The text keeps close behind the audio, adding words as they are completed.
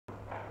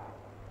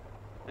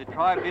The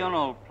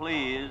tribunal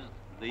pleased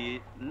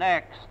the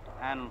next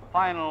and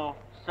final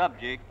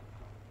subject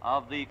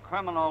of the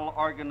criminal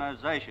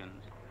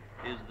organizations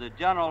is the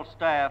General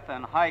Staff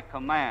and High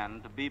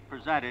Command to be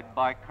presented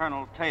by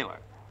Colonel Taylor.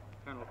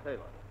 Colonel Taylor.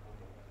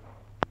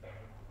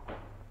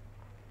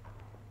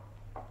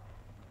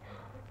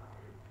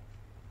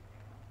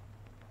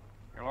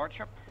 Your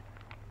Lordship,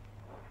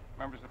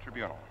 members of the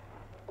tribunal.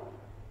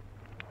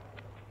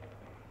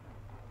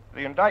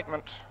 The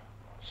indictment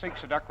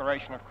seeks a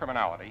declaration of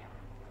criminality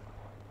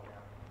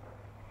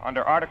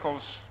under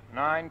Articles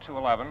 9 to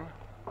 11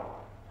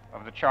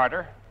 of the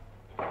Charter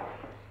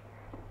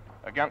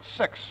against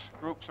 6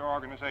 groups or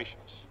organizations.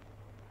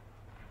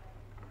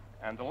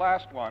 And the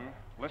last one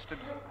listed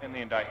in the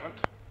indictment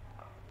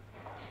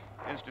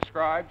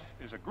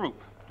is a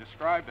group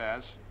described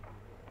as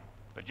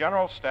the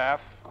General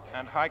Staff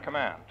and High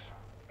Command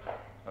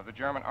of the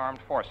German Armed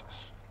Forces.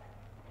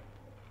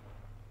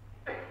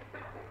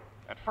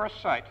 At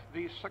first sight,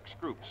 these 6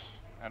 groups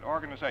and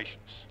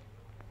organizations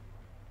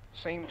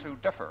seem to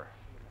differ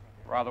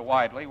rather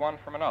widely one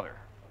from another,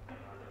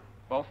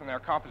 both in their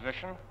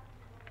composition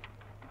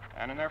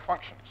and in their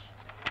functions.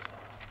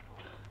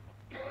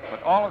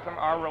 But all of them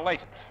are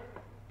related,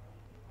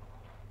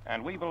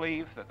 and we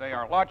believe that they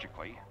are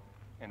logically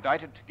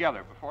indicted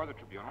together before the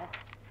tribunal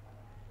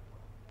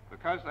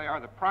because they are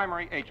the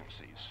primary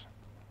agencies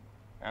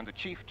and the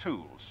chief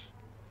tools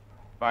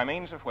by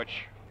means of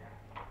which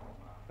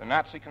the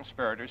Nazi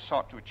conspirators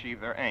sought to achieve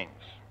their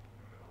aims.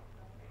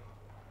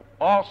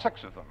 All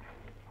 6 of them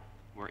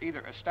were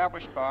either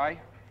established by,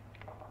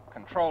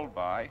 controlled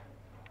by,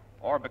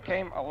 or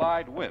became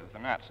allied with the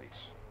Nazis,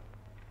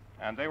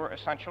 and they were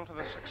essential to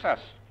the success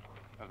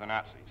of the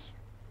Nazis.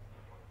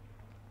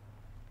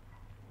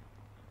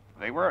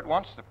 They were at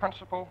once the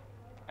principal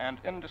and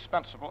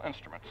indispensable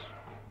instruments: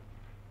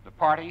 the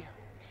party,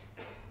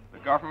 the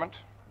government,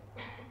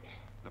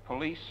 the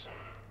police,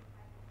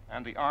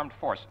 and the armed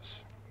forces.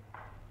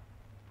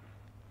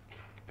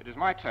 It is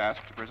my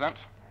task to present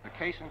the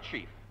case in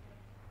chief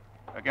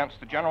against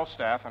the General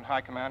Staff and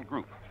High Command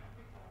group.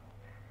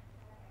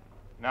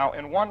 Now,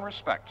 in one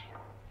respect,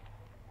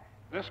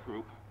 this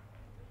group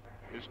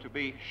is to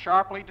be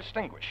sharply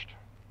distinguished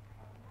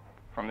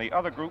from the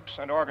other groups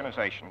and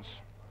organizations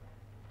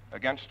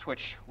against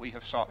which we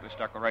have sought this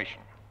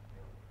declaration.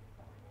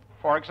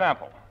 For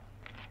example,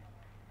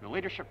 the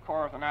leadership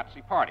corps of the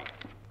Nazi Party,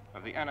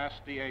 of the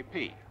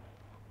NSDAP,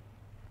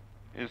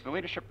 is the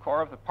leadership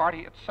corps of the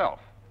party itself,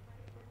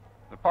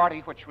 the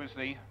party which was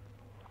the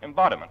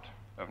embodiment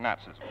of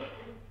Nazism,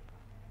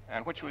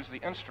 and which was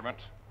the instrument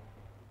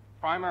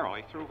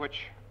primarily through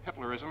which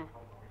Hitlerism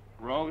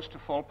rose to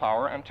full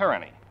power and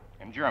tyranny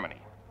in Germany.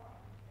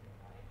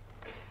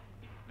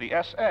 The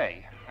SA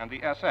and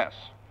the SS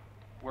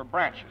were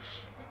branches,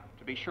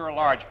 to be sure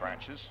large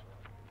branches,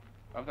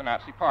 of the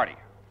Nazi Party.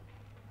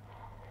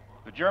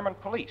 The German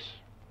police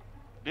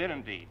did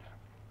indeed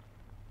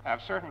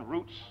have certain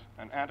roots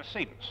and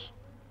antecedents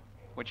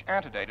which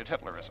antedated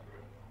Hitlerism,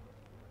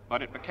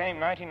 but it became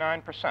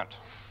 99%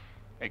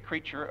 a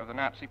creature of the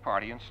Nazi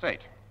Party and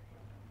state.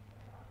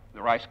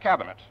 The Reich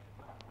Cabinet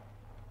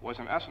was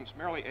in essence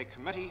merely a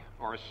committee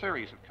or a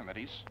series of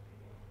committees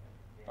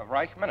of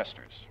Reich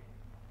ministers.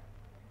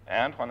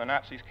 And when the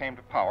Nazis came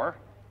to power,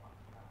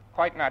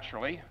 quite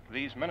naturally,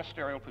 these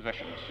ministerial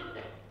positions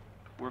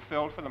were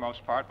filled for the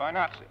most part by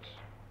Nazis.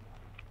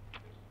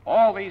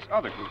 All these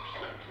other groups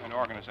and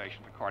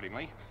organizations,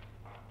 accordingly,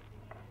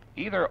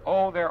 either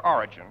owe their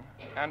origin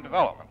and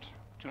development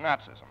to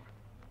Nazism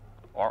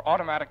or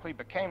automatically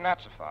became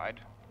Nazified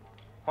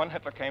when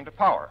Hitler came to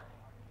power.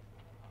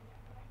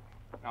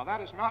 Now,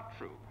 that is not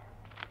true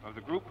of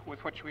the group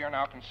with which we are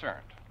now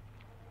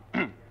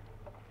concerned.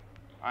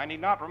 I need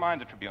not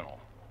remind the tribunal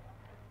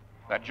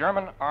that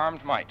German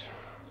armed might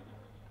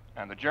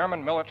and the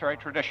German military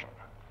tradition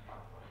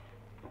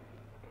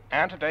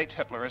antedate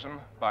Hitlerism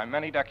by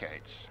many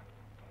decades.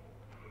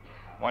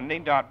 One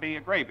need not be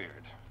a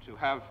graybeard to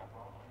have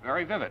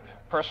very vivid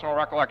personal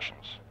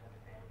recollections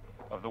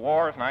of the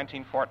war of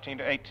 1914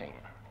 to 18,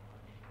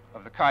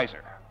 of the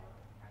Kaiser,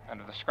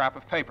 and of the scrap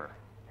of paper.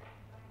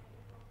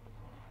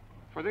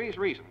 For these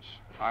reasons,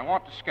 I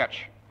want to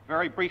sketch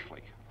very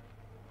briefly,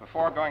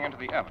 before going into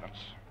the evidence,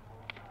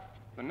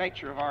 the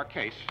nature of our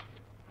case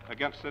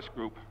against this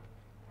group,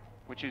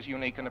 which is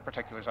unique in the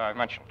particulars I've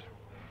mentioned.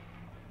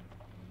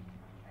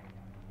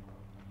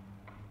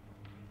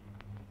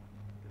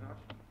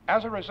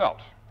 As a result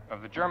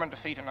of the German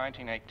defeat in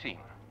 1918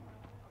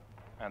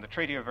 and the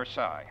Treaty of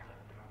Versailles,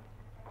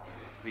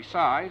 the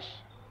size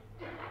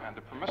and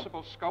the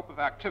permissible scope of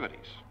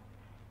activities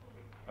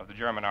of the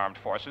German armed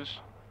forces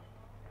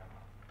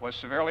was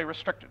severely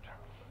restricted.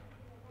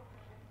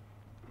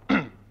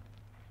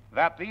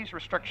 That these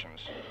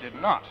restrictions did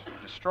not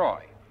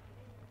destroy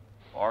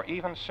or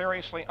even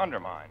seriously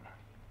undermine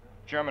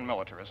German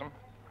militarism,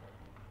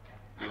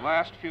 the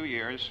last few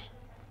years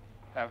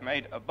have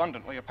made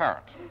abundantly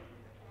apparent.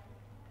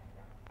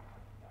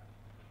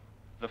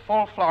 The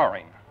full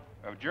flowering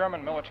of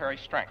German military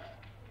strength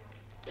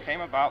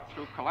came about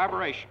through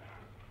collaboration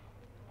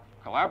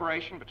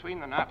collaboration between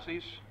the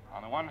Nazis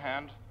on the one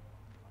hand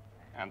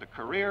and the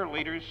career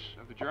leaders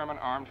of the German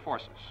armed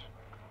forces,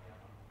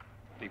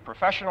 the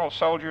professional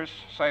soldiers,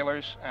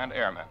 sailors, and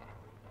airmen.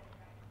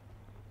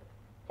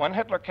 When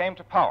Hitler came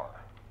to power,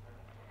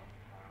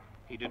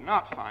 he did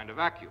not find a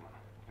vacuum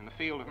in the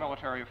field of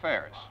military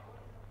affairs.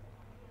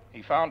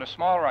 He found a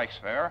small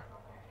Reichswehr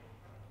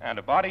and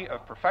a body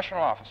of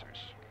professional officers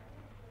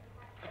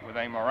with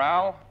a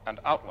morale and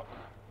outlook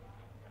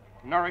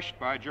nourished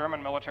by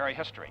German military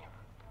history.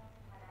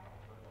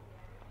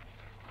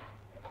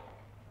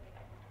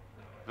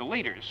 The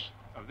leaders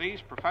of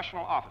these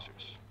professional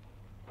officers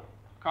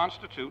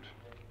constitute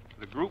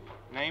the group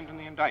named in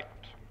the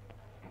indictment,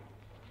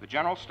 the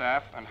General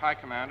Staff and High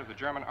Command of the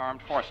German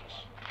Armed Forces.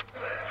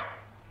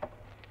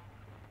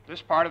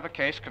 This part of the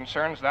case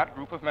concerns that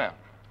group of men.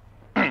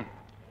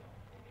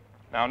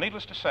 Now,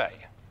 needless to say,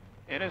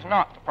 it is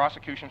not the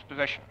prosecution's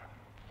position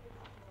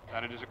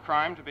that it is a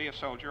crime to be a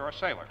soldier or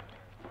sailor,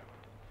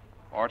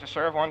 or to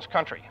serve one's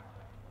country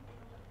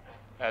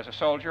as a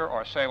soldier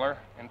or sailor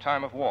in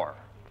time of war.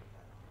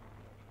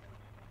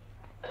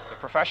 The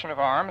profession of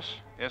arms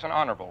is an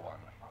honorable one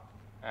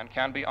and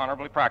can be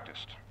honorably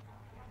practiced.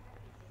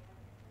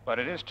 But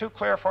it is too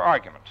clear for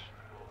argument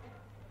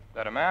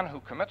that a man who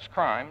commits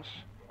crimes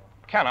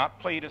cannot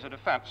plead as a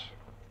defense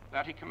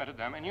that he committed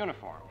them in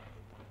uniform.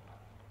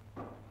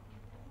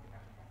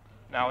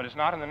 Now, it is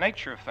not in the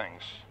nature of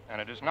things,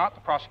 and it is not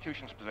the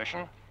prosecution's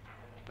position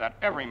that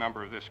every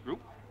member of this group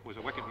was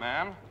a wicked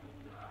man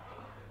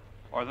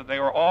or that they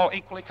were all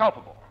equally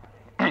culpable.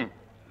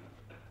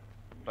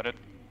 But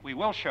we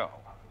will show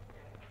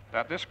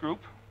that this group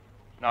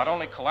not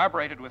only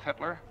collaborated with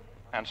Hitler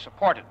and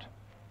supported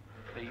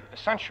the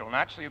essential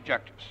Nazi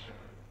objectives,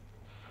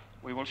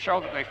 we will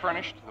show that they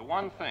furnished the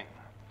one thing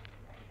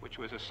which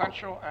was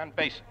essential and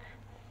basic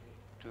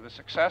to the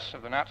success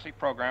of the Nazi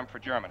program for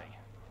Germany,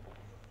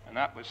 and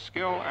that was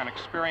skill and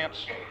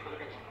experience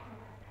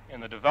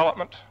in the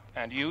development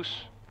and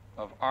use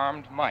of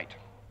armed might.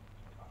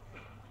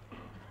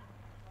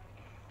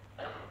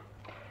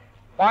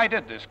 Why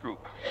did this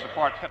group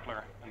support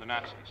Hitler and the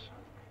Nazis?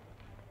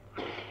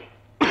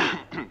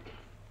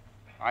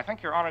 I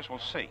think your honors will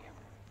see,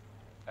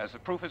 as the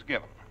proof is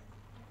given,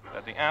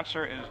 that the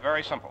answer is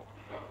very simple.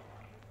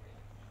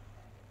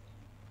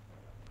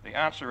 The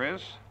answer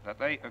is that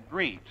they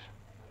agreed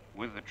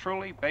with the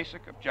truly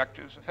basic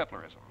objectives of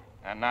Hitlerism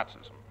and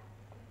Nazism,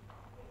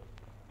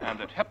 and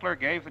that Hitler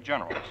gave the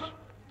generals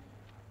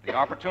the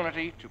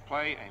opportunity to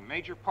play a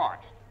major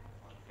part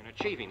in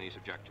achieving these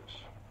objectives.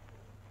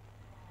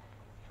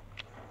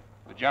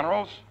 The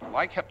generals,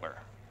 like Hitler,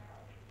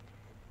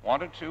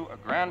 wanted to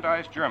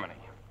aggrandize Germany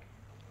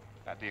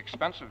at the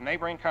expense of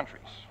neighboring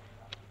countries,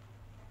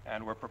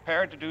 and were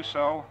prepared to do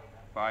so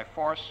by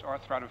force or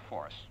threat of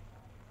force.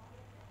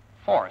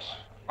 Force,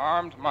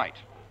 armed might,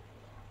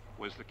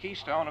 was the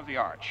keystone of the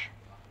arch,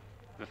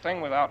 the thing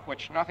without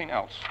which nothing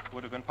else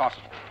would have been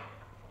possible.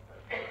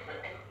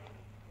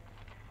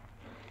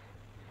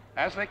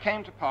 As they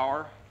came to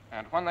power,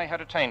 and when they had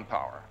attained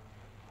power,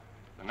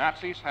 the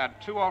Nazis had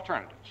two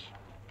alternatives: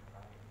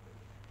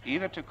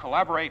 either to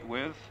collaborate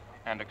with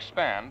and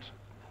expand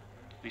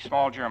the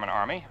small German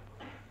army,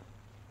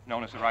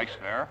 known as the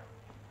Reichswehr,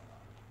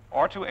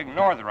 or to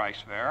ignore the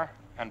Reichswehr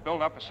and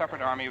build up a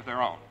separate army of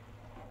their own.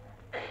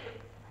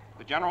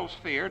 The generals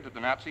feared that the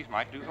Nazis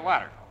might do the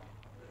latter,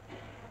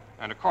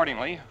 and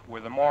accordingly were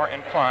the more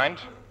inclined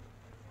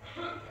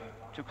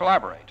to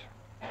collaborate.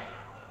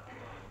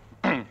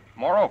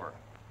 Moreover,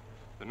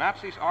 the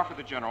Nazis offered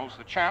the generals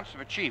the chance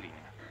of achieving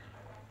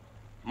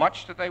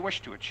much that they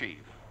wished to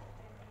achieve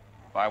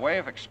by way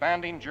of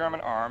expanding German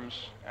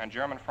arms and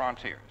German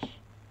frontiers.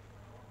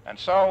 And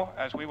so,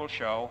 as we will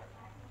show,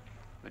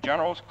 the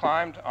generals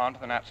climbed onto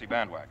the Nazi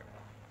bandwagon.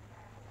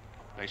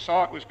 They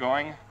saw it was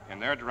going in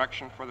their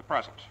direction for the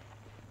present.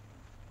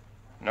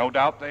 No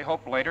doubt they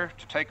hoped later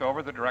to take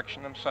over the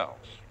direction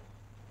themselves.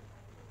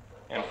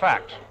 In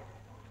fact,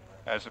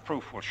 as the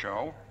proof will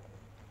show,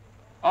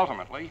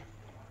 ultimately,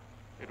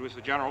 it was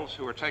the generals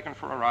who were taken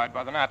for a ride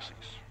by the Nazis.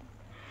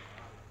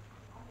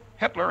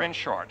 Hitler, in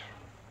short,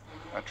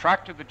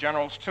 attracted the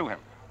generals to him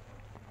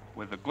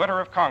with the glitter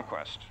of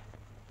conquest,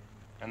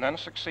 and then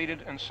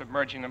succeeded in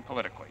submerging them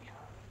politically.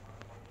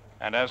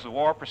 And as the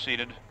war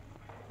proceeded,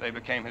 they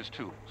became his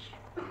tools.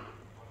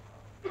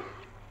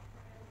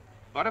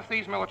 But if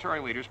these military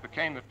leaders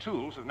became the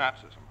tools of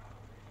Nazism,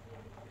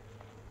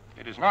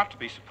 it is not to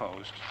be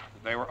supposed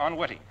that they were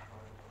unwitting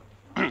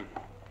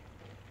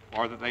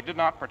or that they did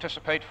not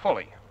participate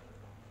fully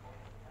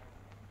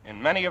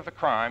in many of the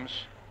crimes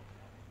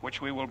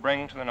which we will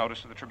bring to the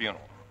notice of the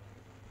tribunal.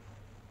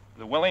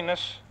 The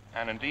willingness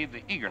and indeed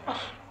the eagerness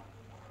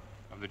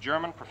of the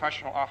German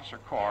professional officer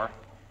corps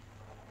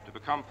to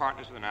become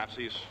partners of the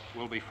Nazis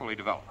will be fully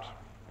developed.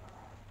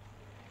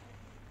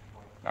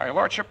 Now, Your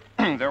Lordship,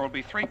 there will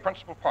be three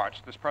principal parts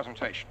to this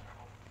presentation.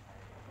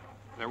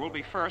 There will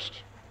be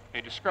first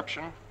a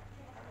description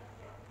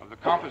of the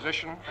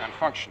composition and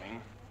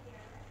functioning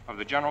of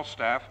the General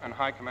Staff and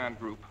High Command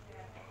Group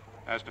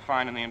as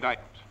defined in the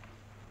indictment.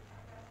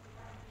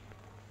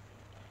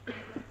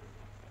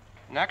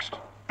 Next,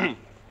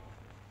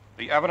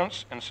 the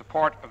evidence in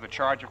support of the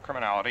charge of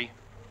criminality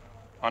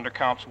under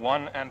counts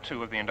 1 and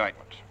 2 of the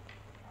indictment.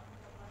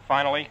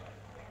 Finally,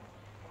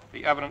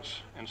 the evidence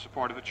in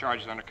support of the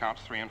charges under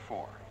counts 3 and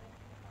 4.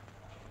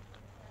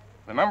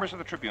 The members of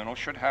the tribunal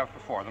should have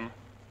before them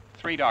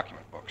 3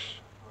 document books,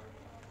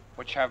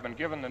 which have been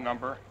given the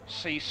number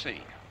CC,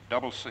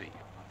 double C.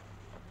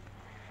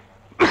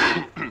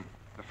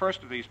 The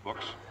first of these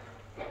books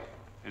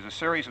is a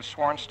series of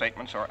sworn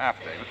statements or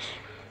affidavits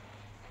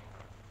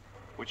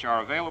which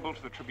are available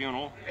to the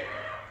tribunal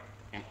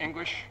in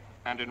English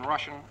and in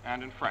Russian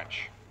and in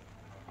French,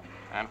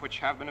 and which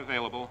have been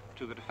available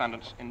to the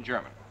defendants in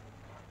German.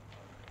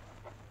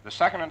 The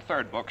second and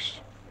third books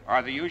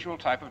are the usual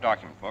type of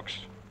document books,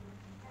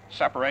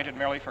 separated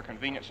merely for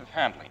convenience of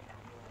handling.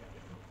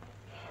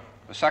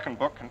 The second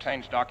book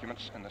contains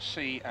documents in the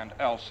C and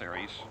L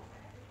series,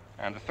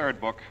 and the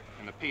third book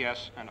in the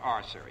PS and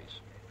R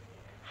series.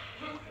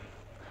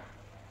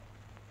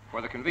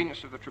 For the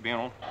convenience of the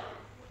tribunal,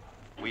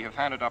 we have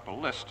handed up a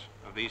list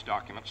of these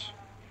documents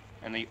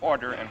in the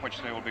order in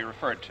which they will be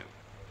referred to.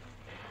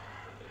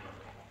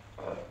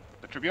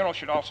 The tribunal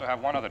should also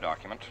have one other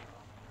document,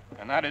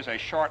 and that is a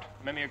short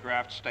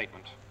mimeographed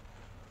statement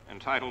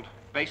entitled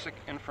Basic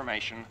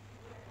Information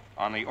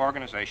on the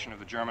Organization of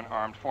the German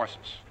Armed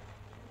Forces.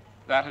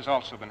 That has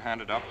also been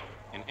handed up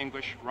in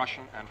English,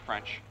 Russian, and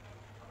French,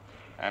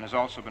 and has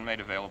also been made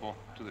available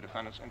to the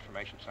Defendant's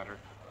Information Center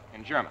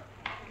in German.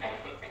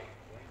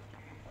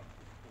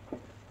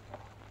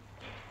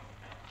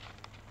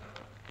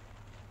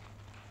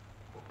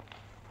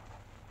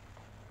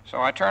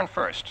 So I turn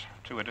first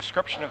to a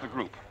description of the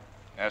group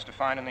as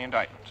defined in the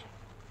indictment.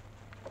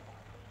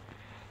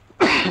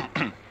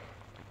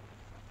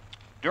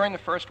 During the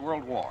First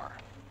World War,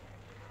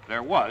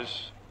 there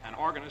was an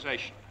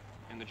organization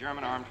in the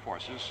German Armed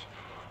Forces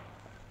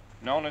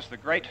known as the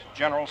Great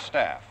General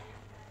Staff.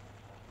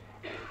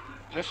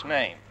 This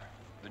name,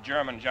 the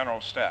German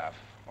General Staff,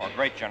 or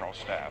Great General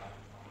Staff,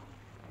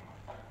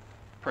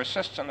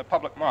 persists in the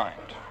public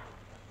mind,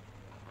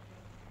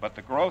 but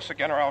the Große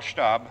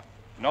Generalstab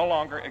no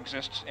longer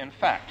exists in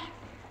fact.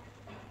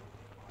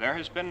 There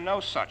has been no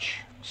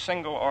such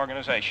single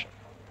organization,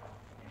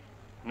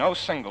 no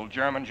single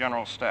German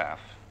General Staff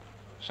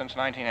since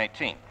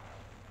 1918.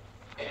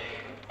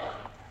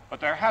 But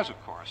there has,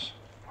 of course,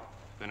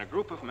 been a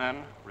group of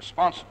men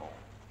responsible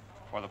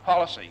for the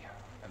policy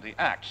and the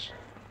acts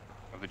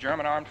of the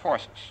German Armed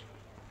Forces.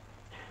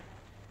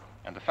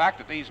 And the fact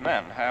that these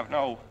men have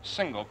no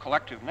single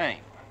collective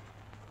name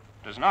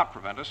does not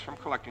prevent us from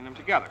collecting them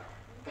together.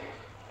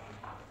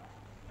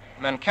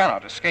 Men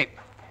cannot escape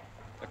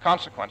the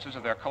consequences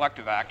of their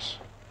collective acts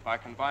by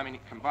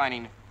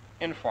combining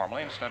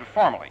informally instead of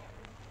formally.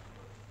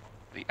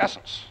 The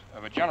essence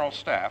of a general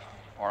staff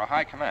or a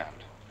high command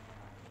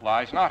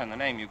lies not in the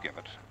name you give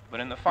it,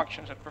 but in the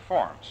functions it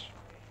performs.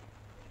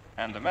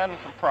 And the men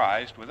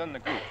comprised within the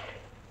group,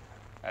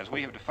 as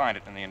we have defined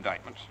it in the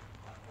indictment,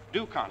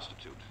 do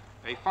constitute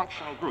a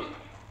functional group,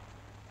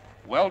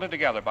 welded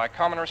together by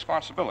common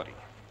responsibility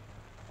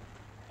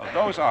of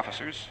those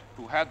officers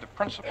who had the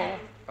principal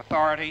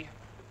authority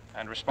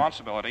and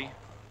responsibility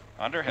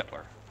under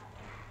Hitler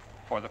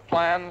for the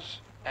plans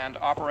and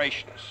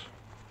operations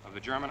of the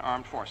German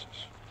Armed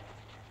Forces.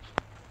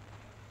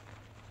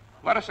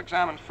 Let us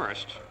examine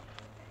first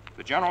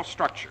the general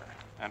structure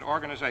and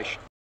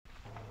organization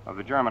of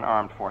the German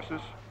Armed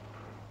Forces,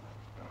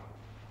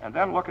 and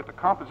then look at the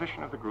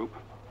composition of the group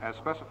as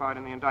specified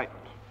in the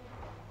indictment.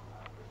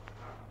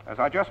 As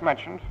I just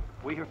mentioned,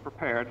 we have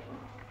prepared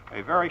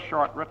a very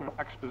short written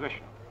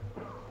exposition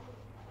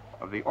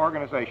of the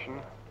organization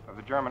of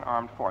the German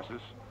Armed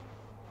Forces,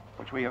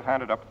 which we have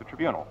handed up to the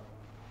tribunal.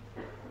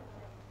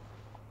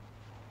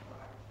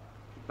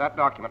 That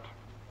document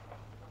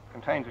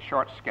contains a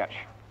short sketch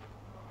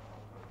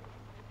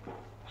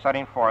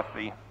setting forth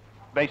the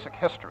basic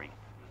history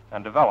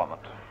and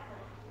development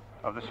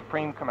of the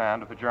Supreme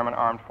Command of the German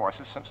Armed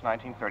Forces since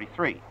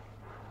 1933,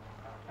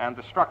 and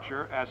the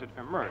structure as it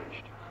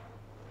emerged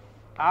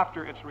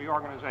after its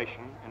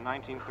reorganization in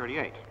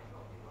 1938.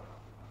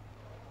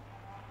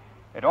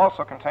 It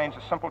also contains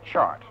a simple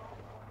chart,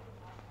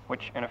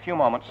 which in a few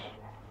moments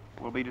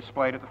will be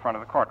displayed at the front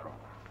of the courtroom.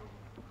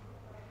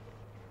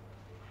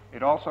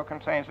 It also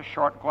contains a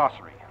short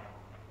glossary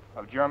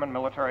of German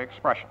military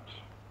expressions,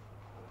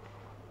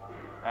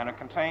 and it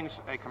contains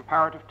a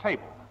comparative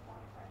table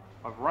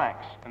of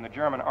ranks in the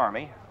German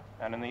Army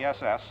and in the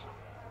SS,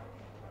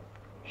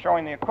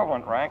 showing the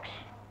equivalent ranks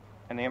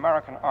in the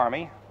American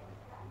Army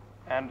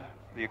and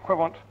the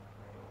equivalent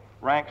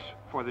ranks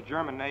for the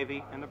German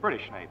Navy and the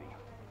British Navy.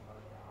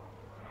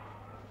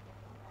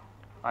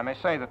 I may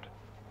say that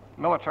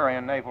military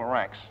and naval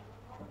ranks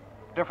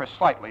differ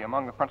slightly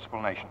among the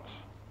principal nations,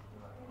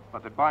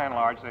 but that by and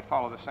large they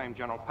follow the same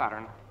general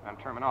pattern and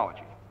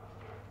terminology.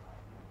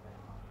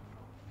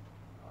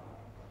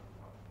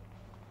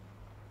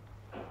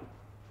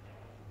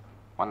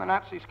 When the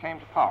Nazis came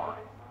to power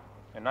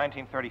in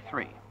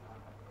 1933,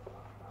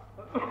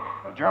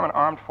 the German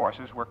armed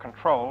forces were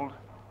controlled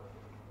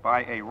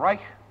by a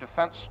Reich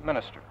defense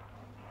minister,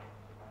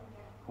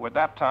 who at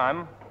that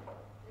time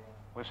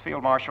was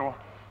Field Marshal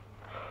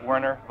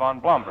Werner von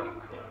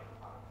Blomberg.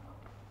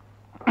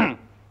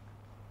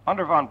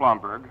 Under von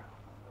Blomberg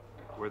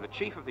were the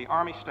Chief of the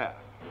Army Staff,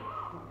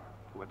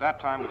 who at that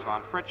time was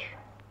von Fritsch,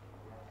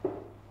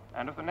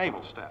 and of the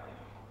Naval Staff,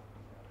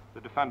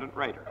 the Defendant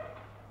Raeder.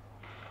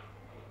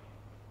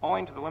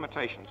 Owing to the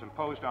limitations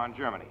imposed on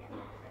Germany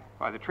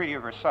by the Treaty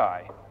of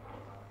Versailles,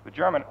 the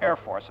German Air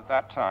Force at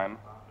that time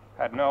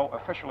had no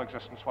official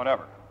existence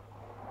whatever.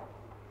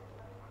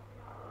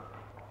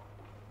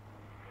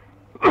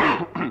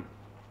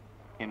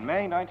 In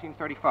May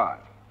 1935,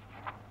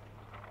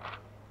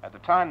 at the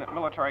time that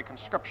military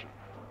conscription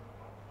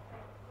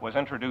was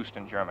introduced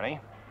in Germany,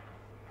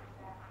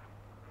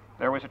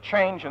 there was a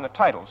change in the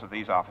titles of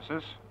these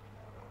offices,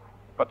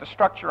 but the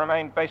structure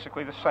remained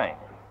basically the same.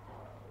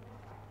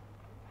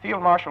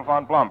 Field Marshal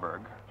von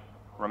Blomberg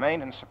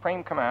remained in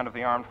supreme command of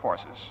the armed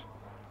forces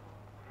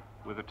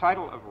with the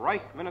title of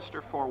Reich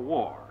Minister for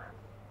War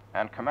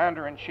and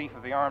Commander-in-Chief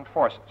of the Armed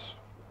Forces.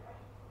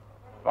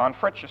 Von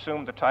Fritsch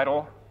assumed the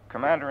title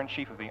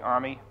Commander-in-Chief of the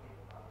Army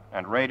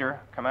and Raeder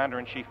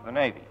Commander-in-Chief of the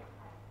Navy.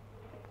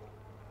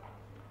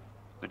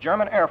 The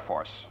German Air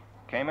Force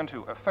came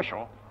into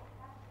official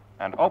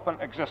and open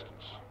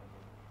existence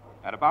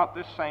at about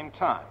this same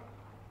time,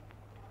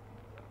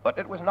 but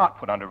it was not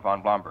put under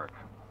von Blomberg.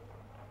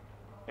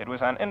 It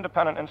was an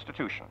independent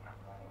institution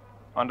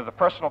under the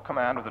personal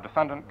command of the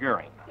Defendant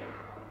Goering,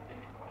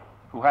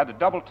 who had the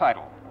double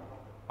title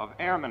of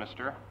Air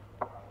Minister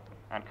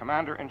and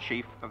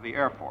Commander-in-Chief of the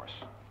Air Force.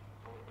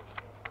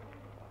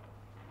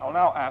 I'll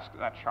now ask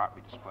that chart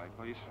be displayed,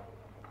 please.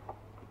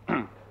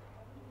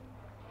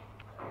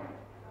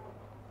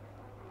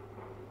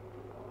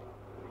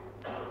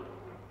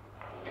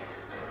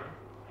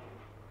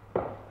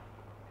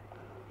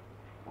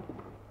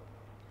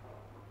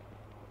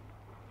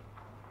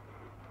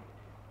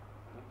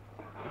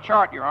 The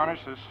chart, Your Honors,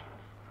 has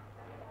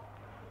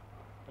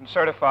been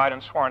certified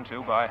and sworn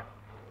to by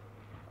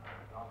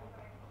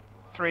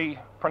 3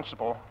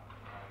 principal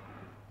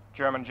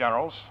German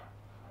generals,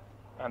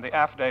 and the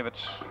affidavits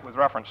with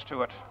reference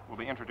to it will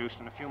be introduced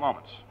in a few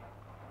moments.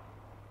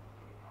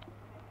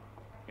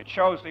 It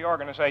shows the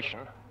organization,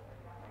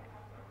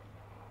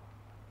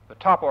 the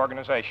top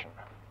organization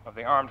of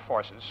the armed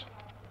forces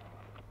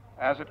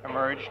as it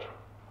emerged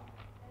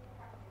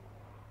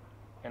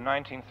in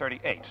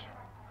 1938,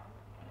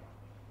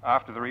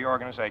 after the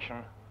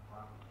reorganization,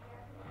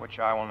 which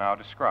I will now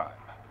describe.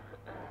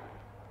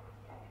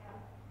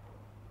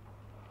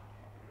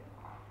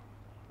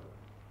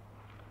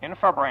 In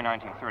February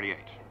 1938,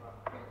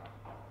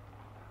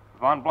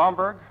 von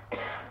Blomberg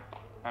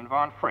and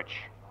von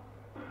Fritsch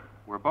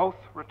were both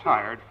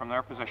retired from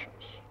their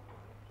positions,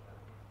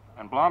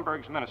 and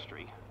Blomberg's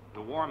ministry,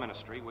 the War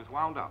Ministry, was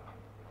wound up.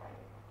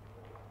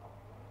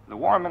 The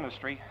War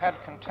Ministry had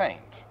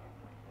contained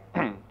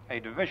a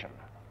division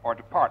or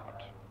department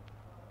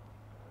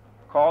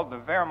called the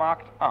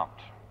Wehrmacht Amt,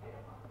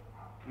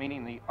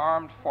 meaning the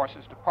Armed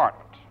Forces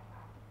Department.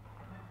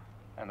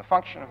 And the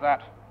function of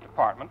that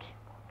department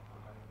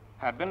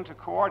had been to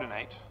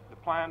coordinate the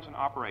plans and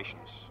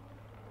operations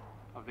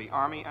of the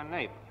Army and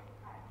Navy.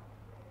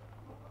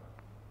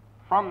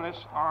 From this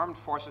Armed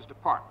Forces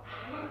Department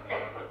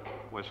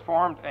was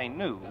formed a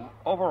new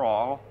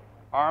overall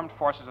Armed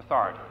Forces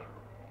Authority,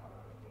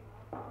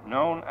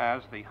 known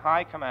as the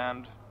High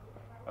Command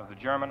of the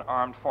German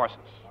Armed Forces.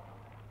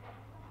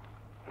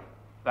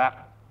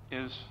 That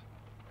is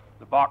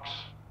the box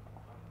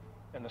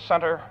in the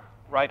center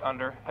right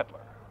under Hitler,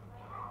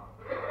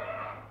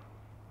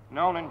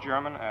 known in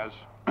German as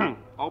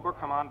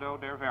Oberkommando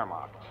der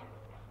Wehrmacht,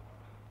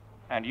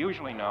 and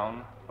usually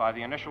known by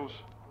the initials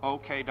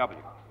OKW.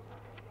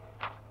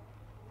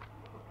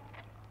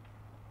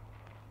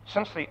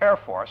 Since the Air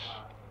Force,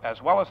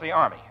 as well as the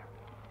Army,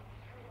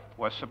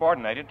 was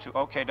subordinated to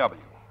OKW,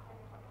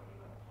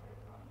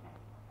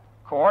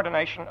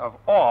 coordination of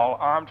all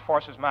armed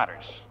forces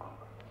matters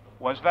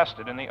was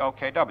vested in the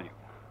OKW,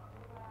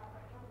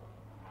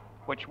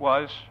 which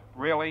was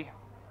really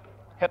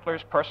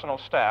Hitler's personal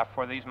staff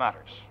for these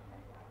matters.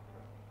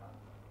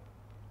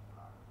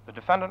 The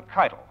Defendant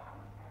Keitel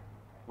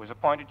was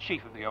appointed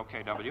chief of the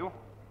OKW,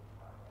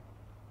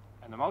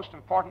 and the most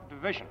important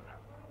division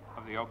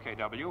of the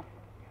OKW,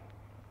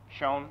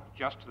 shown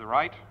just to the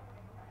right,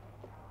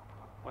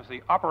 was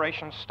the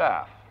operations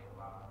staff,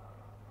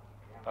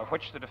 of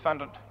which the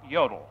Defendant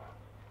Jodl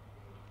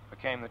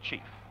became the chief.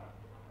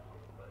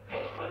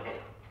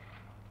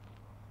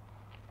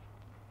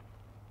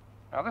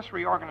 Now, this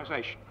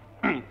reorganization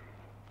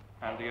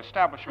and the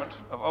establishment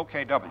of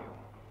OKW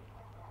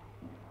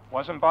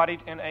was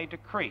embodied in a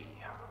decree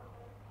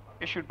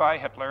issued by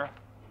Hitler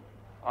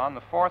on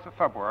the 4th of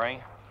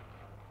February,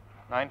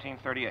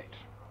 1938.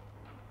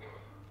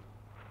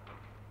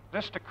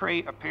 This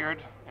decree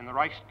appeared in the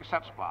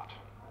Reichsgesetzblatt,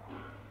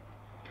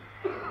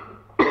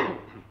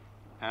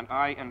 and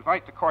I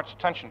invite the court's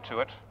attention to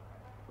it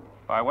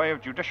by way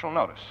of judicial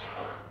notice.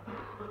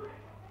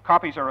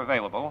 Copies are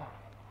available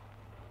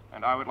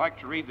and I would like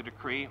to read the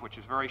decree, which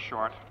is very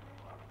short,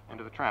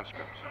 into the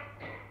transcript.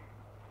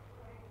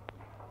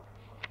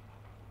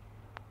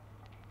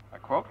 I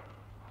quote,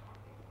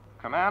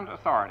 "Command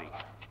authority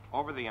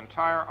over the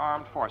entire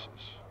armed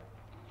forces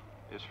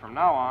is from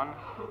now on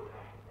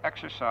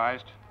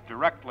exercised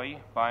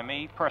directly by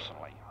me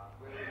personally."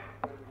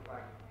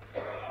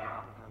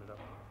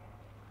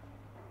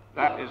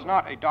 That is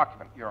not a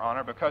document, Your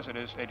Honor, because it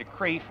is a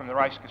decree from the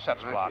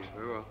Reichsgesetzblatt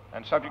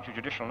and subject to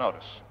judicial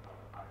notice.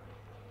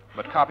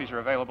 But copies are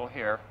available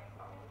here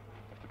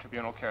if the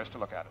tribunal cares to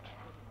look at it.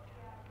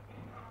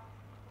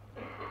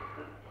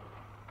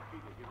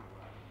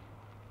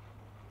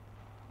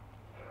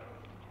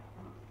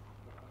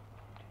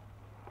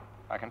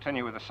 I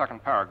continue with the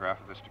second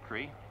paragraph of this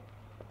decree.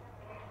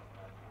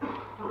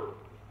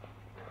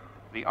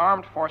 The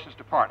Armed Forces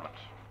Department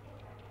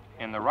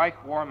in the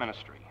Reich War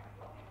Ministry,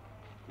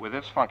 with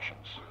its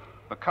functions,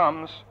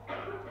 becomes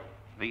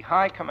the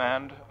High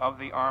Command of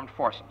the Armed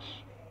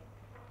Forces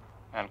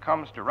and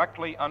comes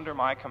directly under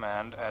my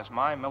command as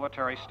my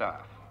military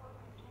staff.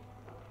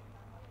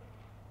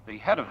 The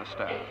head of the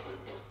staff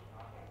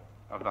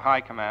of the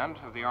High Command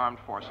of the Armed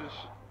Forces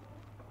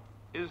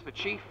is the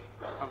Chief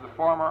of the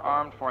former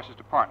Armed Forces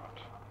Department,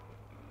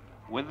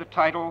 with the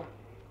title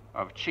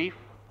of Chief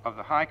of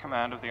the High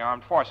Command of the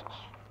Armed Forces.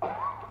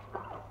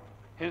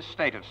 His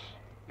status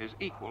is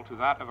equal to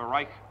that of a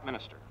Reich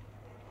minister.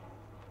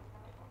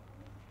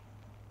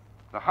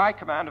 The High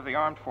Command of the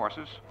Armed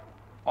Forces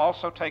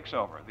also takes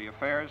over the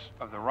affairs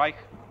of the Reich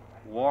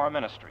War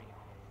Ministry.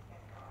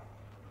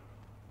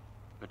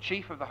 The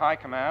Chief of the High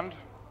Command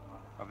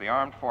of the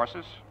Armed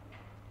Forces,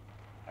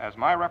 as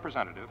my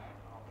representative,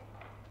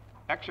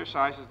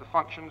 exercises the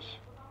functions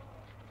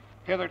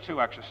hitherto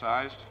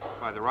exercised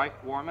by the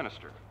Reich War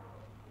Minister.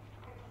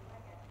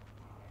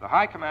 The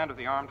High Command of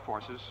the Armed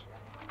Forces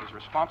is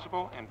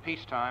responsible in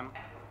peacetime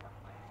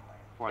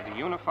for the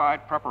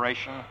unified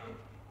preparation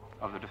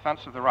of the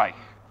defense of the Reich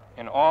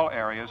in all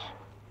areas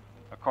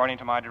according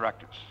to my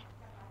directives.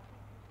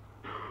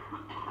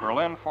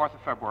 Berlin, 4th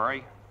of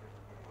February,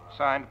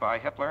 signed by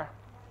Hitler,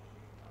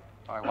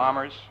 by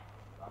Lammers,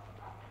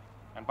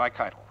 and by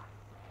Keitel.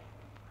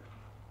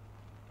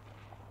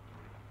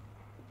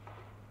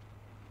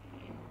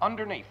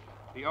 Underneath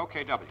the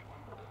OKW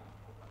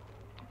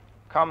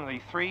come the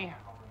three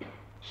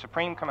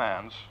supreme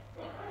commands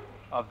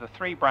of the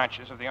three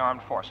branches of the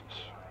armed forces: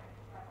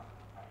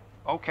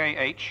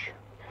 OKH,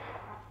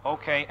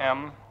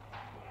 OKM,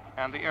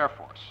 and the Air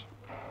Force.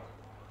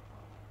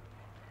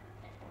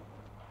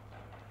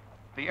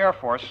 The Air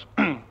Force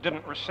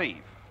didn't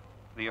receive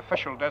the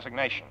official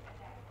designation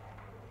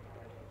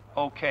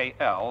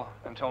OKL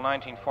until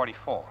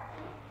 1944.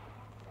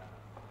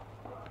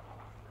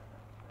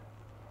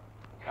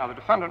 Now, the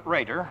defendant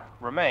Raeder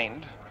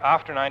remained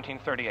after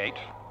 1938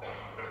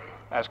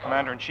 as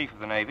Commander-in-Chief of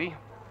the Navy,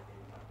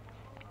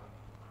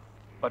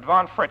 but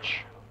von Fritsch,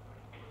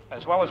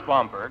 as well as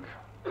Blomberg,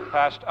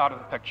 passed out of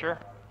the picture,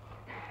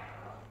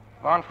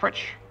 von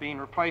Fritsch being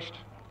replaced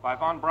by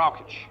von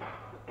Brauchitsch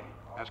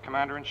as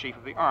Commander-in-Chief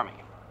of the Army.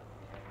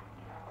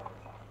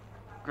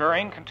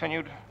 Goering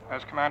continued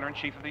as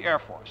Commander-in-Chief of the Air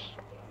Force.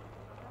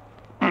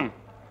 In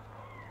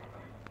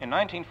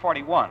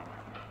 1941,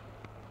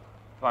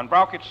 von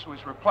Brauchitsch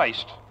was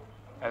replaced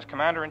as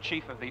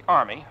Commander-in-Chief of the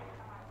Army,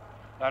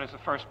 that is the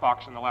first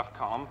box in the left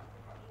column,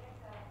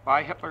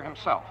 by Hitler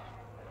himself.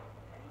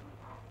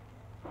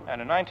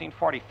 And in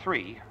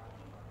 1943,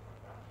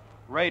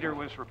 Raeder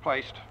was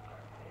replaced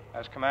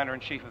as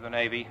Commander-in-Chief of the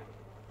Navy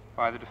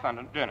by the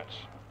defendant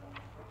Dönitz.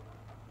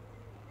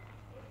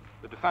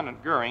 The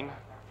defendant Goering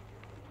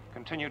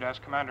continued as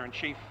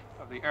Commander-in-Chief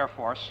of the Air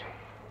Force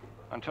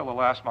until the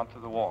last month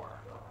of the war.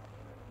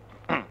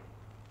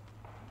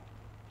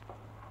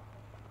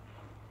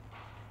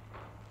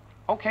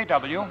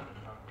 OKW,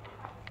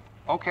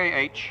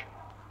 OKH,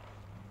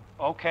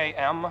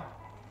 OKM,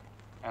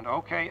 and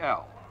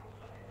OKL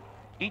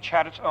each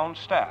had its own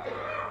staff.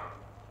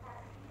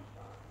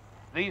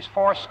 These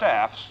four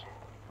staffs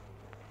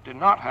did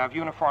not have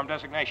uniform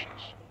designations.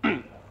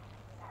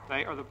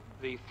 They are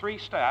the three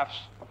staffs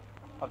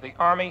of the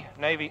Army,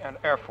 Navy, and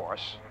Air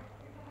Force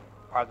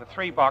are the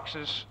three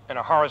boxes in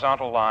a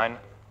horizontal line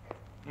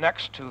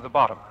next to the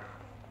bottom.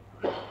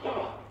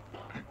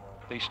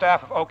 The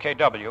staff of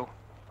OKW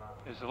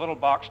is the little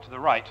box to the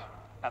right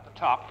at the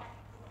top,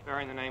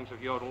 bearing the names of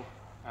Jodl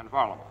and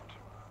Varlamont.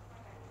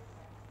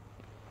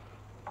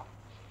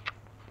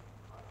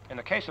 In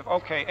the case of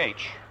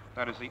OKH,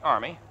 that is the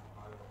Army,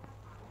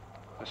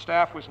 the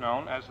staff was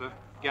known as the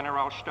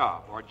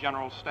Generalstab, or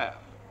General Staff.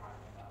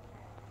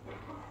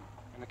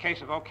 In the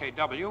case of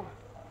OKW,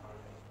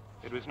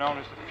 it was known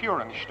as the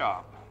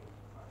Führungsstab,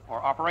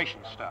 or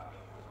Operations Staff.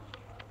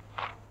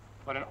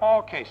 But in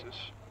all cases,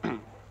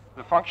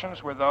 the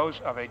functions were those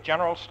of a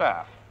general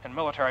staff in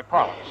military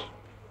parlance.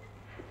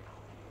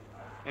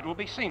 It will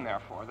be seen,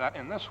 therefore, that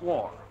in this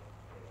war,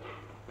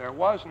 there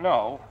was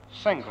no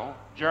single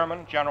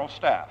German general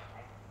staff,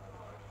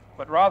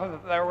 but rather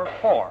that there were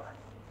four,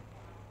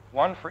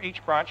 one for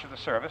each branch of the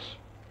service,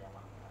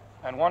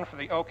 and one for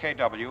the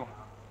OKW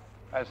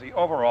as the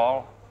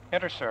overall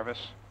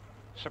inter-service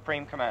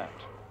Supreme Command.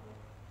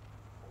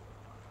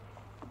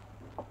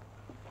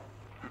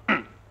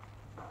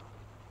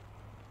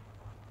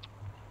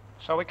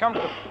 So we come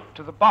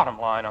to the bottom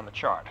line on the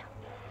chart.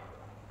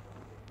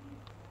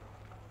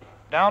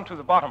 Down to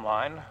the bottom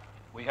line,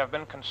 we have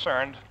been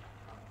concerned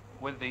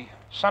with the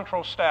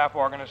central staff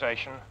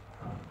organization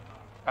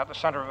at the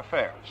center of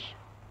affairs.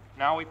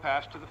 Now we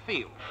pass to the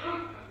field.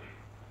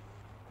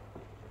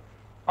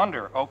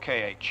 Under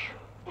OKH,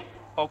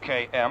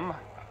 OKM,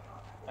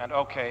 and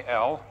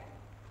OKL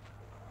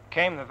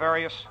came the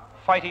various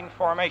fighting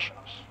formations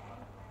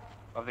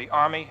of the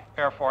Army,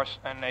 Air Force,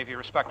 and Navy,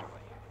 respectively.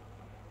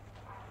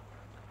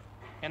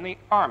 In the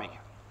Army,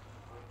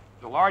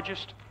 the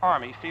largest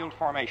Army field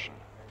formation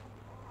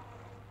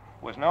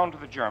was known to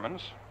the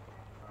Germans,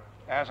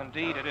 as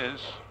indeed it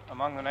is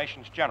among the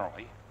nations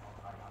generally,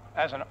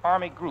 as an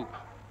Army group,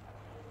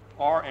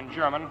 or in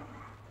German,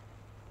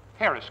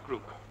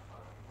 Heeresgruppe.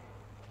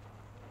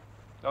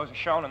 Those are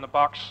shown in the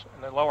box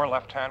in the lower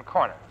left-hand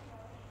corner.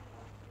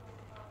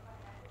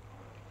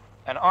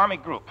 An Army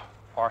group,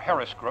 or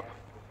Heeresgruppe,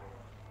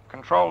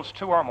 controls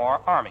two or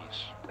more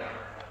armies,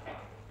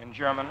 in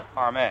German,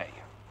 Armee.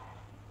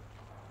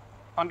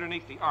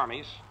 Underneath the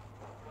armies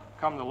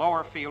come the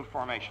lower field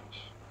formations,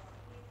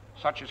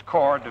 such as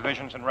corps,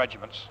 divisions, and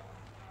regiments,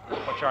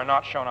 which are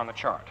not shown on the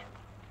chart.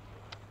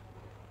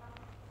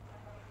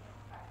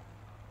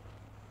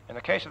 In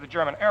the case of the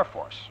German Air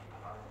Force,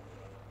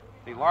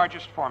 the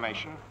largest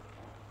formation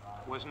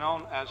was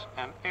known as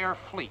an air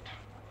fleet,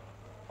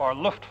 or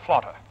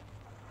Luftflotte.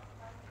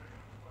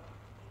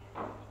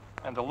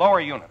 And the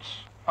lower units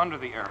under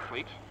the air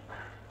fleet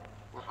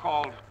were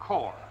called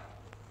corps,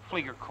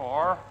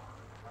 Fliegerkorps,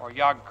 or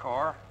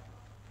Jagdkorps,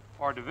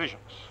 or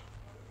divisions,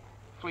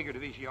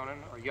 Fliegerdivisionen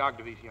or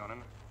Jagddivisionen.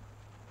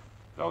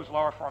 Those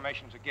lower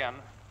formations, again,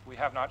 we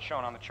have not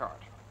shown on the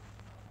chart.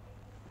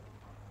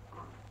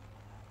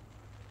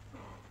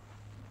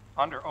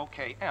 Under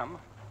OKM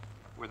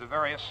were the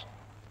various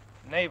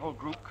naval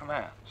group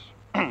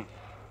commands,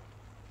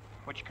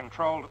 which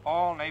controlled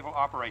all naval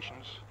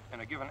operations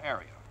in a given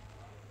area,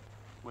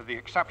 with the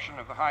exception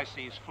of the high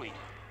seas fleet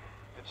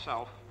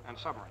itself and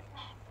submarines.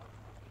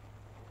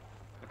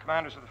 The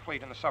commanders of the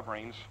fleet and the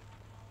submarines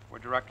were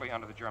directly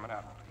under the German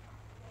Admiralty.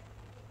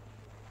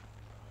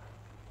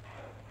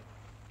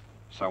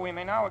 So we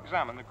may now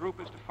examine the group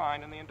as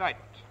defined in the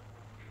indictment,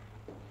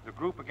 the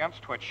group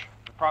against which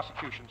the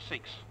prosecution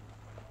seeks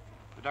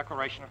the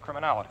declaration of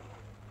criminality.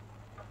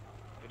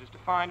 It is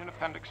defined in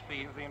Appendix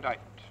B of the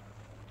indictment.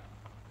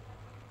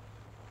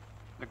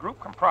 The group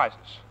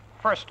comprises,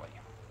 firstly,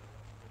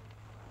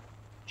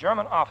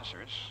 German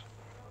officers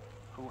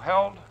who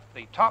held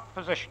the top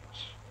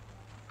positions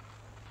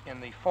in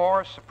the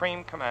four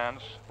supreme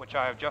commands which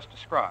I have just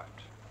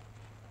described.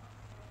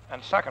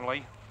 And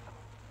secondly,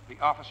 the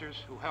officers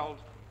who held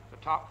the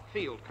top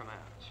field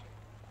commands.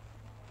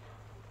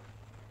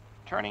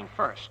 Turning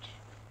first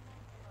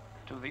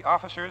to the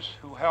officers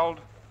who held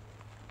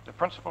the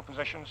principal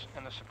positions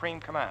in the supreme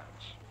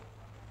commands,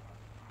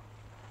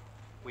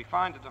 we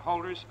find that the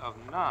holders of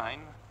 9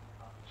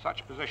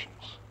 such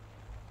positions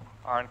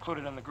are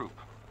included in the group.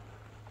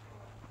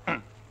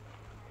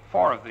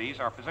 4 of these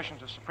are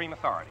positions of supreme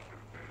authority.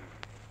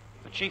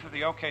 The chief of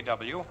the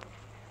OKW,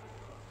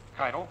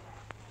 Keitel,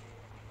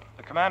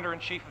 the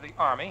commander-in-chief of the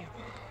Army,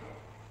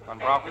 von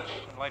Brauchitsch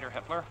and later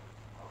Hitler,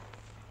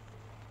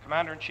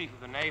 commander-in-chief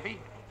of the Navy,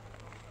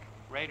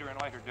 Raeder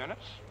and later Dönitz,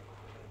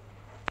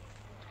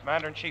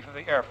 commander-in-chief of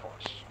the Air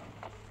Force,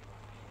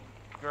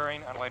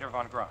 Goering and later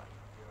von Graun.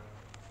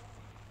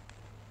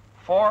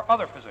 4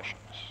 other positions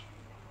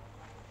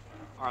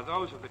are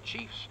those of the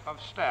chiefs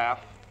of staff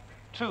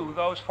to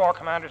those 4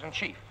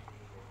 commanders-in-chief.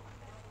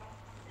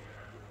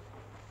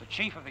 The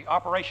chief of the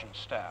operations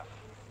staff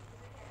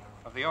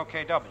of the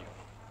OKW,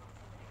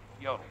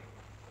 Jodl.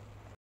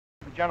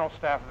 The general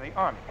staff of the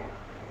Army,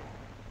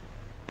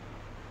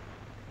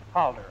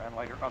 Halder and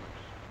later others.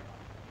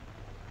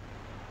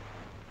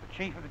 The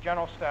chief of the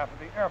general staff of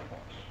the Air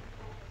Force,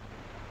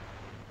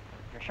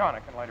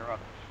 Jeschonnek and later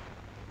others.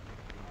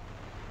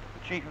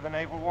 The chief of the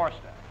Naval War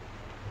Staff.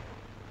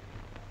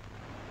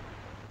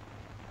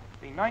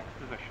 The 9th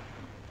position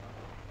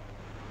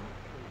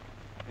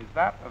is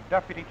that of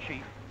deputy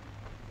chief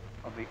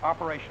of the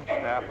operations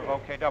staff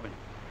of OKW.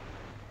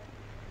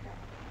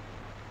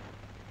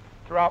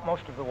 Throughout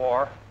most of the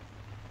war,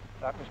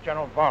 that was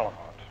General Varlamont,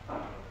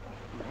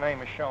 whose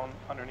name is shown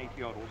underneath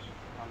Jodl's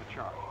on the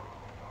chart.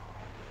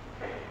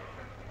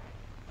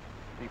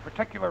 The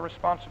particular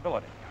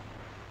responsibility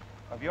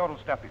of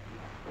Jodl's deputy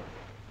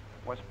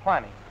was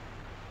planning,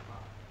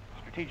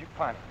 strategic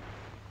planning,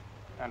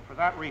 and for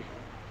that reason,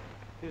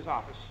 his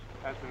office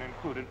has been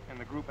included in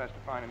the group as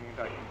defined in the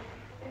indictment.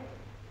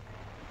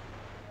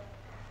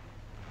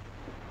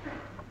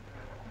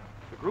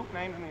 The group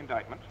named in the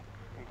indictment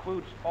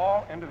includes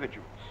all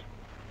individuals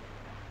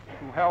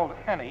who held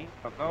any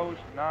of those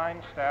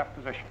 9 staff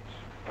positions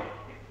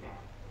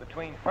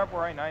between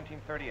February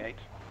 1938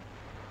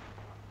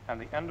 and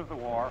the end of the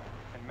war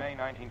in in May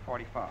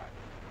 1945.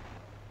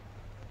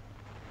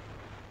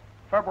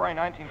 February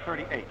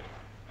 1938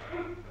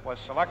 was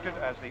selected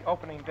as the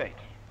opening date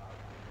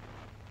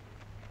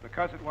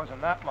because it was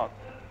in that month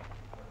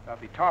that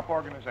the top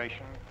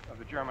organization of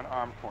the German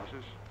armed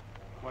forces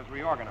was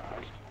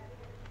reorganized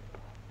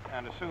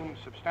and assumed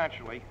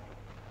substantially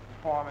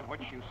the form in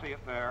which you see it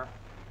there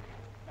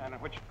and in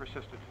which it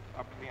persisted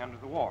up to the end of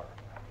the war.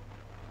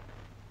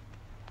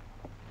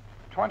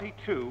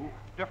 22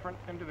 different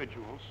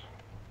individuals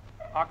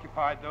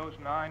occupied those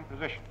 9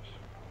 positions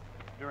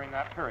during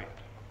that period.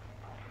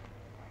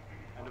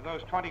 And of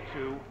those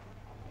 22,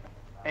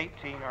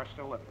 18 are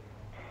still living.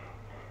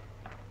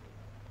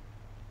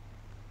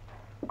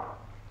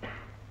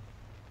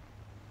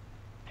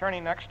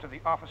 Turning next to the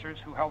officers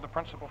who held the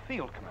principal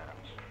field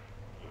commands.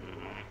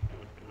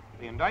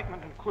 The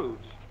indictment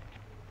includes,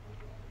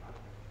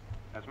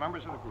 as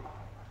members of the group,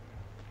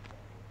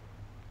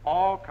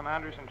 all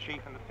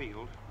commanders-in-chief in the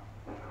field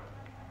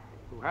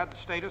who had the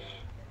status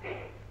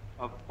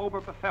of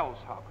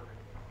Oberbefehlshaber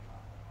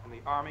in the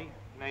Army,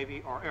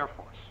 Navy, or Air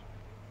Force.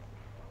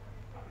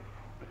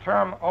 The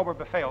term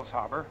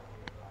Oberbefehlshaber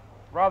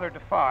rather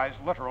defies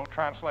literal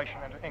translation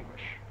into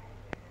English.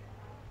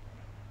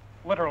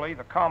 Literally,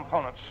 the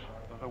components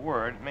of the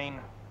word mean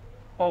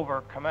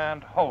over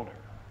command holder,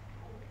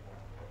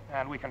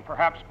 and we can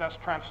perhaps best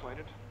translate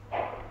it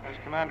as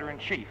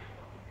commander-in-chief.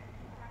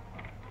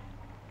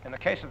 In the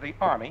case of the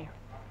Army,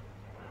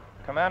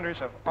 commanders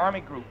of army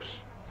groups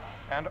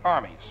and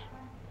armies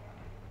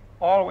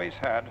always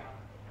had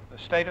the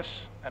status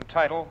and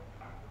title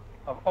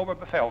of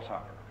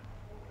Oberbefehlshaber.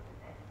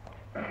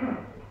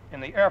 In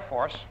the Air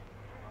Force,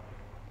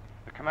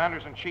 the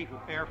commanders-in-chief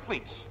of air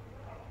fleets,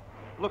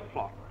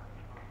 Luftwaffe,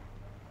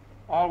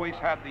 always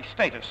had the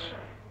status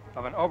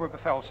of an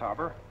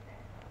Oberbefehlshaber,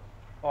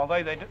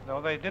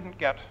 though they didn't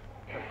get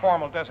the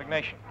formal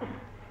designation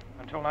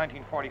until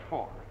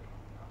 1944.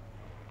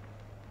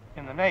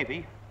 In the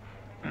Navy,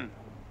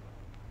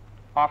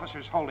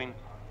 officers holding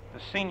the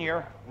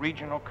senior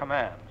regional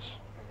commands,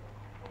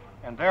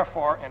 and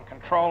therefore in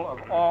control of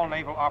all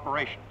naval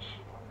operations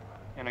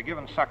in a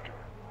given sector,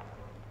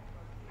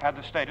 had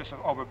the status of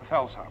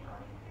Oberbefehlshaber.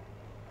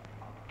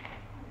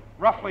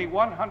 Roughly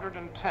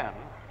 110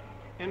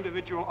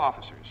 individual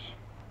officers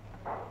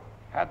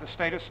had the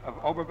status of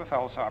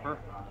Oberbefehlshaber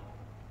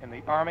in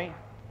the Army,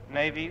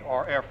 Navy,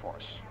 or Air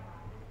Force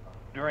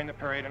during the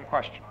period in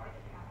question.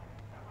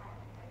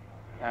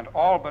 And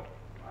all but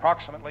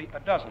approximately a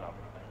dozen of them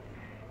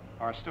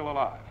are still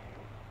alive.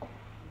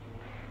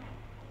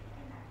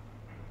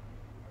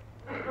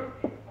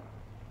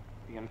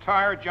 The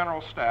entire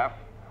General Staff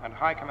and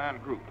High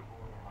Command group,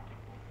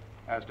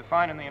 as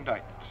defined in the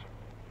indictment,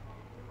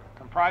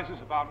 comprises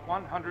about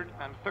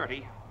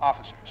 130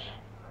 officers,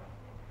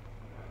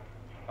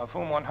 of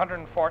whom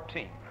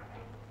 114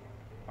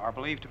 are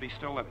believed to be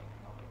still living.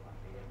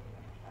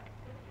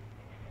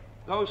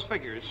 Those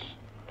figures,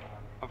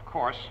 of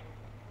course,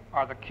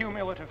 are the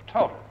cumulative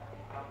total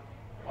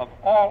of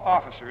all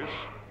officers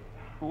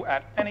who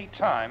at any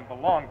time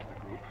belonged to the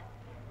group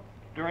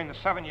during the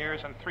 7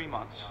 years and 3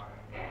 months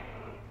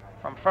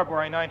from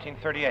February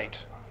 1938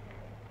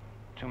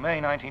 to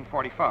May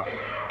 1945.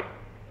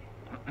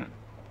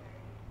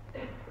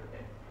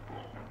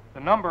 The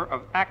number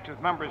of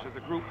active members of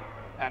the group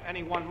at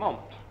any one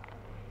moment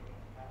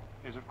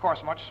is, of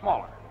course, much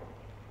smaller.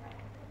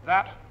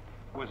 That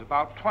was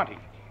about 20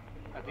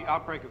 at the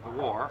outbreak of the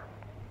war,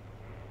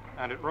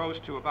 and it rose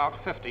to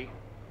about 50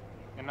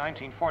 in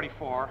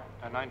 1944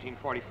 and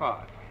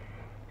 1945.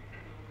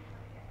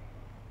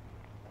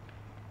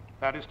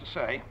 That is to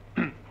say,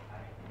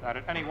 that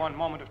at any one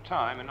moment of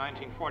time in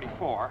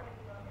 1944,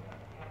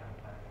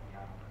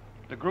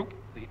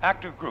 the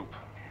active group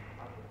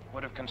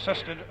would have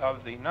consisted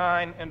of the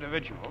 9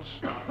 individuals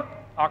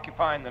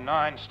occupying the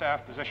 9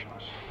 staff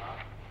positions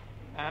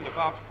and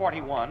about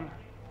 41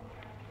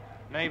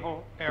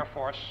 Naval, Air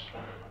Force,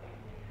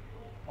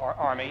 or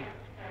Army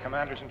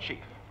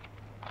commanders-in-chief.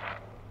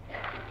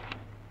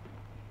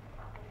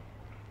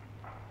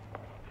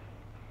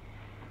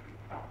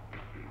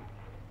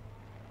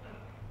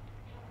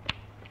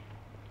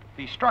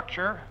 The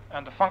structure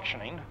and the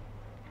functioning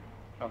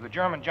of the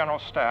German General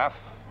Staff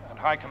and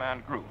High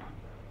Command Group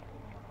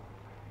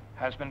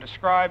has been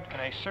described in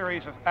a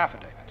series of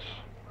affidavits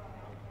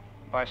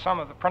by some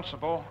of the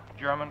principal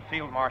German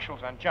field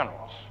marshals and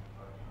generals.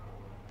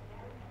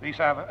 These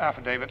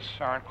affidavits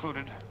are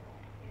included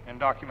in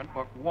Document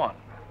Book 1.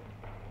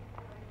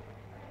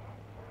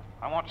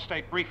 I want to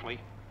state briefly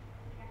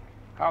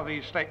how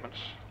these statements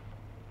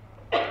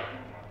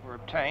were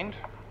obtained.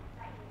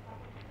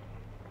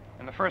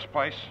 In the first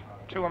place,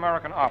 2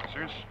 American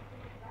officers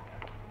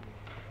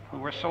who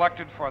were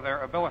selected for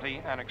their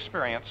ability and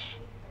experience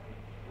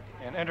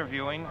in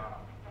interviewing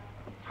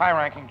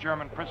high-ranking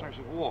German prisoners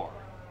of war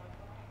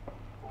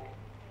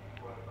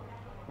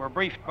were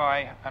briefed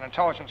by an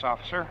intelligence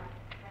officer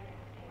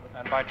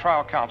and by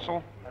trial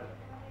counsel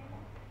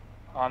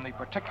on the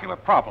particular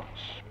problems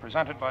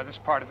presented by this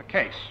part of the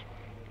case,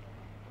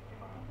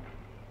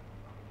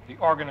 the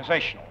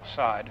organizational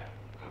side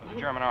the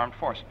German armed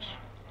forces.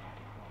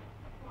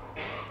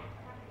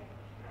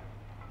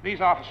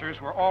 These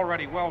officers were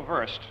already well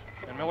versed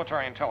in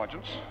military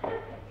intelligence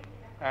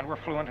and were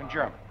fluent in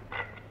German.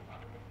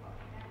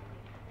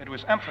 It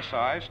was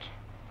emphasized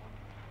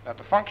that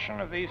the function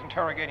of these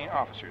interrogating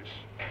officers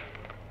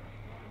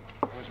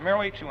was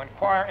merely to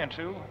inquire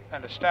into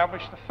and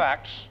establish the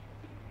facts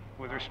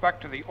with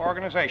respect to the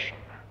organization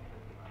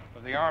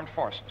of the armed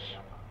forces,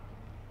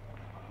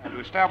 and to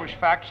establish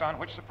facts on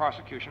which the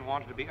prosecution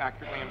wanted to be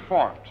accurately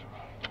informed.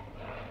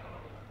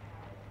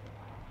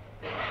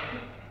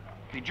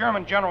 The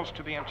German generals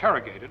to be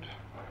interrogated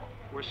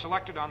were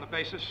selected on the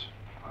basis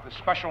of the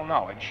special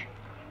knowledge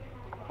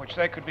which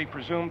they could be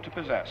presumed to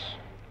possess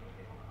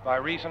by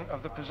reason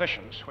of the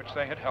positions which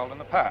they had held in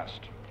the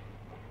past.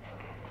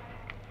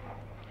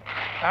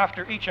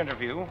 After each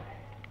interview,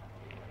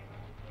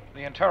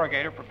 the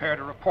interrogator prepared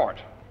a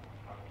report.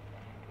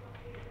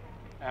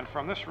 And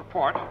from this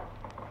report,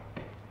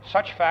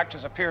 such facts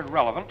as appeared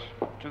relevant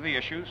to the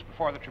issues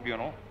before the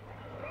tribunal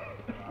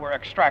were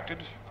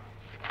extracted,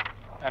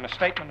 and a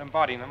statement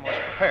embodying them was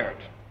prepared.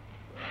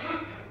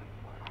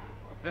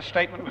 This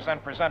statement was then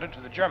presented to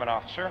the German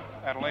officer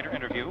at a later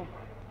interview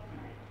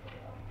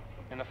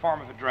in the form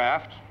of a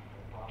draft,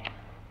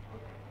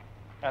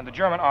 and the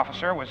German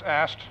officer was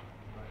asked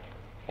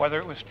whether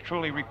it was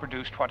truly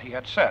reproduced what he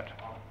had said,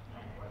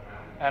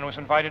 and was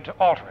invited to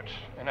alter it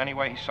in any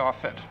way he saw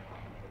fit.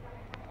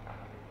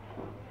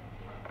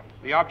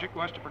 The object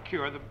was to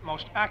procure the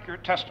most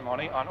accurate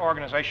testimony on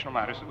organizational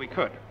matters that we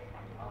could.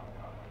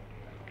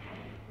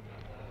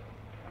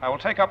 I will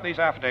take up these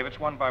affidavits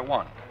one by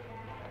one,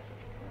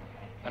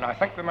 and I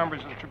think the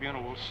members of the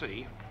tribunal will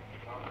see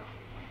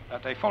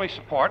that they fully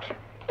support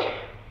the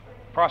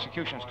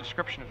prosecution's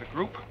description of the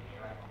group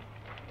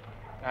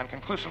and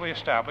conclusively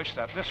establish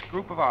that this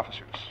group of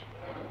officers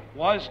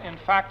was in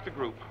fact the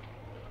group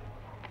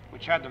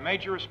which had the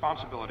major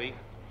responsibility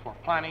for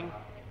planning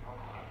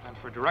and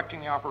for directing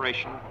the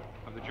operation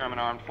of the German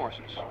armed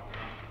forces.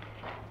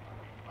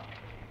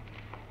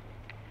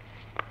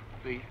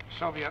 The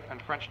Soviet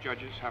and French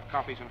judges have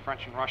copies in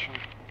French and Russian.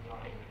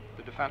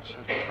 The defense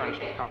has been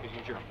furnished with copies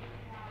in German.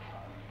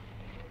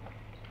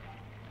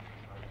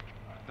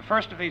 The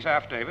first of these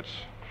affidavits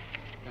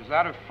is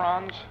that of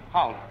Franz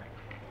Halder,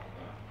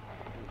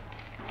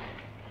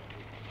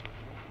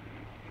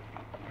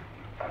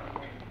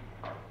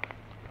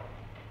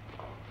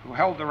 who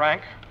held the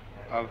rank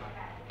of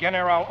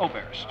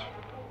Generaloberst,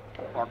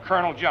 or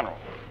Colonel General,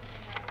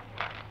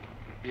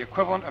 the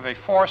equivalent of a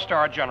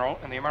 4-star general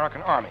in the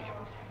American Army.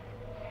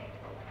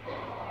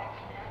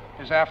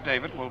 His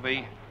affidavit will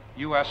be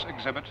U.S.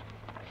 Exhibit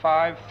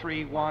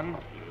 531.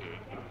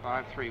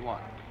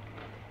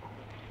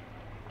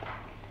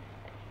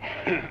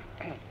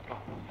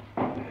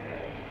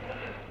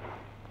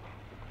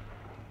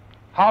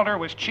 Halder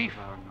was chief.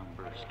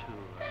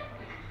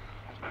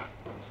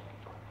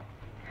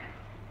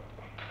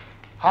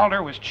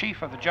 Halder was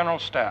chief of the General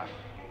Staff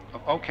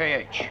of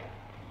OKH.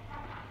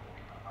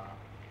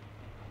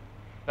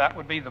 That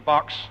would be the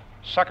box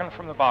second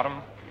from the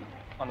bottom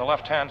on the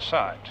left-hand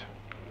side.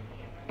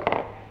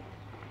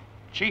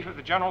 Chief of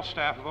the General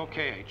Staff of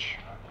OKH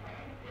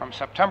from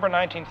September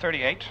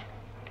 1938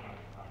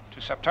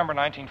 to September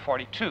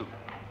 1942.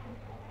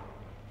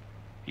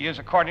 He is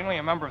accordingly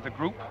a member of the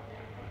group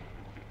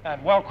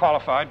and well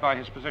qualified by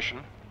his position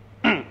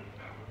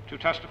to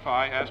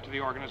testify as to the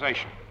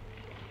organization.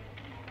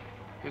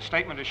 His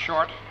statement is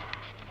short,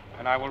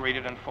 and I will read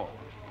it in full.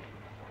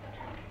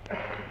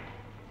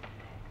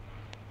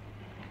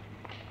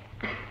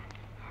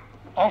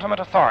 Ultimate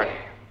authority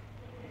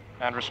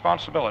and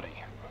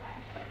responsibility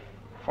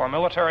for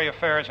military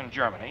affairs in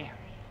Germany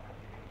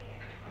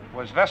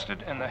was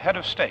vested in the head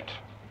of state,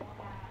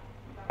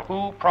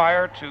 who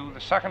prior to the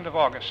 2nd of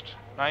August,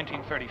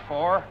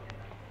 1934,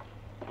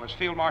 was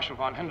Field Marshal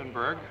von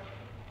Hindenburg,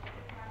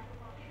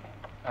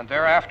 and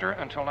thereafter,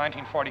 until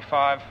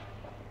 1945,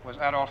 was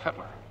Adolf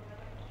Hitler.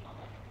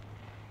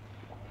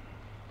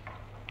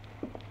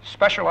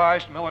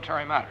 Specialized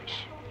military matters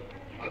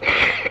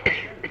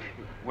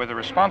were the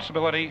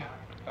responsibility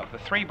of the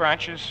 3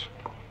 branches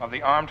of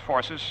the armed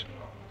forces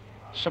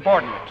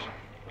subordinate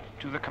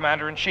to the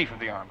commander-in-chief of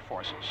the armed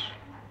forces,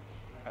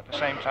 at the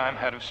same time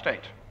head of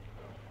state.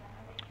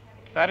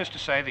 That is to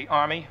say, the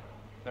Army,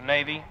 the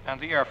Navy,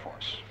 and the Air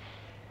Force.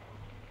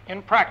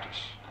 In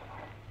practice,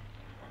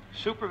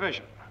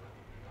 supervision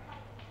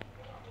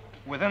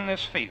within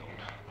this field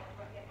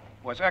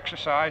was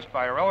exercised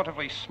by a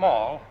relatively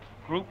small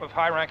group of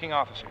high-ranking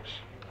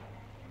officers.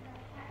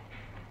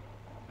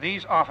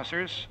 These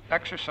officers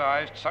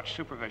exercised such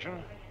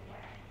supervision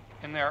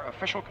in their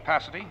official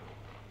capacity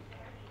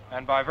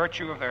and by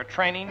virtue of their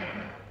training,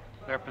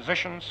 their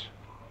positions,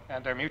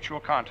 and their mutual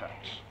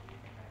contacts.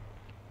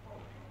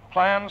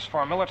 Plans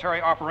for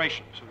military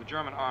operations of the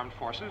German armed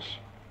forces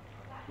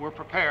were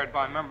prepared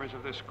by members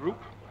of this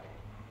group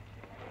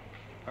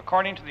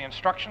according to the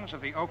instructions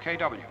of the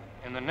OKW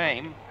in the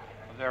name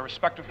of their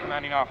respective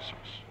commanding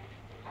officers,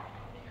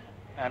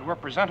 and were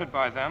presented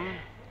by them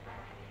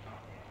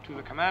to to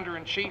the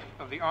Commander-in-Chief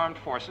of the Armed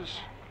Forces,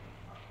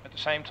 at the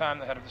same time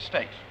the head of the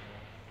state.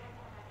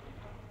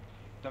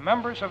 The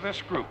members of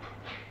this group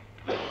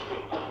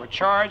were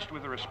charged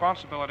with the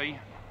responsibility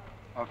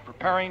of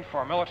preparing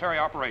for military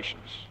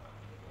operations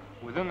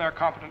within their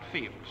competent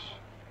fields,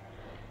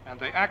 and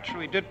they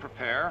actually did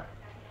prepare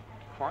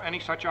for any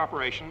such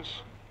operations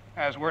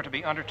as were to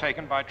be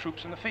undertaken by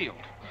troops in the field.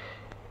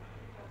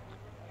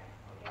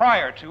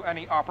 Prior to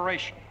any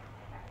operation,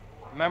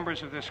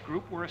 members of this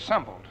group were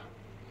assembled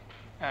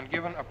and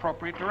given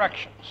appropriate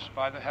directions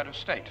by the head of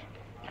state.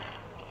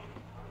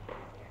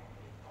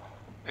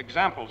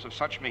 Examples of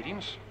such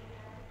meetings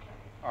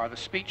are the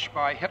speech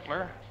by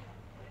Hitler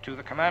to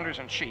the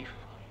commanders-in-chief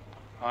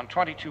on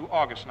 22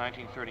 August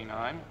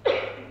 1939,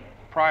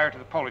 prior to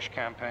the Polish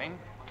campaign,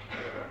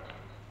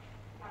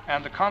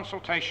 and the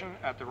consultation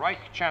at the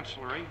Reich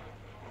Chancellery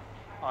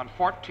on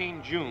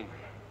 14 June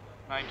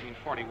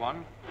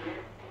 1941,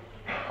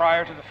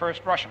 prior to the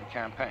first Russian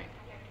campaign.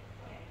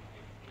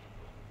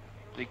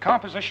 The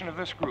composition of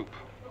this group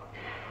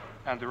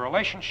and the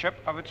relationship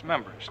of its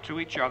members to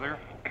each other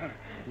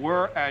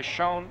were as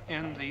shown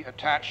in the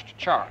attached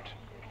chart.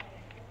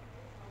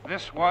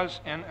 This was,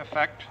 in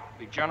effect,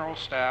 the General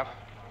Staff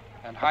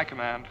and High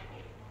Command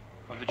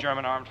of the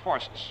German Armed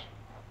Forces,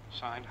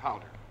 signed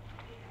Halder.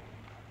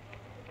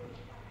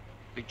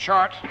 The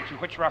chart to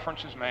which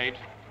reference is made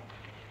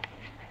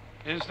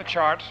is the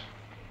chart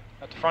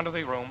at the front of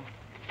the room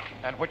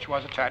and which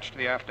was attached to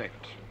the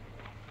affidavit.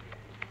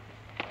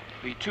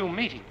 The two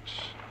meetings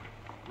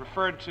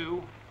referred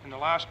to in the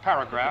last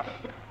paragraph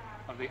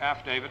of the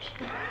affidavit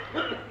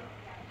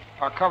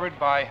are covered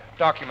by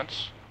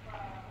documents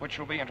which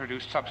will be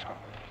introduced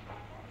subsequently.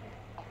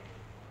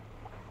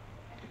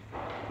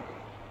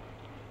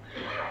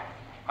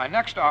 I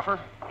next offer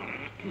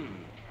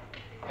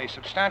a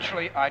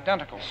substantially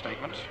identical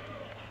statement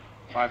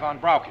by von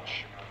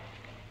Brauchitsch,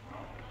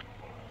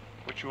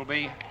 which will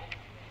be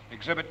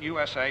Exhibit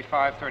USA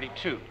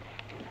 532.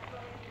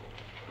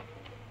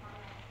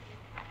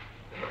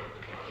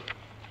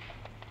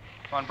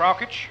 Von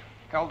Brauchitsch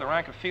held the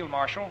rank of Field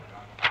Marshal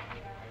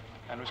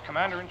and was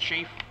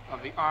Commander-in-Chief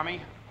of the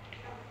Army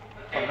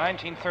from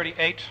 1938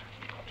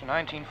 to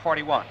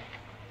 1941,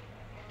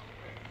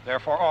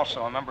 therefore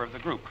also a member of the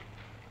group.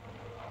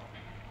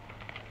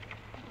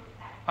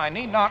 I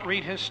need not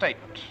read his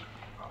statement,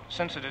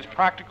 since it is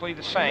practically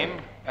the same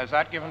as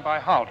that given by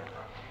Halder,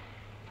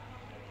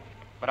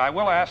 but I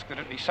will ask that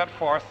it be set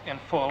forth in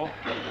full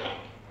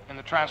in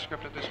the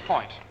transcript at this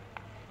point.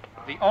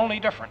 The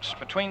only difference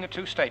between the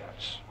two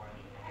statements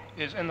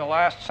is in the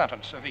last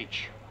sentence of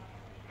each.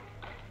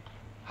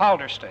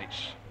 Halder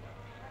states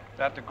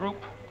that the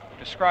group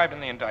described in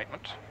the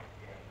indictment,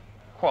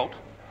 quote,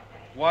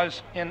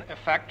 was in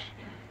effect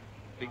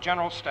the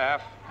General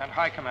Staff and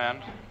High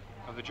Command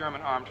of the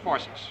German Armed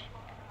Forces,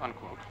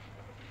 unquote.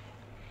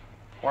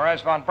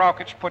 Whereas von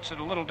Brauchitsch puts it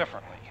a little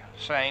differently,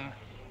 saying,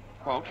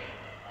 quote,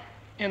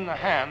 in the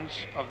hands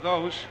of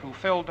those who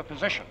filled the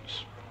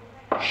positions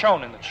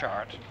shown in the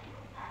chart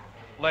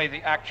lay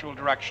the actual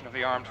direction of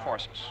the armed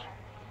forces,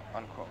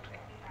 unquote.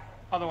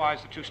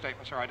 Otherwise, the two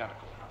statements are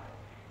identical.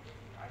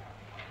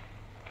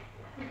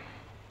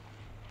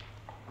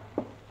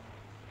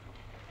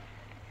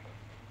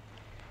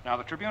 Now,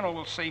 the tribunal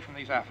will see from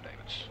these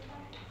affidavits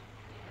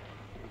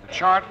the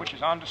chart which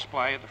is on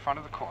display at the front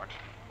of the court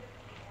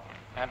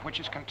and which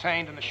is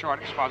contained in the short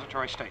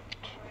expository statement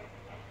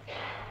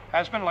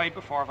has been laid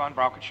before von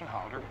Brauchitsch and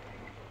Halder,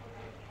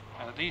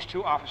 and that these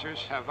two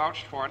officers have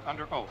vouched for it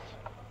under oath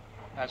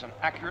as an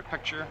accurate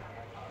picture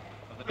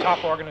of the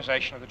top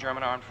organization of the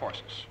German Armed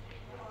Forces.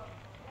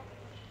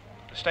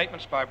 The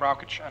statements by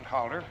Brauchitsch and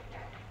Halder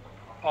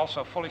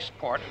also fully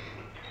support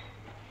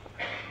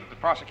the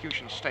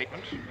prosecution's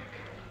statement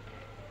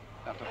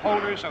that the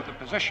holders of the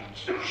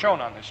positions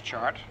shown on this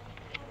chart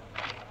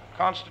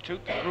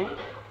constitute the group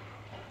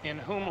in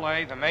whom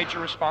lay the major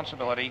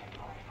responsibility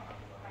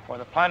for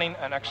the planning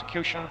and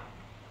execution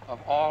of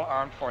all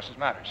armed forces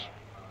matters.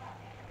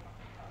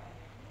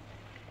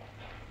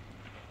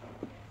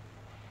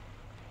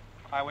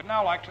 I would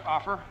now like to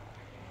offer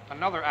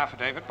another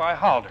affidavit by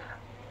Halder,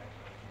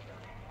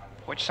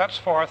 which sets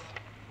forth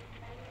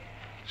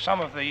some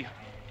of the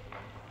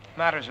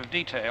matters of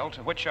detail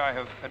to which I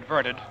have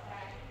adverted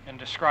in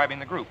describing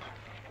the group.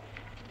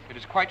 It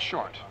is quite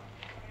short.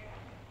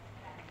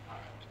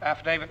 It's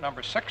affidavit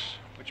number 6,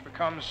 which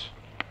becomes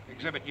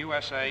Exhibit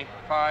USA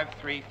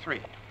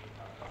 533.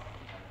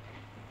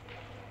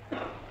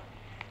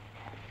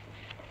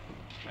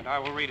 And I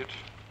will read it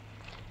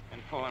in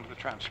full into the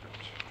transcript.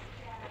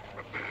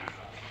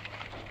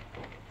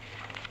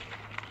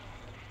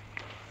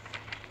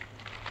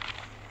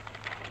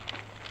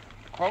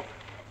 Quote,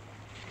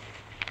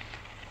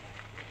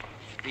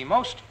 the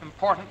most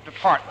important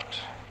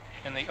department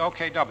in the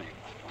OKW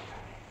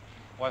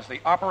was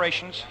the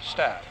operations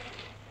staff.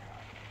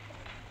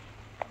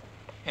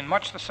 In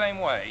much the same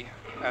way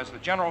as the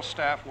General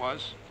Staff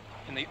was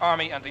in the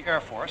Army and the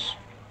Air Force,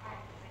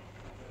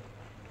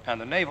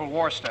 and the Naval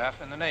War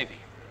Staff in the Navy.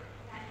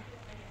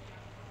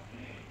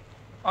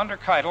 Under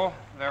Keitel,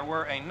 there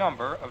were a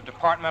number of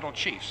departmental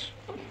chiefs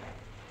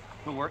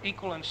who were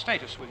equal in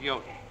status with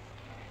Jodl.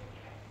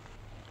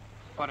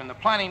 But in the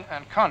planning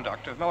and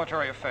conduct of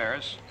military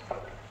affairs,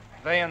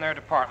 they and their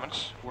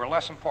departments were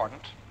less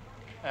important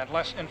and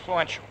less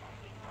influential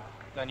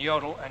than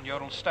Jodl and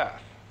Jodl's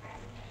staff.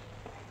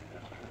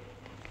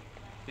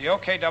 The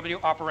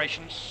OKW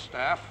operations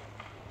staff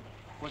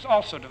was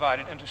also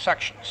divided into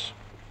sections.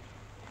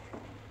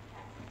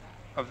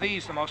 Of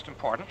these, the most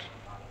important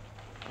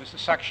was the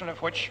section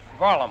of which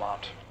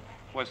Varlamont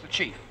was the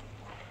chief.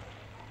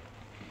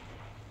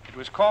 It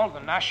was called the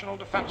National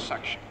Defense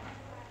Section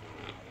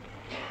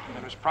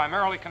and was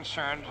primarily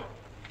concerned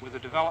with the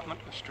development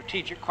of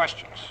strategic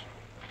questions.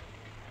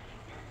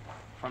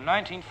 From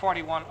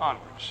 1941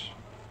 onwards,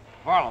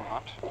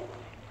 Varlamont,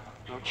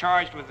 though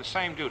charged with the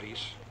same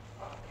duties,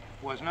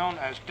 was known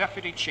as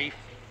Deputy Chief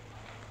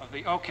of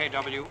the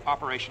OKW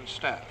Operations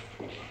Staff.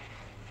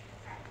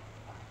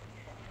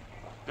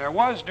 There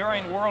was,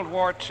 during World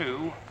War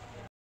II,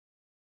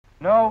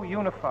 no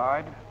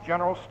unified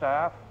general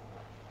staff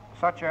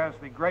such as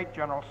the great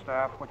general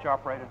staff which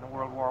operated in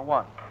World War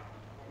I.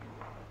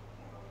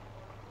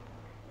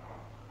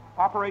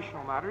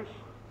 Operational matters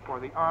for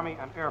the Army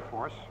and Air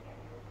Force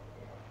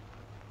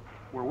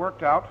were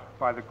worked out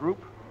by the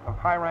group of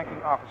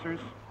high-ranking officers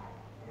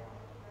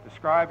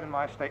described in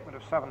my statement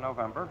of 7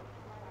 November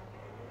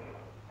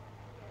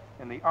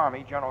in the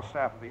Army, General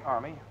Staff of the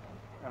Army,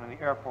 and in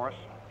the Air Force,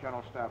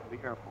 General Staff of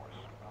the Air Force.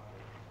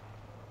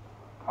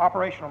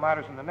 Operational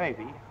matters in the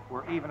Navy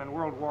were, even in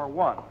World War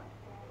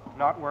I,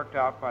 not worked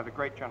out by the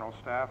great General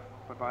Staff,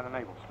 but by the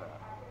Naval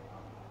Staff.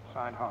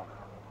 Signed, Homer.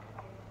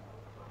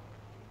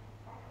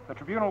 The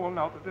Tribunal will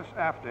note that this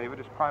affidavit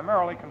is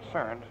primarily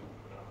concerned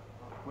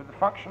with the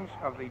functions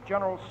of the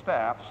general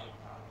staffs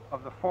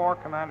of the 4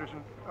 commanders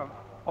of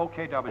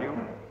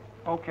OKW,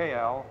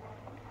 OKL,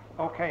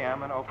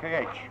 OKM, and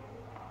OKH,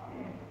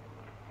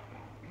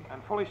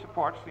 and fully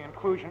supports the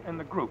inclusion in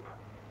the group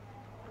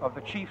of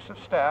the chiefs of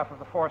staff of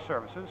the 4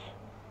 services,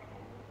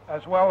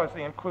 as well as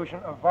the inclusion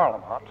of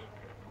Varlamont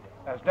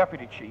as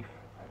deputy chief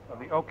of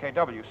the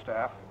OKW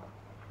staff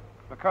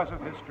because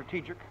of his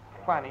strategic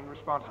planning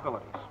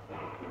responsibilities.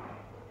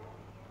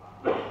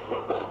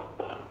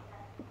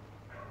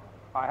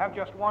 I have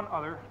just one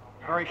other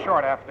very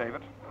short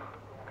affidavit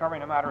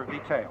covering a matter of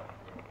detail.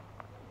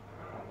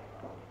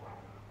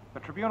 The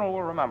Tribunal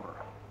will remember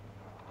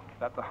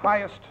that the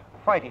highest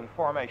fighting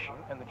formation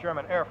in the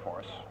German Air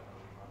Force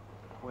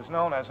was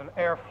known as an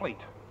air fleet,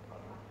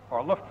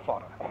 or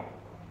Luftflotte,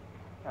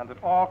 and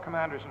that all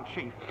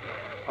commanders-in-chief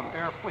of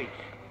air fleets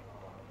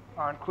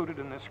are included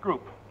in this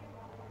group.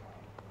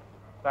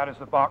 That is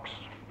the box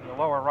in the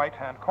lower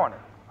right-hand corner.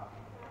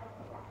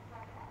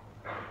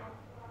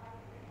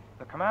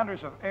 The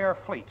commanders of air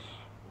fleets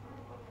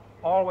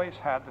always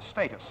had the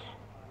status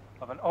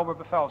of an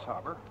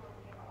Oberbefehlshaber,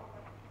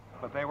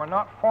 but they were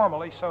not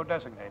formally so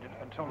designated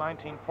until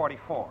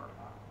 1944.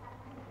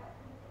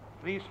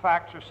 These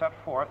facts are set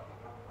forth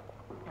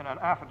in an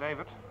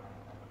affidavit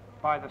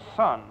by the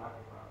son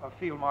of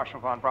Field Marshal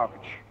von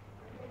Brauchitsch.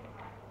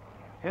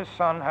 His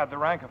son had the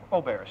rank of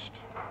Oberst,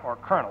 or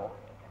colonel,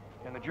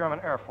 in the German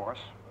Air Force,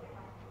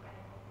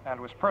 and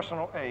was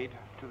personal aide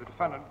to the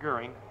defendant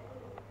Goering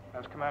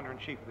as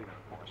Commander-in-Chief of the Air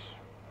Force.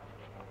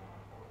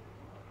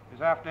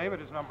 His affidavit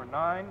is number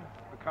 9,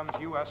 becomes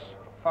US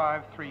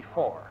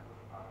 534.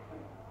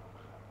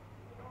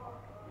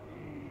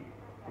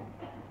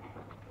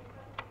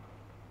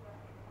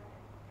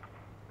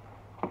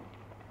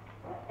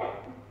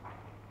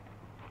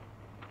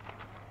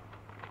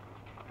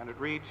 And it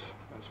reads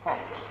as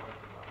follows.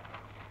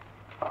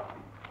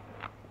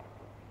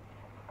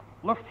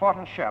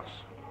 Luftflottenchefs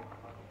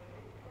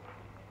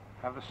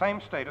have the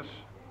same status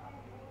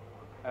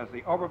as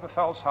the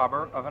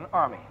Oberbefehlshaber of an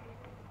army.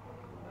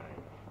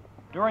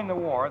 During the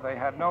war, they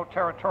had no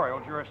territorial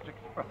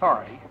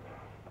authority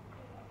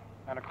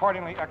and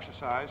accordingly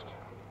exercised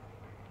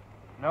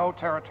no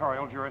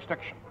territorial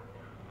jurisdiction.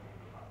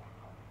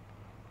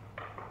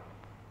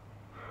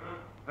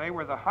 They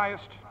were the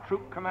highest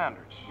troop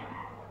commanders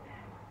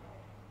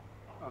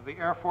of the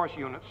Air Force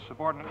units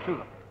subordinate to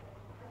them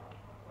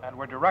and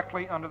were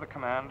directly under the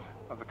command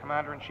of the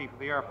Commander-in-Chief of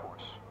the Air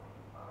Force.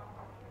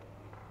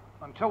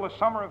 Until the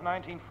summer of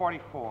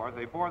 1944,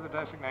 they bore the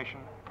designation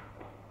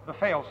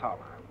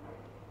Befehlshaber,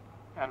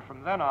 and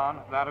from then on,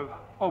 that of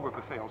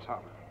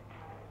Oberbefehlshaber.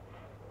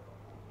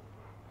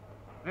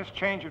 This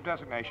change of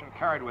designation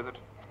carried with it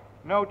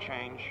no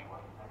change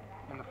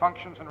in the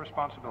functions and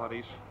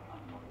responsibilities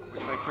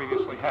which they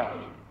previously had.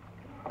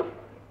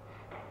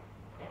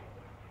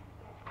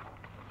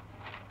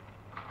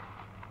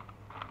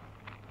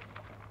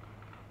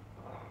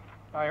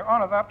 Now, Your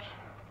Honor, that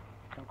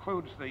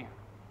concludes the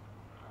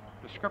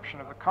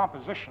description of the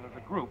composition of the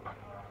group.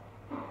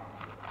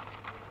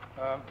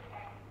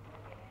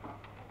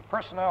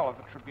 Personnel of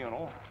the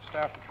tribunal,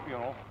 staff of the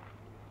tribunal,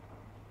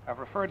 have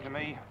referred to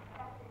me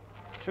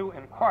 2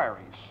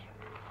 inquiries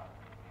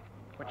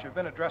which have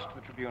been addressed to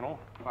the tribunal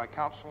by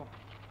counsel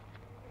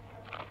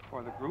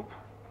for the group.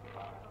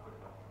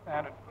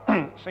 And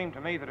it seemed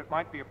to me that it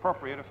might be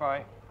appropriate if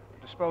I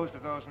disposed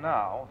of those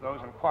now. Those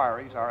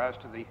inquiries are as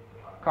to the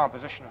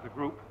composition of the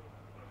group.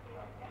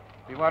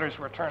 The letters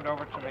were turned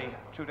over to me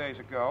 2 days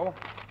ago.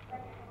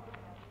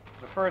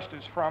 The first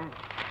is from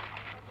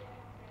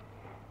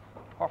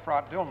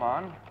Hofrat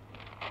Dillman,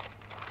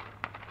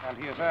 and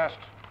he has asked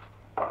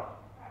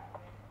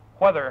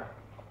whether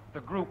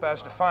the group as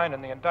defined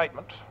in the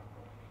indictment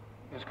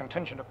is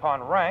contingent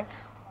upon rank,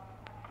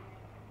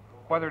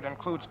 whether it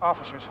includes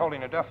officers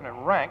holding a definite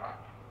rank,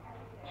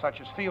 such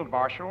as Field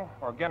Marshal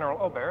or General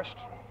Oberst.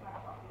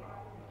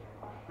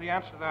 The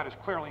answer to that is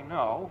clearly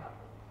no.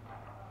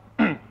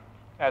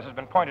 As has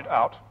been pointed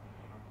out,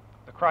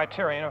 the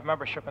criterion of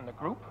membership in the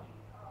group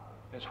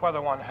is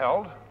whether one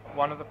held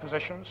one of the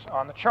positions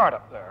on the chart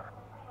up there.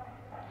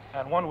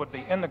 And one would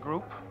be in the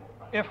group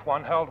if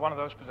one held one of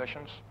those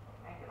positions,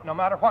 no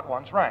matter what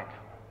one's rank.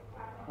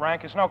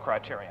 Rank is no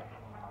criterion.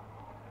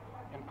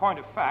 In point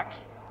of fact,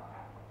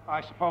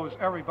 I suppose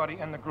everybody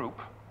in the group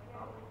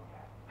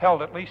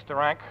held at least the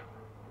rank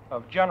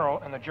of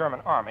general in the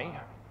German army,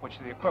 which is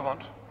the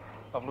equivalent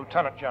of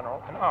lieutenant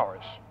general in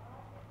ours.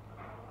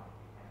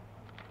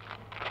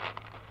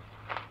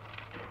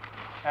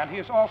 And he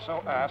has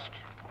also asked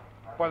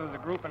whether the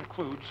group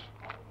includes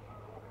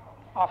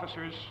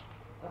officers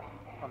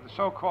of the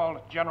so-called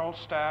General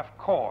Staff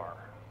Corps.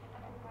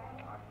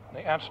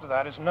 The answer to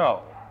that is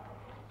no.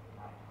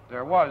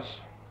 There was,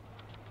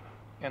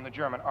 in the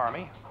German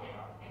Army,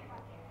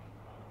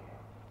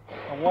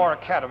 a war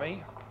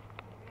academy,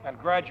 and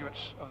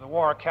graduates of the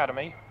war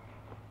academy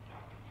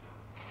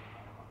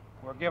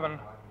were given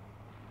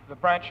the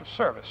branch of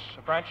service,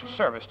 a branch of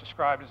service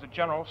described as the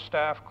General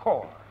Staff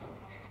Corps.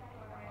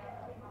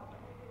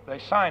 They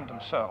signed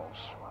themselves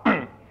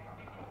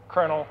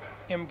Colonel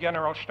im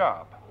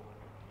Generalstab.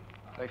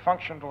 They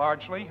functioned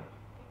largely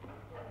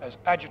as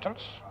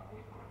adjutants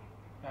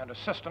and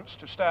assistants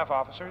to staff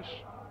officers.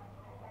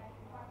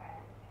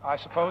 I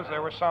suppose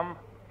there were some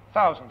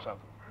thousands of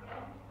them,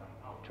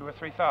 2,000 or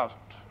 3,000.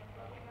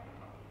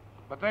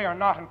 But they are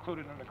not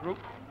included in the group.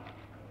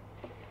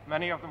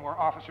 Many of them were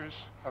officers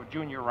of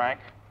junior rank.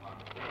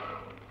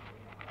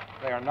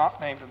 They are not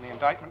named in the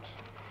indictment.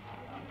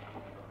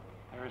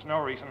 There is no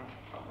reason,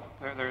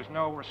 there is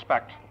no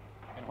respect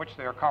in which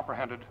they are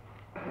comprehended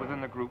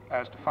within the group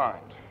as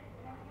defined.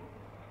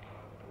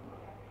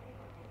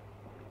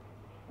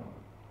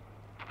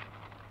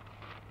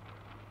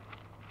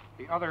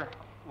 The other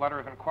letter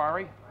of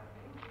inquiry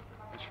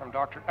is from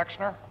Dr.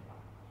 Exner,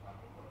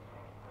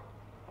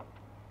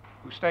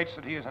 who states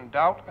that he is in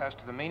doubt as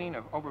to the meaning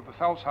of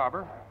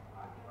Oberbefehlshaber,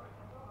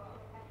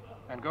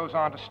 and goes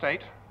on to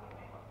state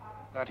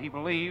that he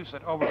believes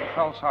that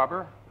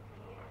Oberbefehlshaber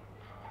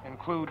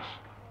includes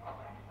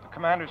the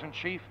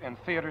commanders-in-chief in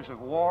theaters of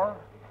war,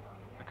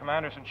 the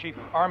commanders-in-chief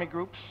of army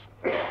groups,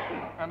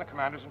 and the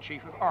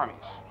commanders-in-chief of armies.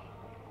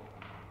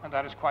 And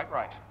that is quite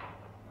right.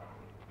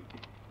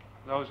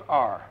 Those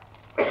are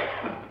the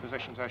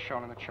positions as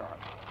shown in the chart.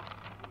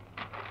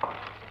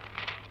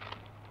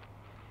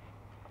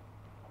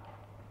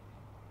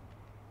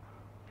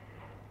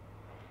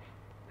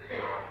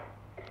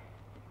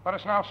 Let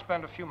us now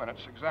spend a few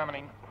minutes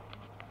examining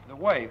the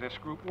way this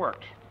group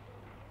worked.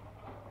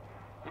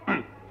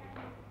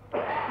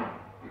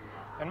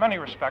 In many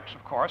respects,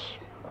 of course,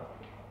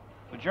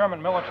 the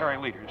German military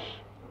leaders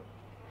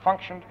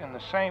functioned in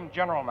the same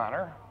general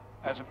manner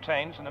as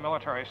obtains in the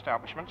military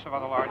establishments of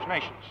other large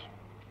nations.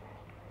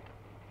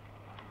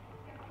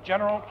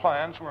 General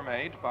plans were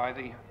made by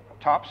the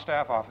top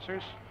staff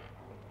officers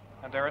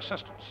and their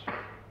assistants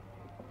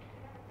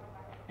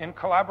in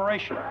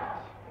collaboration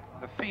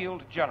with the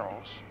field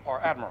generals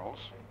or admirals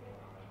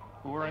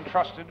who were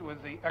entrusted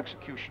with the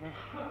execution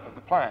of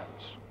the plans.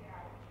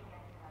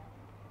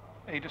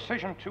 A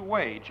decision to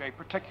wage a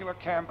particular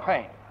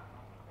campaign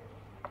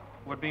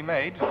would be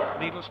made,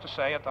 needless to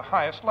say, at the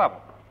highest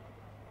level.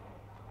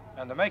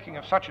 And the making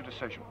of such a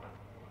decision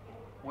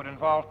would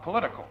involve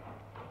political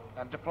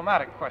and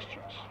diplomatic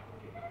questions,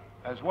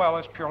 as well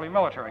as purely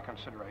military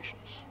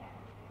considerations.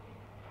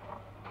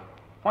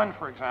 When,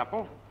 for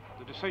example,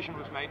 the decision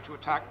was made to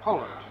attack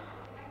Poland,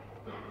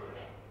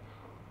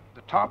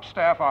 the top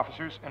staff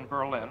officers in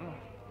Berlin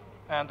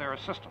and their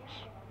assistants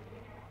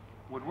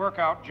would work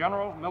out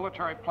general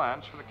military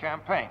plans for the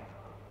campaign.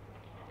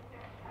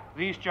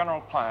 These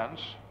general plans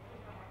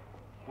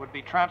would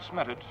be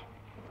transmitted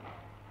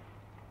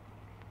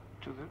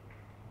to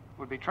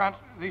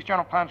these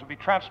general plans would be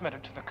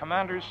transmitted to the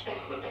commanders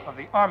of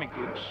the army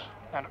groups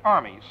and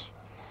armies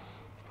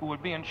who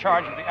would be in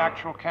charge of the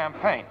actual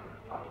campaign.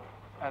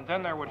 And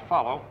then there would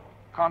follow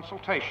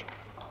consultation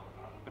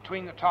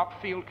between the top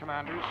field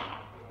commanders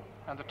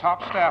and the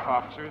top staff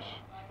officers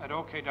at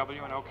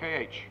OKW and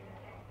OKH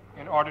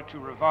in order to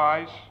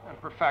revise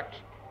and perfect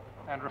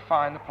and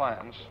refine the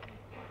plans.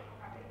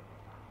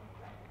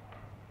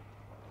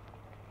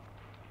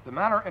 The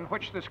manner in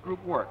which this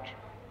group worked,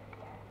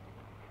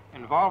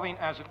 involving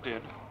as it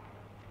did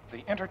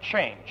the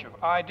interchange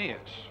of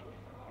ideas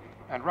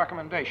and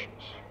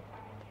recommendations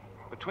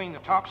between the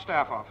top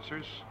staff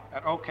officers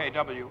at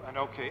OKW and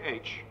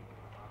OKH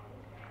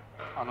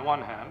on the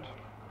one hand,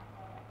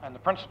 and the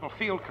principal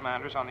field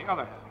commanders on the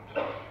other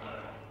hand,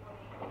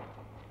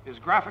 is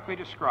graphically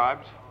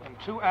described in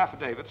two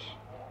affidavits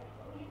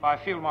by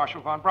Field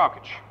Marshal von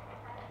Brauchitsch.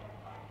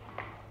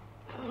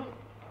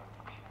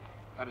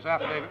 That is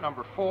affidavit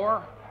number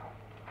 4,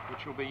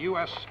 which will be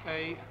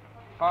USA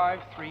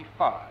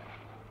 535.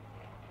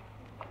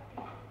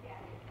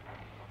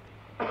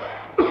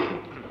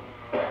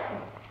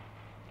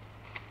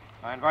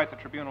 I invite the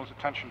Tribunal's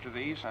attention to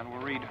these and will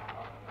read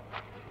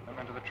them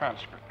into the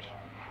transcript.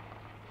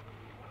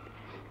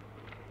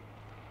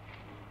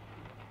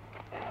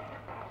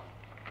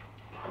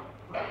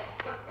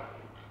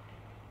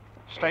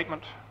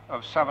 Statement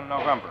of 7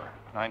 November,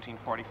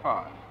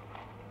 1945.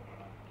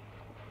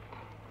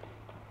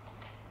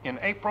 In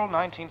April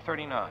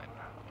 1939,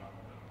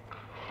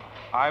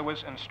 I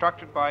was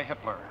instructed by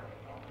Hitler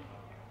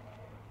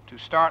to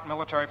start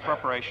military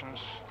preparations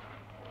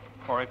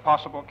for a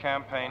possible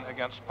campaign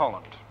against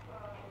Poland.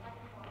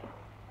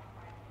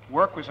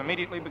 Work was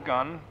immediately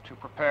begun to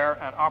prepare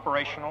an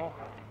operational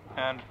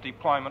and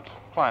deployment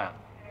plan.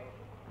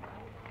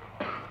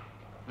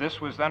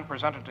 This was then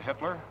presented to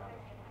Hitler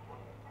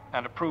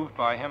and approved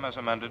by him as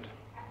amended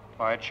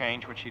by a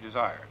change which he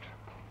desired.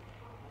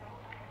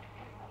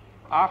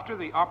 After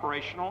the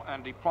operational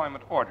and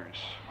deployment orders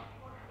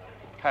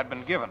had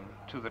been given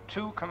to the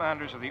 2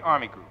 commanders of the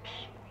army groups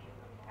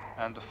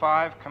and the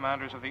 5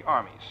 commanders of the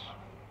armies,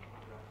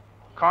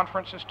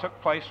 conferences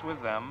took place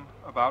with them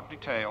about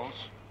details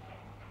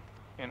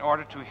in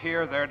order to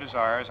hear their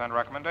desires and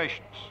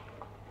recommendations.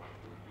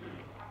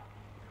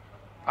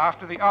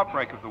 After the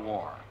outbreak of the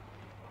war,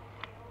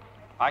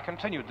 I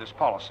continued this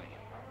policy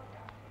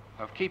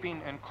of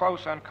keeping in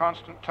close and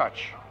constant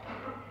touch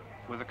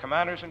with the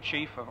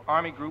commanders-in-chief of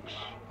army groups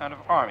and of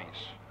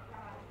armies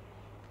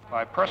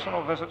by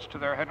personal visits to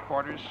their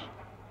headquarters,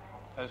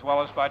 as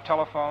well as by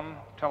telephone,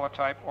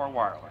 teletype, or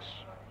wireless.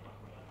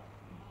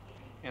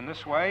 In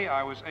this way,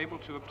 I was able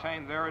to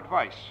obtain their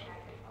advice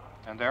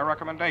and their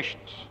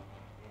recommendations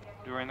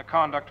during the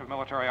conduct of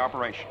military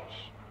operations.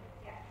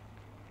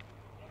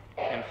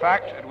 In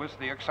fact, it was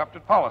the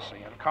accepted policy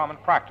and common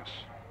practice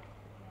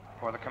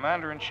for the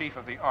Commander-in-Chief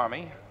of the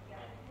Army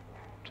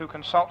to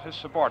consult his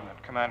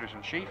subordinate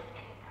Commanders-in-Chief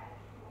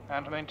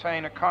and to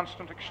maintain a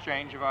constant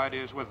exchange of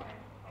ideas with them.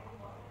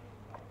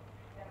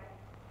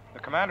 The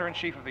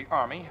Commander-in-Chief of the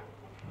Army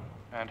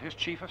and his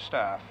Chief of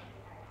Staff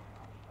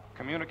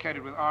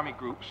communicated with Army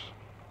groups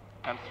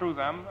and through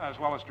them, as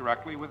well as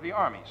directly, with the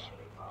armies.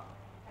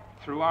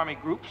 Through Army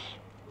groups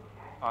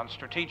on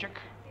strategic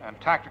and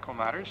tactical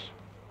matters,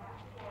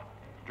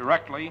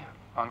 directly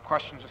on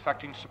questions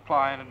affecting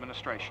supply and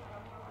administration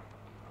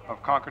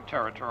of conquered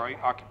territory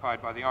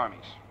occupied by the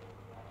armies.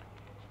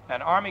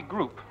 An Army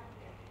group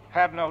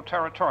had no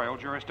territorial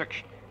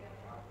jurisdiction.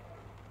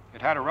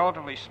 It had a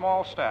relatively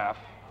small staff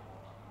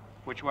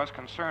which was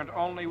concerned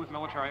only with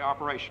military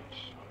operations.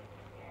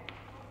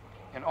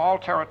 In all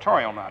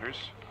territorial matters,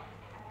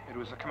 it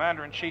was the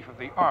Commander-in-Chief of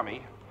the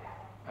Army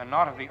and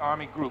not of the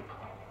Army group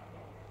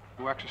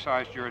who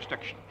exercised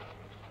jurisdiction.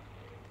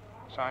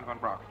 Signed, von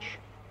Brauchitsch.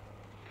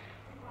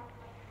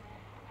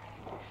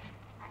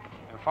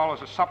 There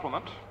follows a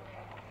supplement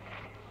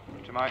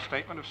to my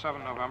statement of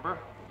 7 November.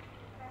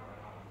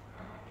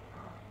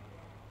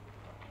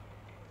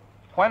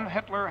 When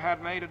Hitler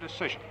had made a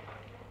decision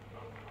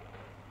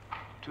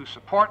to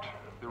support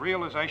the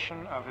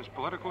realization of his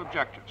political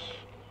objectives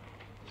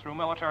through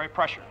military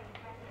pressure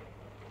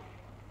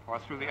or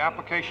through the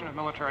application of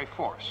military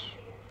force,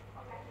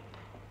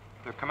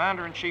 the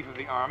Commander-in-Chief of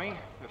the Army,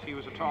 if he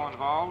was at all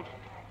involved,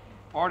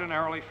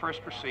 ordinarily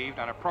first received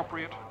an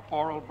appropriate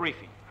oral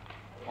briefing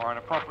or an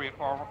appropriate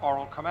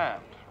oral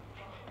command.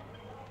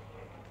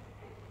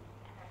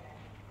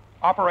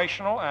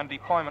 Operational and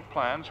deployment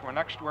plans were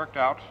next worked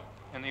out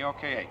in the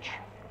OKH.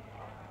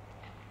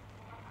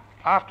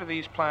 After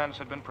these plans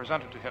had been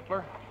presented to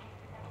Hitler,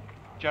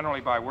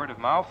 generally by word of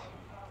mouth,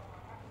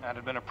 and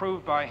had been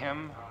approved by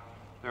him,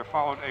 there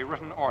followed a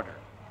written order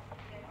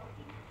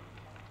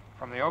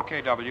from the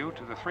OKW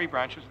to the 3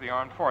 branches of the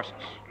armed forces.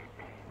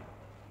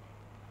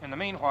 In the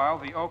meanwhile,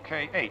 the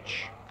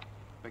OKH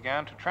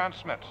began to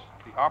transmit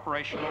the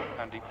operational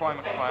and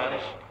deployment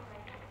plans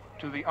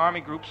to the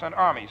Army groups and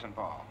armies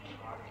involved.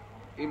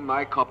 In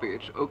my copy,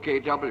 it's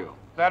OKW.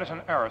 That is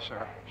an error,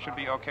 sir. It should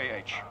be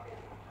OKH.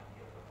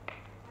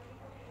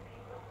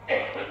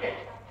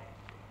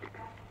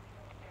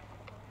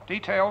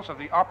 Details of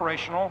the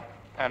operational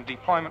and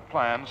deployment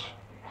plans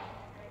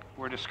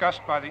were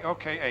discussed by the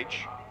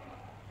OKH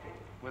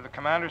with the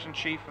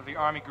commanders-in-chief of the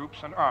Army groups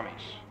and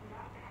armies,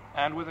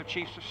 and with the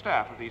chiefs of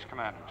staff of these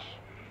commanders.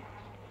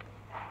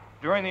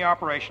 During the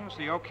operations,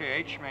 the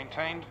OKH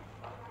maintained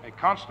a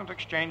constant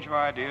exchange of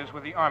ideas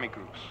with the Army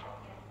groups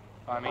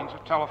by means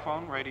of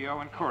telephone,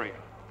 radio, and courier.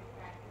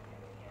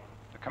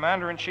 The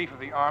Commander-in-Chief of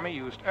the Army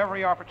used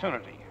every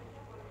opportunity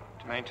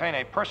to maintain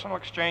a personal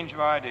exchange of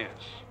ideas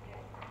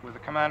with the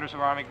commanders of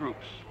Army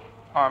groups,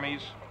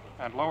 armies,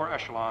 and lower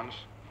echelons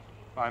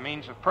by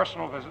means of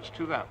personal visits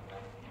to them.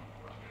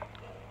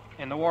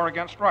 In the war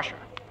against Russia,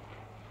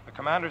 the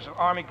commanders of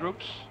army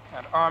groups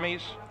and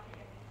armies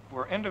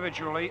were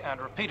individually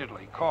and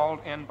repeatedly called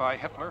in by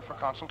Hitler for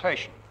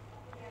consultation.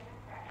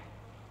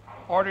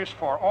 Orders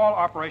for all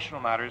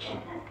operational matters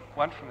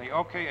went from the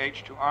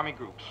OKH to army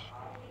groups,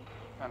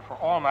 and for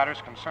all matters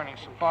concerning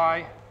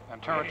supply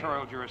and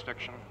territorial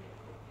jurisdiction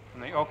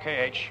from the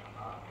OKH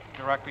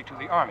directly to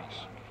the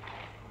armies.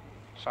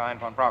 Signed,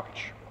 von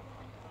Brauchitsch.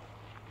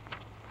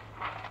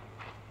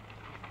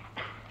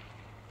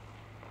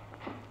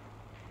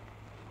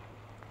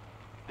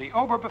 The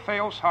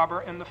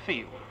Oberbefehlshaber in the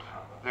field,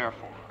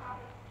 therefore,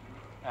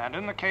 and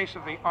in the case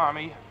of the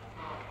Army,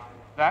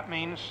 that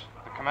means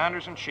the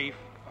commanders-in-chief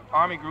of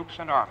army groups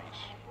and armies,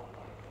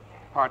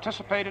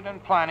 participated in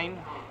planning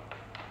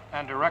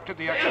and directed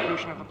the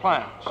execution of the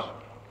plans,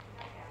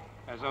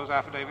 as those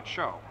affidavits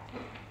show.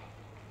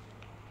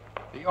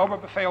 The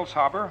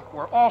Oberbefehlshaber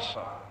were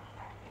also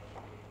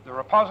the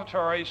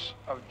repositories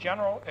of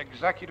general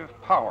executive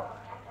power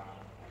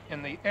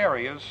in the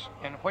areas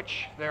in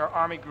which their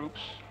army groups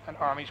and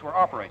armies were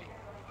operating.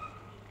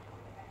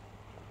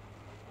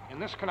 In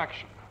this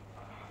connection,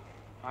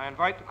 I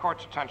invite the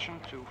court's attention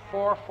to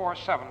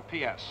 447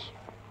 PS,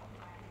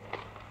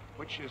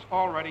 which is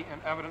already in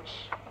evidence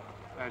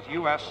as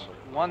US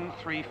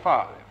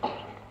 135.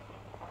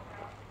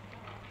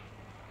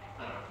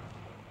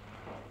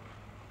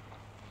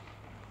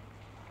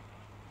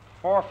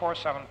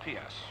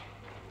 PS.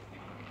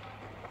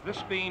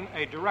 This being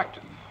a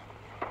directive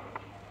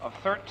of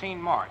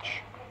 13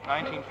 March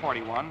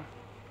 1941,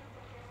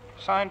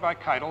 signed by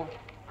Keitel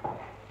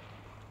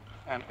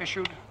and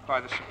issued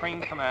by the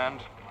Supreme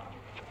Command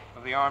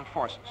of the Armed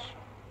Forces.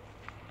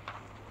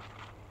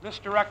 This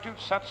directive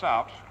sets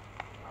out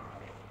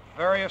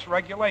various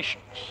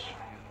regulations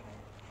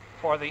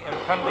for the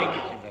impending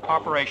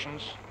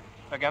operations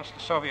against the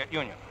Soviet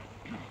Union,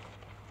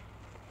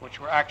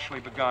 which were actually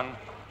begun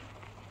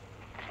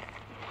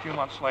a few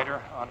months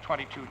later on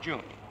 22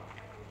 June.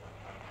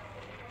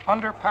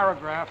 Under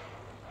paragraph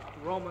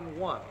Roman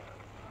 1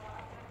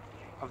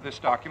 of this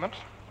document.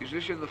 Is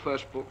this in the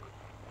first book?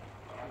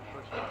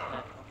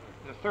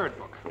 The third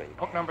book,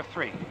 book number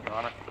 3, Your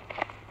Honor.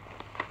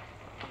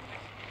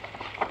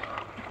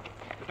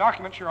 The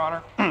documents, Your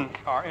Honor,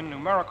 are in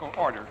numerical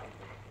order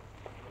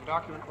in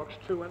document books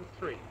 2 and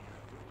 3.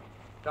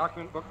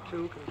 Document book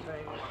 2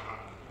 contains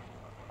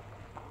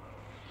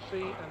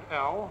C and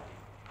L.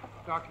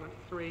 Document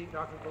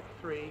book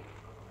 3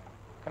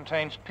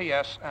 contains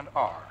PS and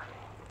R.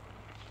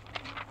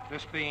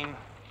 This being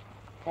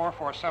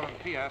 447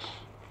 PS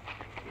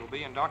will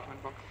be in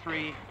document book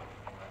 3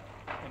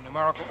 in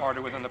numerical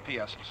order within the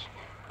PSs.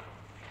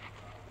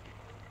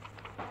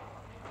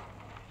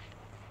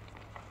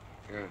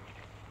 Good.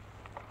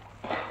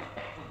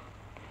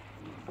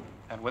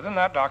 And within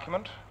that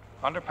document,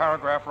 under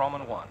paragraph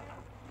Roman 1,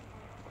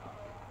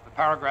 the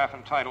paragraph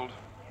entitled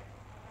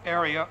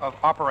Area of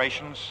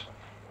Operations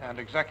and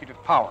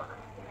Executive Power,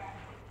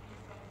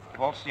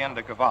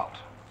 Vollziehende Gewalt.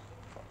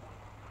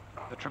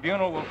 The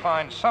tribunal will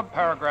find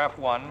subparagraph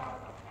 1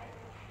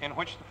 in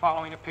which the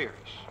following appears.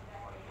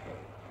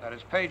 That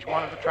is page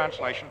 1 of the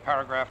translation,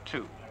 paragraph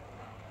 2.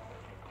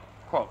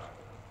 Quote,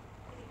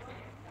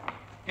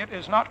 "It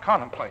is not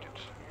contemplated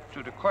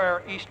to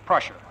declare East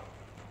Prussia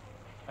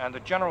and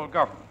the general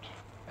government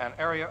an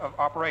area of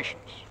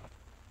operations.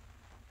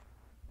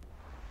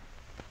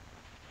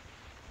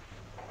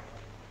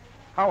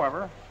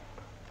 However,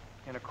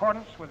 in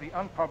accordance with the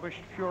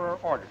unpublished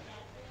Führer orders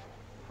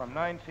from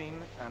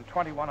 19 and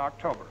 21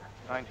 October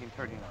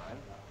 1939,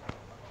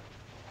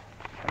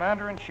 the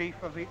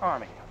Commander-in-Chief of the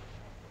Army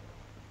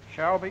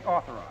shall be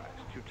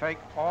authorized to take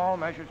all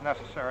measures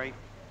necessary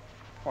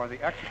for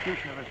the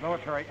execution of his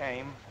military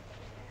aim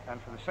and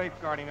for the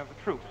safeguarding of the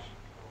troops.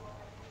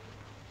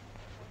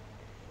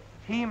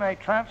 He may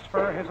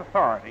transfer his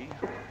authority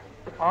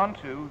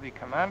onto the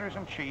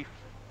Commanders-in-Chief,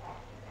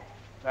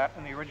 that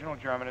in the original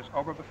German is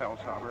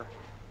Oberbefehlshaber,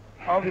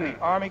 of the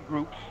army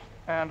groups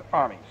and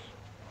armies.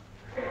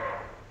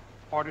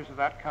 Orders of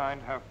that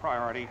kind have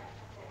priority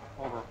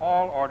over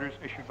all orders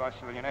issued by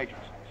civilian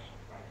agencies.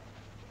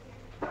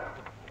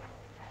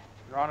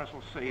 Your Honors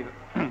will see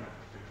that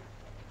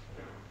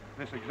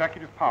this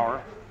executive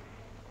power,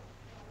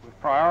 with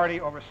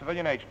priority over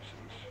civilian agencies,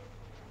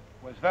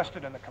 was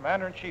vested in the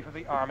Commander-in-Chief of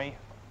the Army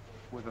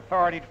with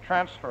authority to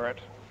transfer it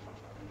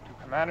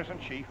to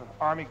Commanders-in-Chief of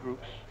army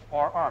groups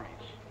or armies,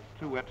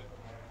 to wit,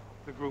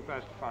 the group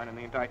as defined in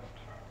the indictment.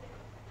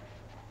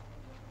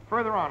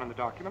 Further on in the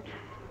document,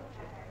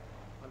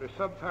 under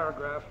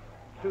subparagraph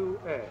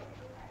 2A,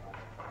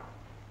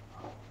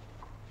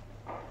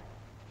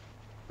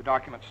 the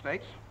document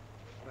states,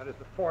 that is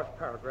the fourth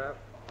paragraph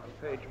on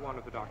page 1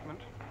 of the document,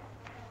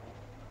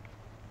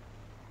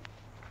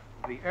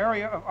 the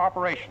area of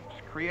operations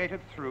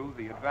created through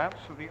the advance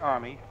of the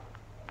Army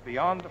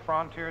beyond the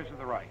frontiers of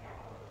the Reich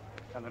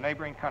and the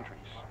neighboring countries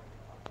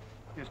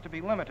is to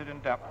be limited in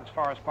depth as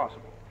far as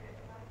possible.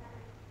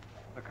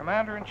 The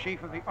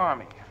Commander-in-Chief of the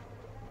Army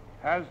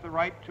has the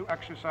right to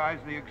exercise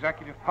the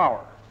executive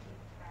power,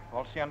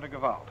 Vollziehende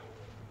Gewalt,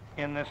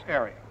 in this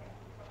area.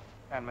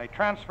 and may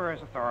transfer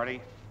his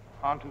authority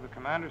onto the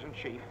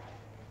commanders-in-chief,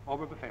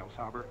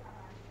 Oberbefehlshaber,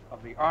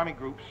 of the army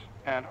groups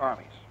and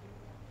armies.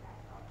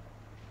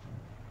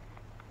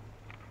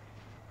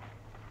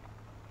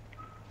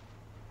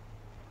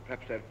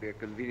 Perhaps that would be a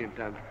convenient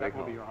time to That take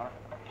will off. be, Your Honor.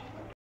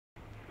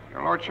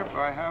 Your Lordship,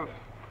 I have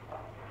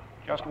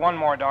just one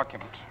more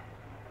document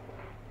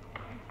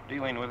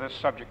dealing with this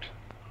subject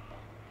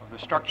of the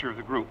structure of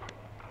the group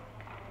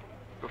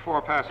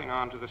before passing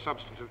on to the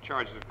substantive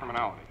charges of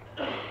criminality.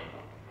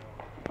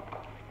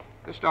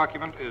 This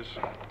document is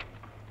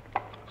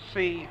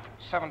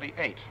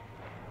C-78,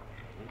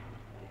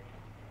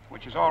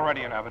 which is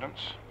already in evidence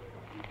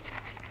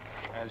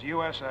as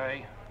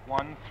USA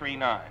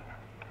 139.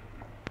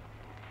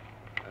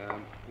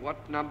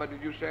 What number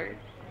did you say?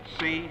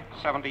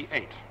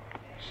 C-78.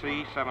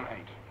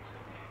 C-78.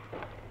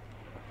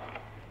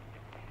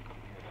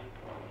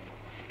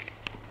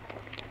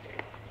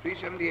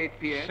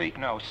 C-78 PS?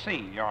 No,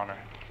 C, Your Honor.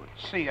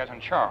 C as in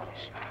Charles.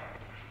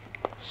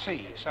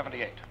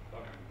 C-78.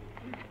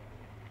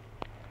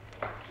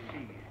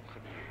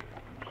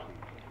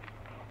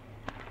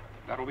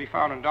 That will be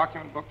found in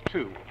Document Book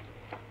 2.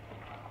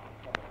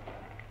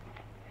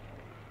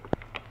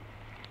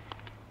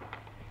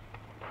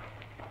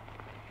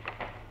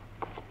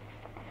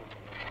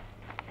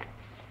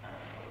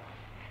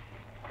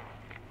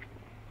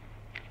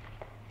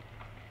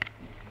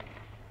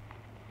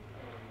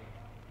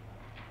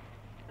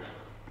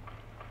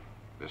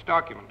 This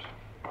document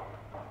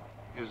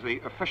is the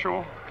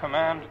official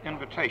command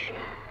invitation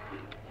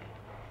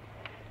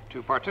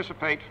to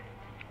participate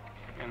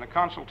in the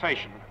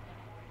consultation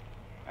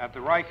at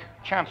the Reich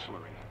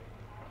Chancellery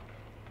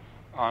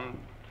on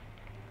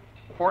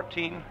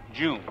 14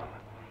 June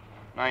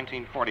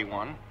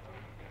 1941,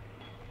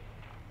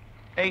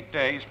 8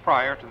 days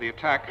prior to the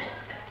attack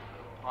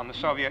on the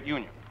Soviet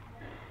Union.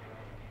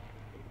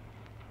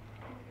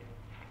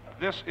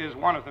 This is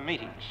one of the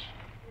meetings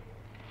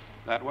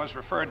that was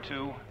referred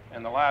to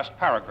in the last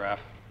paragraph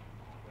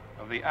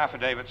of the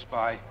affidavits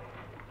by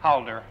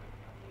Halder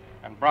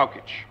and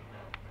Braukich,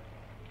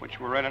 which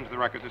were read into the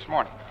record this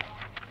morning.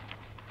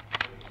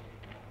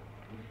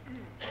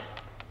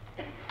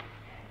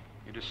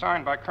 It is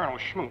signed by Colonel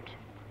Schmuth,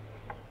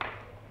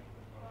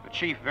 the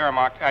chief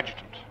Wehrmacht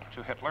adjutant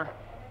to Hitler,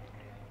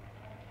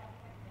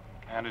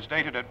 and is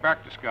dated at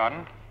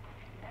Berchtesgaden,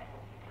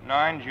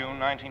 9 June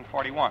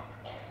 1941.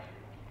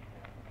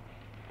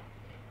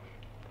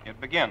 It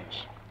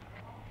begins,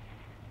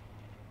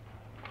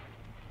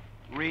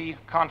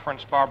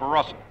 Re-Conference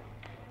Barbarossa,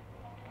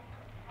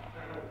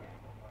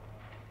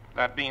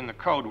 that being the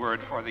code word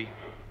for the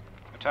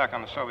attack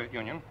on the Soviet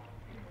Union.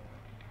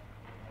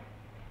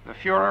 The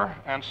Fuhrer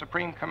and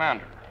Supreme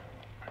Commander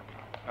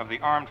of the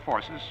Armed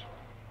Forces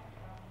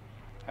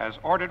has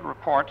ordered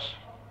reports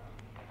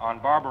on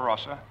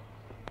Barbarossa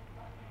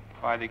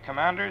by the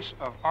commanders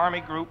of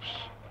army groups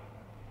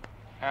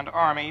and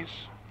armies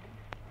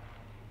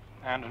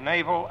and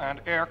naval and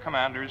air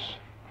commanders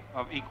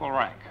of equal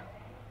rank.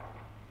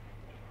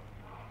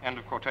 End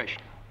of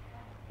quotation.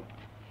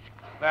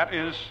 That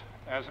is,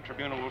 as the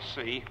tribunal will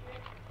see,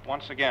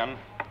 once again,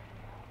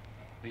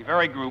 the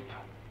very group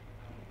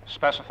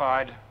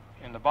specified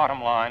in the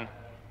bottom line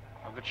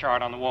of the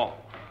chart on the wall.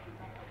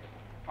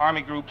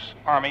 Army groups,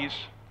 armies,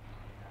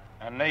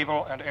 and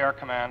naval and air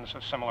commands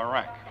of similar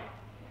rank.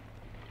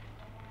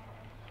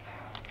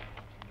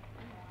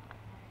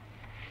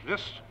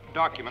 This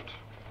document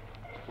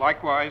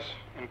likewise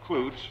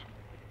includes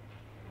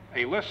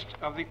a list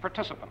of the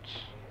participants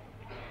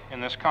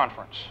in this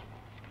conference.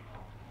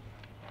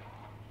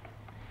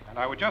 And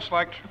I would just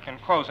like, in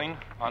closing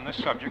on this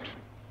subject,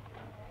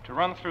 to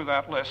run through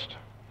that list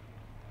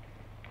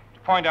to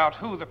point out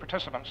who the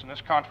participants in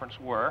this conference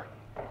were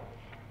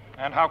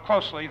and how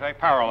closely they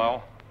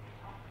parallel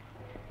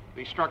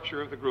the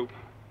structure of the group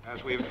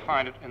as we have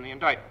defined it in the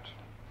indictment.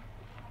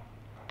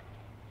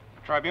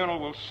 The tribunal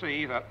will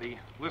see that the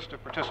list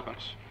of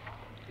participants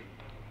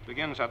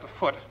begins at the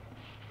foot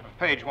of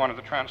page 1 of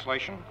the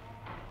translation.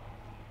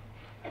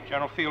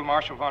 General Field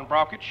Marshal von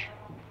Braukich,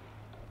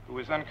 who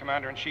was then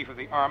Commander-in-Chief of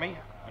the Army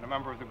and a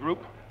member of the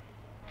group.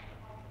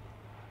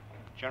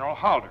 General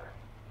Halder,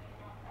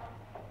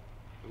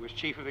 who was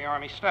Chief of the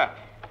Army Staff,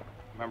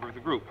 a member of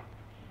the group.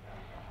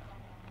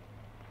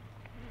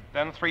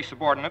 Then 3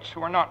 subordinates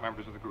who are not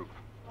members of the group: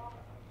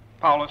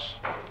 Paulus,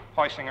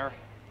 Heusinger,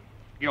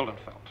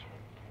 Gildenfeld.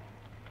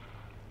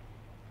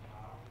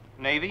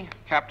 Navy,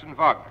 Captain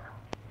Wagner,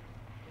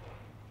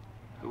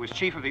 who was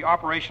Chief of the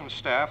Operations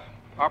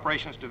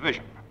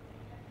Division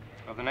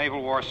of the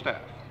Naval War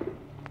Staff,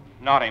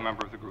 not a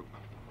member of the group.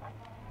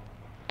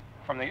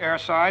 From the air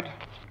side,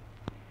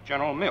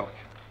 General Milch,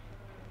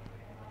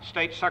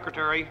 State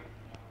Secretary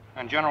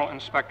and General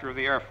Inspector of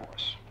the Air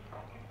Force,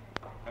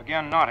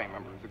 again not a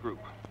member of the group.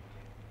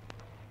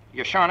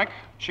 Yashanik,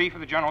 Chief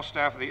of the General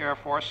Staff of the Air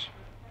Force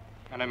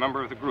and a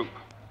member of the group,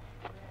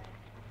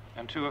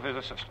 and 2 of his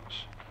assistants.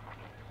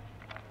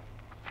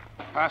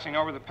 Passing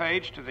over the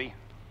page to the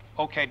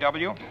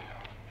OKW,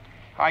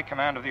 High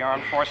Command of the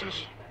Armed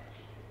Forces,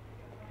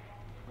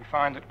 we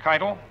find that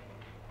Keitel,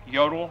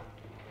 Jodl,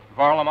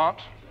 Varlamont,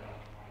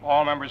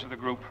 all members of the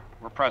group,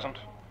 were present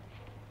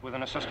with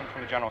an assistant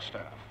from the General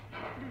Staff.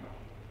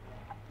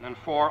 And then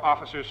 4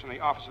 officers from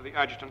the Office of the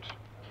Adjutant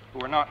who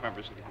were not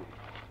members of the group.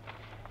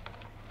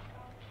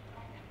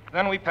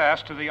 Then we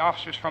pass to the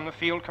officers from the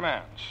field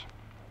commands.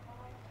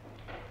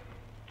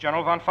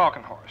 General von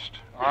Falkenhorst,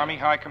 Army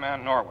High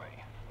Command,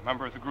 Norway, a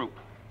member of the group.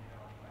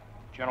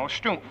 General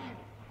Stumpf,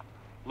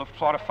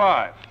 Luftflotte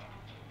 5,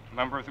 a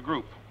member of the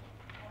group.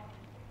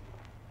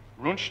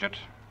 Rundstedt,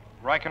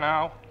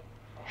 Reichenau,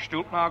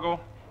 Stulpnagel,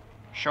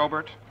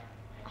 Schobert,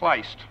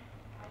 Kleist,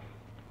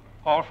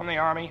 all from the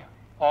Army,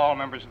 all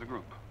members of the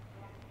group.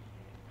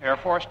 Air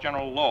Force,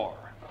 General Lohr,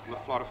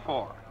 Luftflotte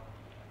 4,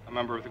 a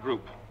member of the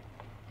group.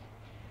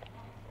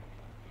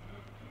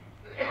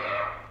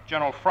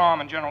 General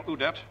Fromm and General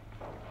Udet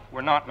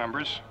were not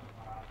members.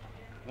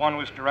 One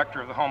was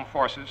Director of the Home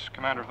Forces,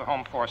 Commander of the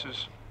Home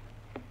Forces,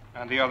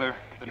 and the other,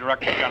 the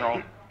Director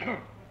General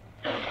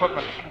of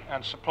Equipment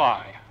and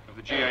Supply of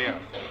the GAF.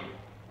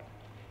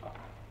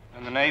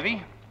 In the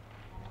Navy,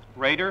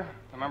 Rader,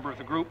 a member of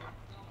the group,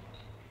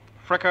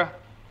 Fricke,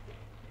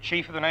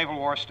 Chief of the Naval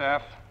War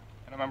Staff,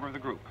 and a member of the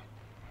group,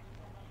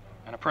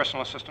 and a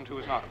personal assistant who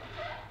was not.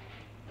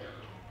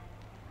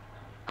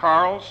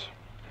 Karls,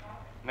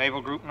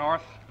 Naval Group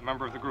North, a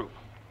member of the group.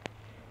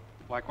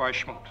 Likewise,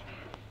 Schmoot.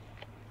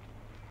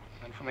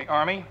 And from the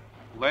Army,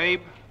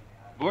 Leib,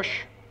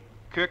 Busch,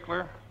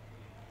 Kirchler,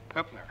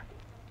 Hübner,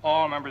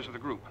 all members of the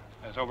group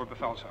as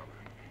Oberbefehlshaber.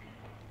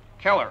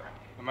 Keller,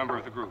 a member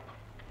of the group.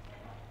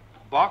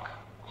 Bock,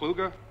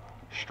 Kluge,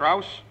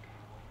 Strauss,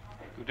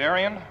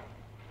 Guderian,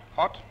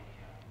 Hott,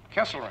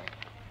 Kesselring,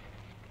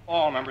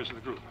 all members of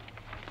the group.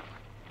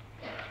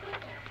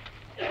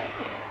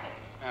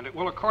 And it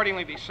will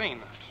accordingly be seen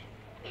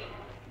that,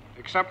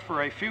 except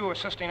for a few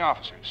assisting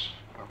officers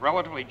of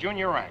relatively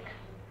junior rank,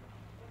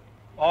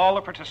 all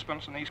the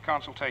participants in these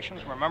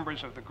consultations were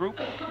members of the group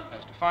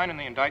as defined in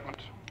the indictment,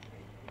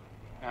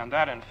 and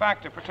that, in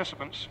fact, the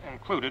participants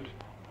included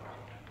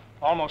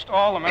almost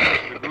all the members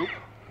of the group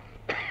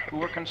who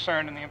were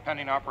concerned in the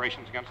impending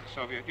operations against the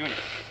Soviet Union.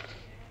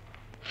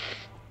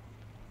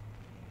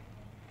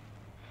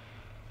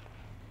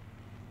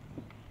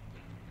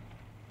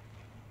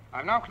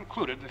 I've now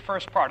concluded the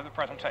first part of the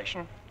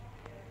presentation,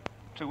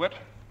 to wit,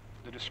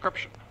 the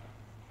description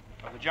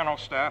of the General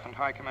Staff and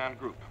High Command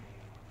Group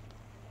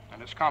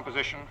and its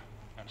composition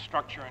and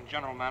structure and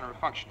general manner of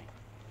functioning.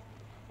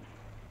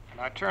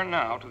 And I turn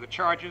now to the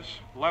charges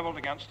leveled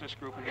against this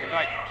group in the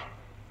indictment.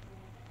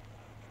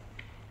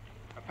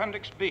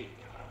 Appendix B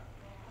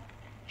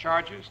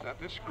charges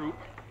that this group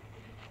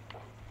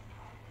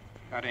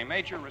had a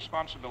major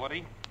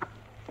responsibility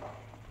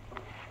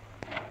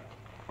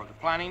for the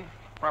planning,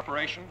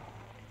 preparation,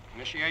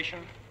 initiation,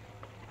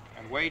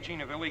 and waging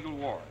of illegal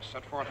wars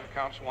set forth in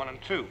counts 1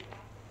 and 2,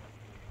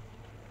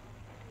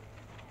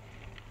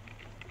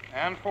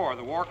 and for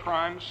the war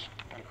crimes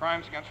and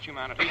crimes against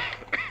humanity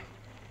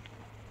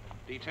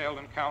detailed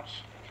in counts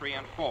 3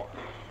 and 4.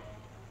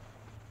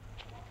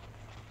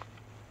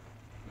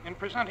 In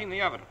presenting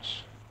the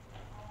evidence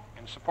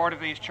in support of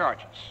these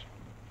charges,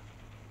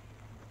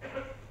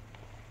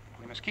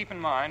 we must keep in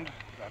mind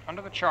that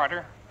under the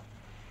Charter,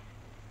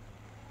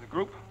 the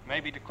group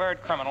may be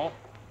declared criminal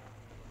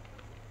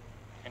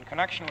in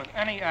connection with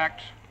any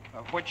act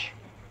of which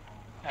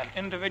an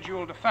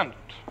individual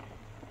defendant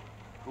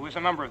who is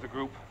a member of the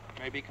group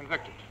may be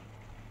convicted.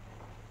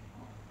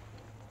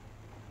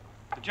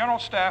 The General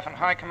Staff and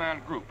High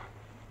Command Group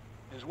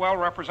is well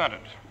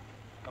represented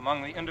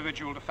among the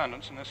individual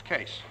defendants in this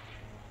case.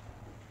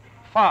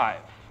 5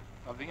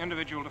 of the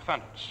individual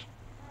defendants,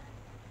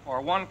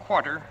 or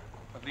 1/4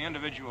 of the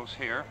individuals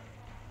here,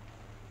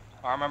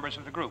 are members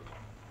of the group.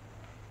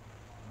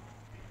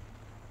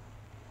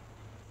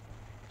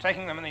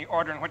 Taking them in the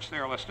order in which they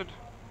are listed,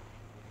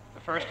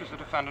 the first is the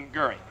defendant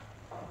Goering.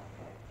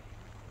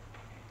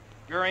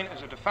 Goering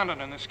is a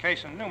defendant in this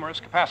case in numerous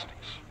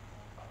capacities.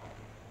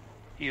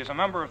 He is a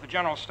member of the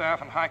General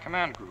Staff and High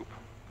Command Group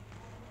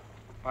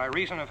by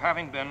reason of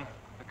having been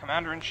the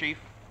Commander-in-Chief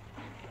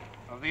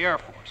of the Air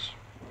Force.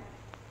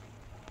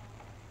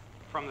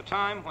 From the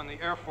time when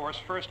the Air Force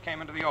first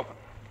came into the open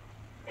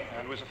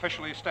and was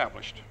officially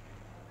established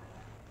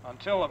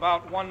until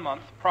about 1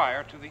 month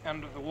prior to the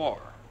end of the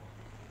war.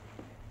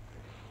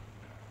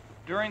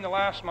 During the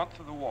last month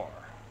of the war,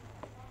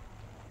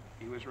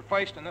 he was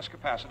replaced in this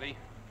capacity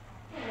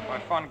by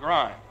von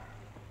Greim,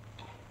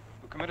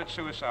 who committed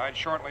suicide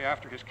shortly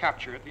after his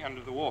capture at the end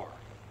of the war.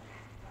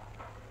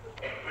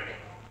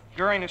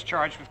 Goering is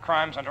charged with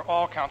crimes under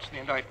all counts of the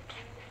indictment.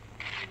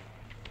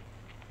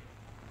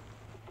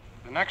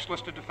 The next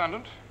listed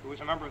defendant, who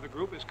is a member of the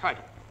group, is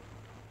Keitel.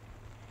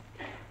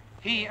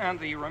 He and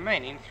the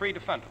remaining 3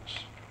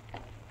 defendants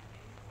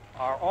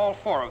are all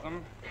 4 of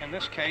them, in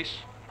this case,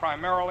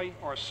 primarily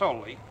or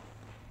solely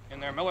in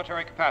their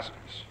military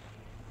capacities,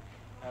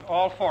 and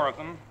all 4 of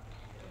them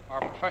are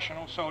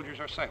professional soldiers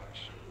or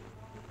sailors.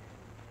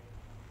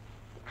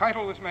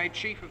 Keitel was made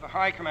Chief of the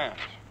High Command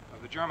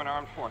of the German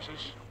Armed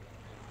Forces,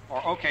 or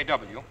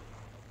OKW,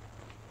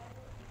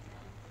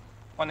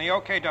 when the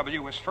OKW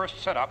was first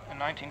set up in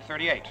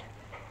 1938.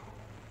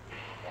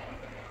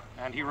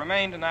 And he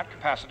remained in that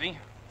capacity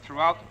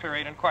throughout the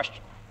period in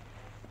question.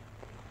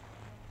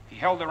 He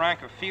held the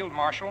rank of Field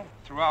Marshal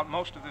throughout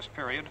most of this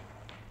period,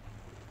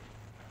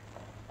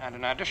 and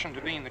in addition to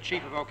being the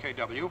chief of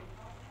OKW,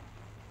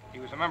 he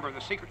was a member of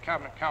the Secret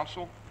Cabinet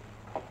Council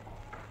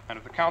and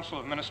of the Council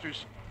of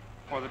Ministers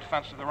for the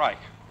Defense of the Reich.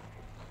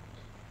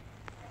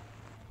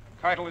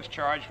 Keitel is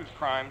charged with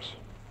crimes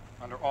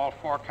under all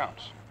 4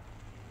 counts.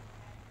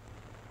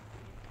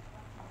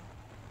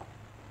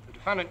 The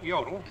defendant,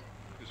 Jodl,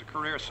 is a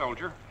career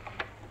soldier.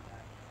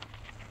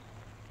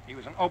 He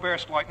was an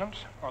Oberstleutnant,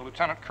 or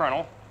lieutenant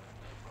colonel,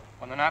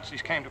 when the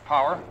Nazis came to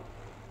power,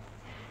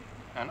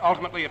 and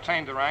ultimately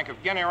attained the rank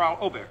of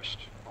Generaloberst,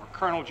 or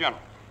Colonel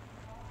General.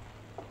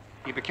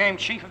 He became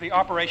chief of the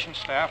operations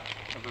staff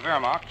of the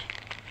Wehrmacht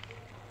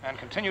and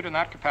continued in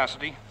that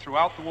capacity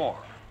throughout the war.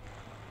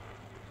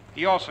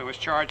 He also is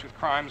charged with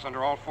crimes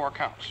under all 4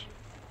 counts.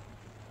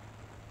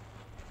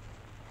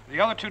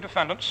 The other 2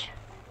 defendants,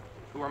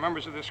 who are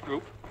members of this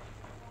group,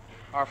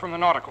 are from the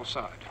nautical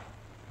side.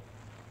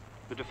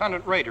 The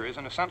defendant Raeder is,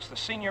 in a sense, the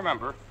senior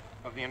member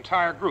of the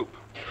entire group,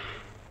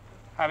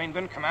 having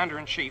been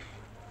commander-in-chief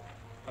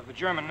of the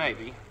German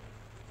Navy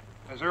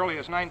as early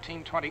as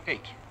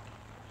 1928.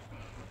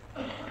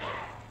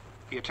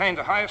 He attained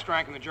the highest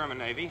rank in the German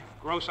Navy,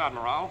 Gross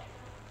Admiral.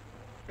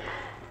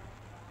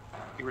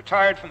 He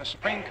retired from the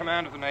Supreme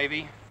Command of the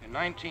Navy in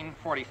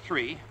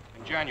 1943,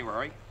 in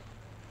January,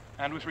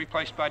 and was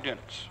replaced by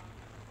Dönitz.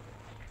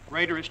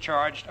 Raeder is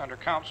charged under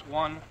counts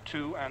 1,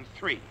 2, and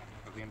 3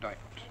 of the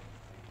indictment.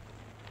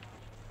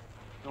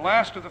 The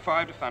last of the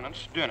 5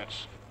 defendants,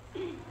 Dönitz,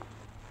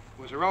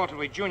 was a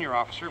relatively junior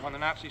officer when the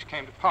Nazis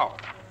came to power.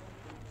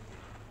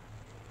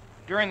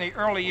 During the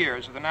early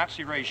years of the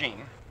Nazi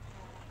regime,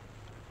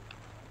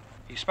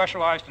 he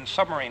specialized in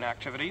submarine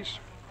activities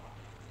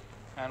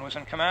and was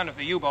in command of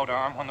the U-boat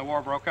arm when the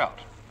war broke out.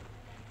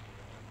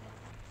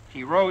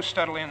 He rose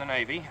steadily in the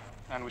Navy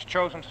and was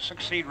chosen to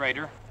succeed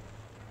Raeder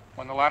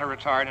when the latter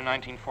retired in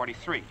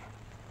 1943.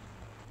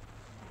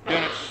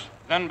 Dönitz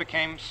then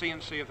became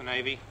C&C of the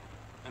Navy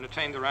and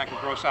attained the rank of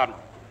Gross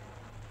Admiral.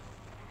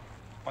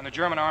 When the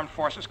German armed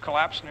forces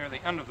collapsed near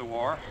the end of the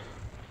war,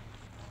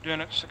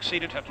 Dönitz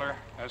succeeded Hitler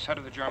as head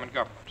of the German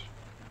government.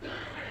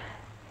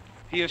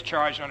 He is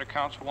charged under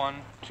counts 1,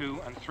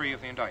 2, and 3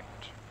 of the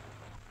indictment.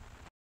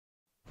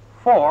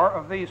 4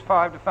 of these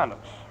 5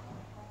 defendants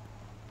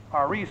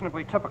are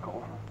reasonably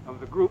typical of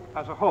the group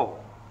as a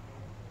whole.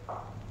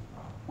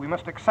 We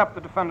must accept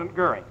the defendant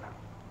Goering,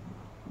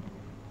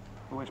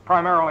 who is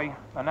primarily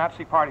a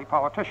Nazi Party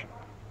politician,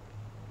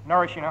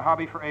 nourishing a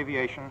hobby for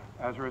aviation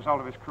as a result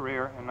of his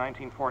career in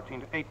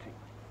 1914 to 18.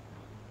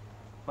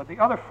 But the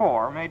other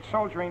 4 made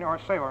soldiering or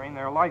sailoring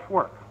their life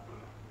work.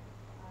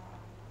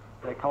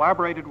 They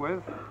collaborated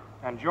with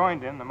and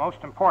joined in the most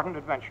important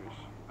adventures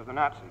of the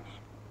Nazis,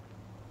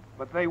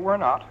 but they were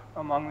not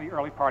among the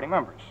early party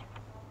members.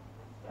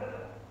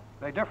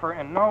 They differ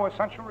in no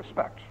essential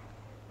respect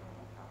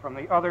from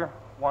the other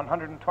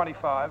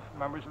 125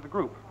 members of the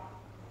group.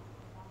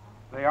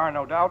 They are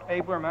no doubt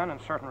abler men in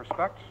certain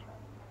respects.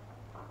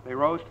 They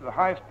rose to the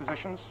highest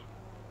positions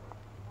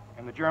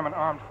in the German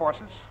armed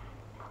forces,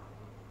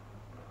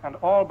 and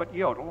all but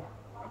Jodl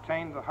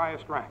attained the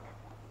highest rank.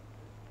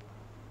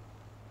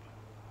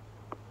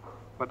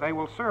 But they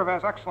will serve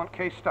as excellent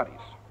case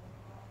studies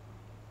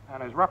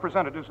and as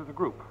representatives of the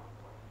group,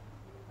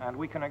 and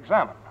we can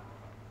examine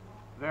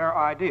their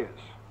ideas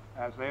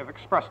as they have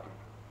expressed them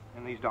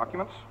in these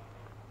documents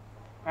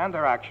and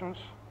their actions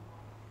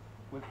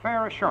with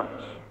fair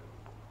assurance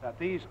that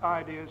these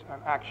ideas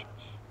and actions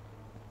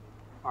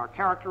are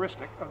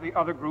characteristic of the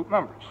other group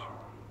members.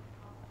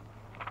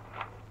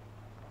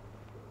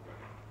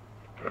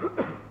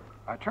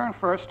 I turn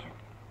first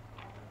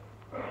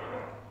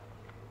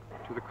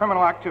to the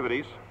criminal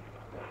activities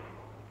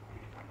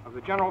of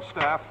the General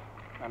Staff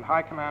and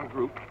High Command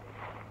Group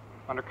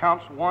under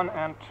counts 1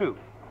 and 2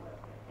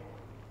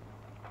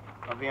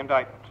 of the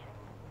indictment.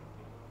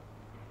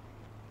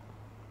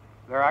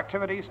 Their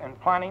activities in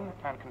planning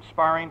and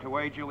conspiring to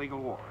wage illegal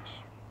wars.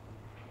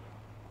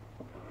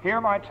 Here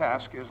my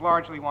task is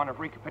largely one of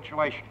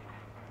recapitulation.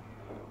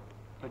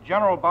 The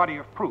general body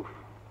of proof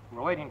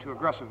relating to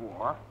aggressive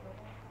war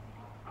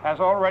has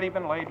already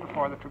been laid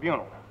before the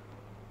tribunal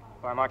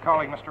by my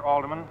colleague Mr.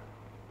 Alderman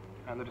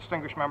and the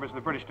distinguished members of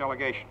the British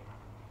delegation.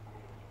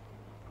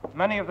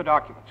 Many of the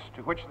documents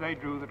to which they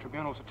drew the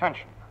tribunal's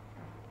attention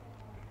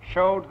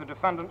showed the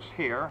defendants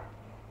here,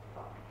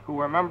 who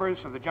were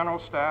members of the General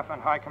Staff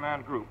and High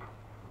Command Group,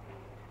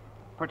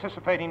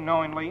 participating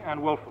knowingly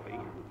and willfully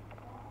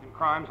in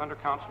crimes under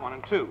counts 1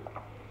 and 2.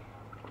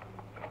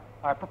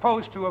 I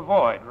propose to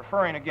avoid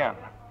referring again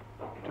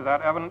to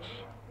that evidence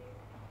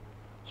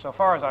so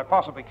far as I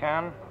possibly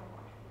can,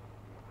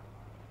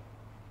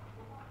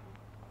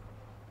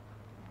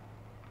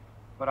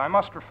 but I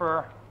must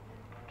refer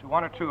to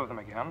 1 or 2 of them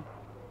again,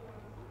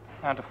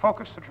 and to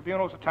focus the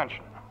tribunal's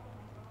attention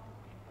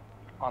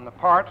on the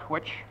part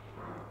which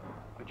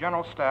the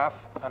General Staff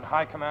and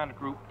High Command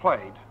Group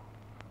played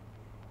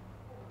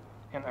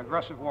in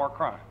aggressive war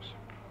crimes.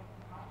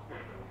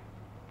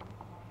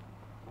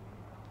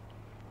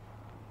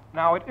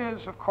 Now, it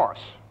is, of course,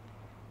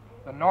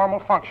 the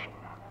normal function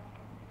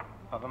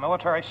of a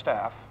military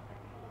staff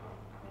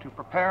to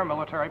prepare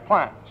military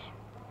plans.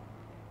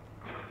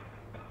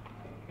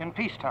 In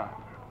peacetime,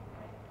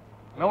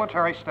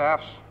 military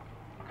staffs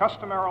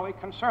customarily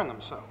concern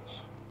themselves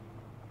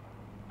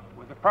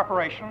with the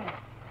preparation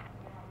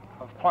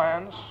of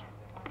plans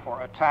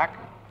for attack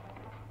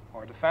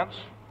or defense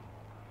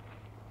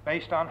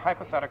based on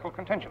hypothetical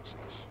contingencies.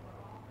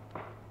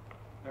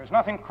 There's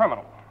nothing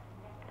criminal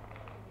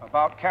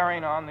about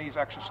carrying on these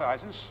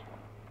exercises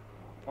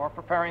or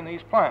preparing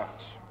these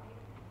plans.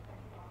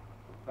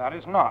 That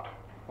is not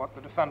what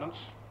the defendants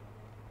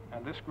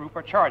and this group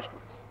are charged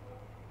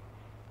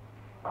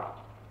with.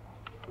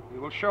 We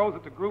will show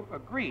that the group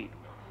agreed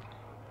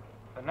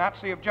with the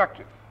Nazi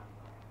objective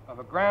of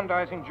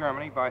aggrandizing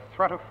Germany by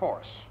threat of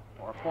force,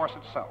 or force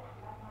itself,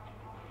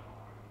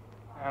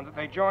 and that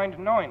they joined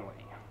knowingly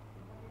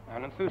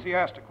and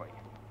enthusiastically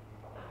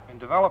in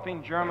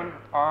developing German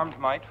armed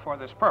might for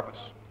this purpose.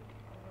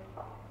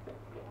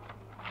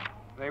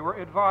 They were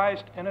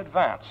advised in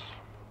advance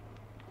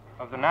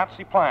of the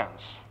Nazi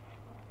plans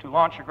to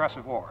launch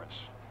aggressive wars.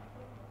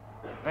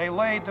 They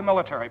laid the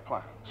military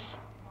plans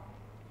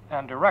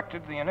and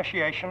directed the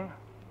initiation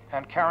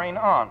and carrying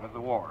on of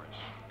the wars.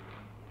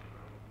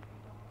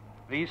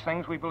 These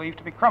things we believe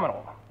to be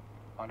criminal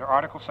under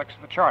Article 6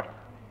 of the Charter.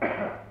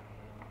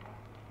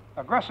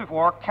 Aggressive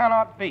war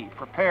cannot be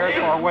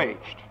prepared or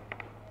waged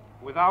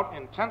without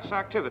intense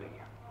activity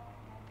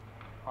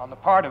on the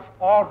part of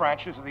all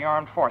branches of the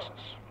armed forces,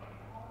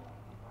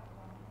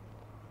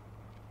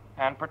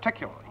 and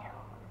particularly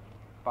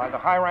by the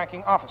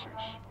high-ranking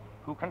officers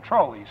who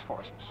control these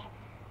forces.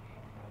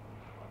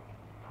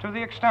 To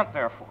the extent,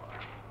 therefore,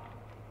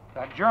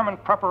 that German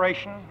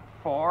preparation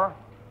for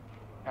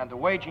and the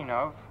waging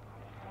of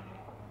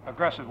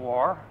aggressive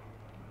war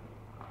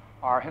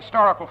are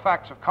historical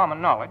facts of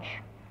common knowledge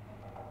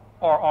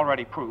or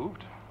already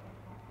proved,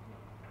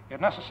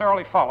 it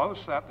necessarily follows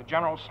that the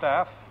General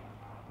Staff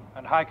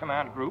and High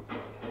Command Group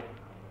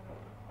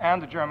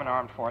and the German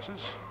armed forces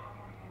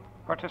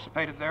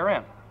participated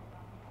therein.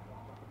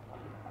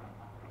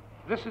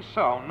 This is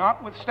so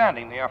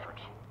notwithstanding the effort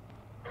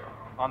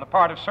on the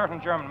part of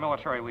certain German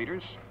military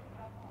leaders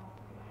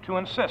to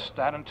insist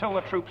that until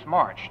the troops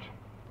marched,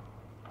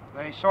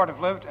 they sort of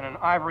lived in an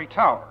ivory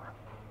tower,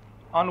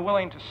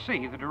 unwilling to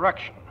see the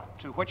direction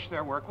to which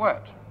their work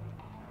led.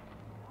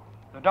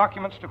 The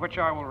documents to which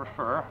I will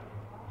refer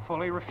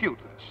fully refute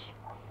this.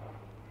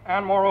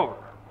 And moreover,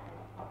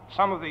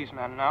 some of these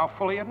men now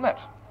fully admit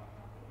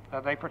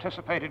that they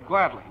participated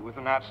gladly with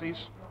the Nazis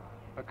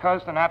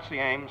because the Nazi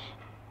aims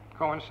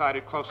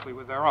coincided closely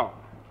with their own.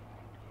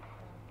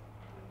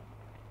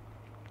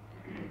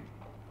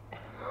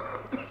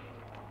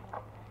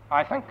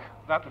 I think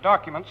that the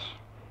documents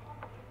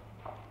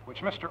which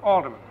Mr.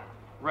 Alderman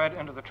read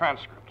into the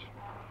transcript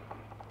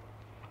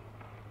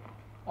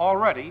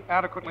already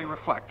adequately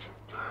reflect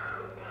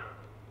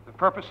the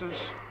purposes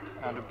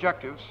and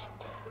objectives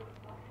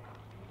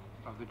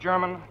of the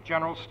German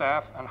General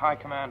Staff and High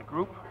Command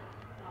Group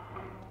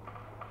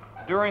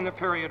during the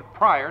period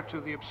prior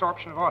to the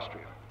absorption of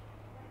Austria.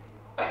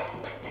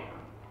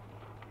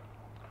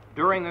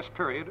 During this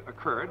period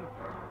occurred,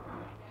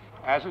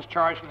 as is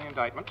charged in the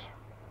indictment,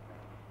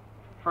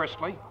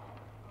 firstly,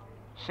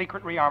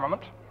 secret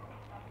rearmament,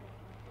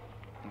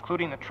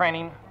 including the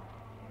training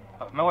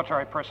of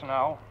military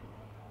personnel,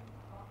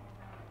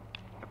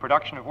 the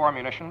production of war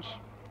munitions,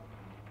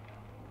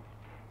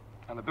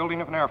 and the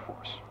building of an air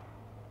force.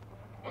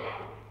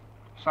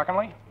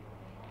 Secondly,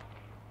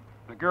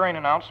 the Goering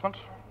announcement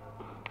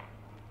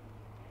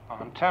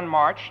on 10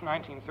 March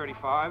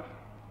 1935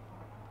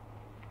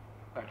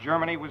 that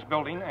Germany was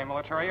building a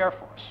military air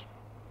force.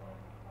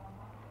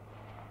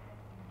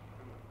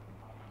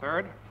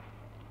 Third,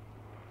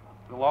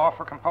 the law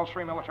for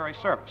compulsory military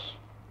service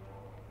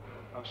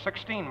of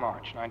 16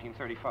 March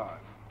 1935,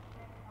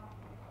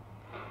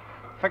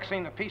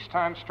 fixing the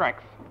peacetime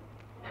strength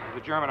of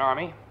the German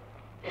army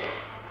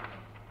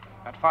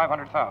at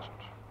 500,000.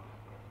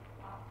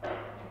 And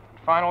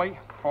finally,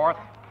 fourth,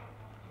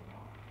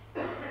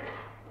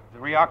 the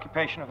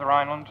reoccupation of the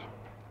Rhineland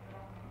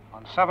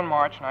on 7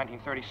 March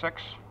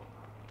 1936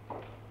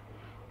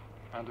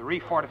 and the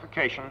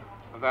refortification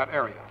of that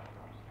area.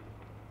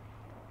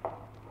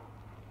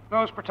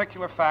 Those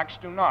particular facts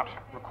do not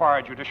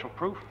require judicial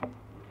proof.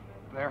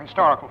 They're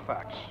historical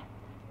facts.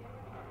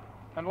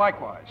 And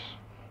likewise,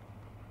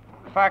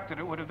 the fact that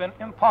it would have been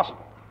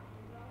impossible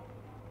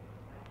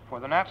for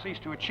the Nazis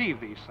to achieve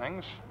these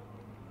things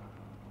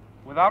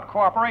without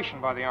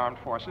cooperation by the armed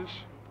forces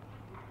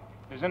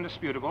is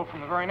indisputable from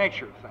the very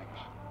nature of things.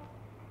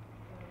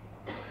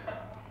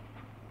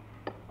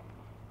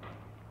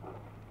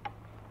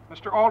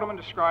 Mr. Alderman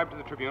described to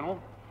the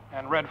tribunal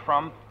and read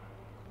from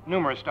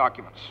numerous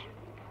documents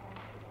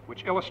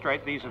which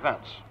illustrate these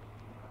events.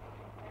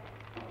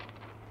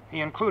 He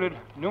included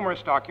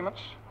numerous documents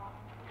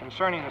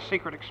concerning the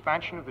secret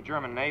expansion of the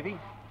German Navy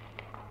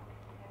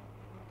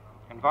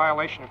in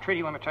violation of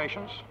treaty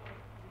limitations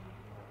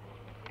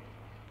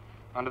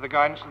under the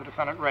guidance of the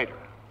defendant Raeder.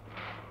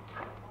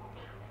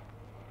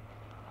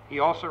 He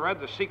also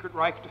read the secret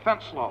Reich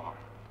Defense Law,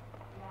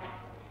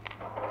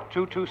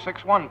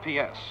 2261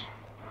 PS,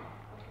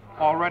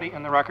 already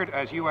in the record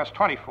as US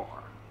 24,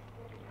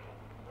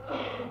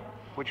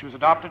 which was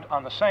adopted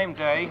on the same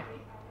day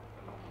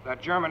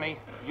that Germany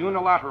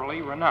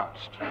unilaterally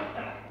renounced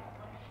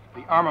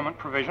the armament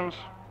provisions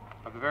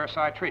of the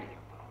Versailles Treaty.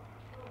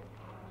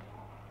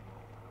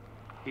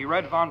 He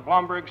read von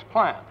Blomberg's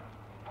plan,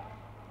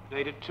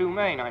 dated 2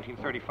 May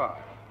 1935,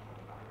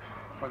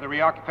 for the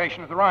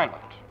reoccupation of the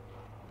Rhineland.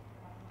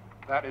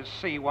 That is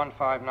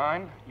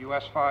C-159,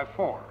 US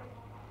 54,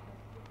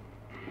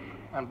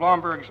 and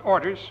Blomberg's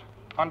orders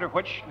under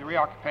which the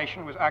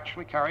reoccupation was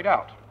actually carried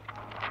out.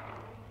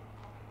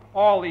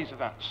 All these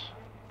events,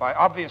 by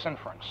obvious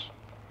inference,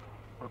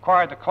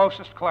 required the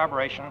closest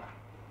collaboration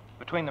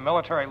between the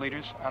military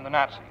leaders and the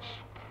Nazis.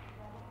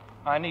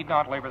 I need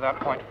not labor that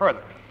point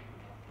further.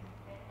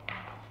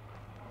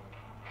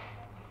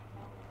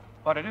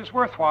 But it is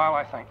worthwhile,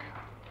 I think,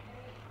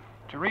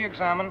 to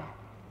re-examine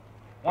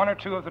one or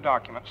two of the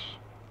documents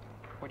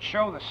which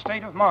show the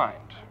state of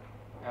mind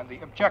and the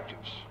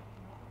objectives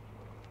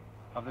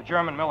of the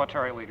German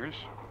military leaders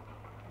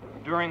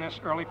during this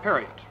early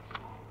period.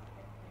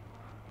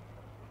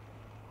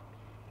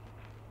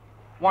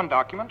 One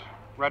document,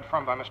 read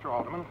from by Mr.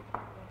 Alderman,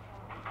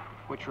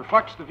 which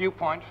reflects the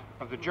viewpoint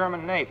of the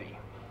German Navy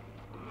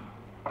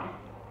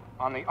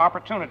on the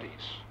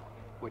opportunities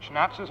which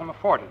Nazism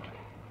afforded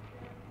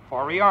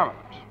for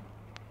rearmament,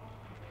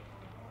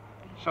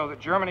 so that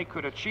Germany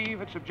could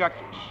achieve its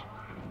objectives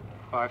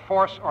by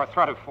force or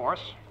threat of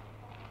force,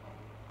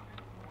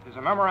 is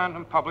a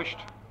memorandum published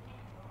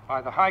by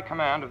the High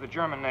Command of the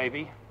German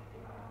Navy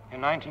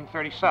in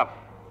 1937,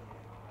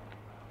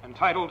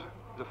 entitled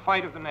The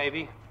Fight of the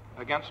Navy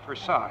Against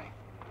Versailles.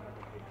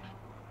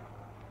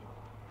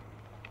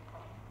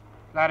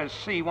 That is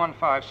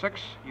C-156,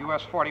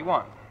 US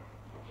 41.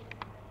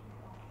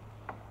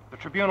 The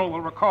Tribunal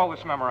will recall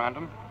this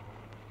memorandum,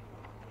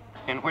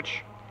 in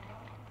which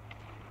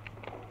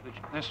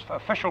this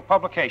official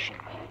publication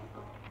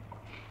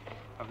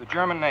of the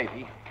German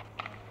Navy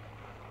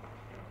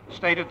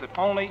stated that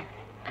only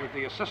with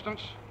the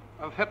assistance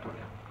of Hitler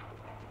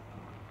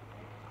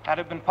had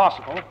it been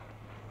possible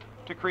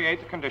to create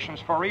the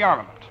conditions for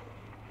rearmament.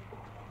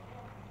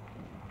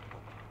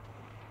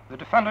 The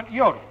defendant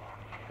Jodl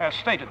has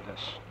stated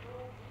this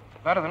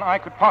better than I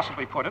could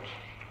possibly put it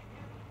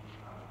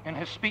in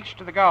his speech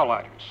to the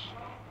Gauleiters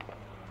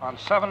on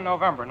 7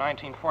 November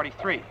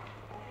 1943.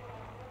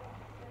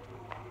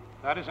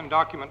 That is in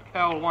document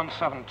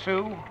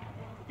L-172,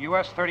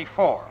 US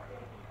 34,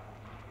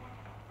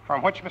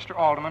 from which Mr.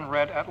 Alderman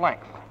read at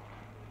length.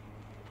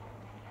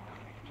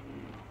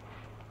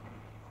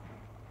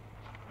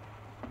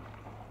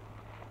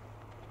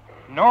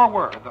 Nor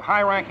were the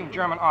high-ranking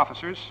German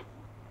officers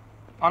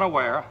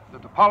unaware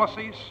that the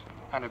policies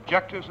and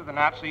objectives of the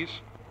Nazis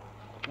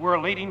were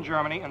leading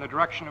Germany in the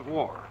direction of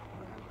war.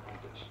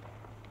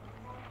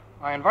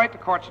 I invite the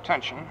court's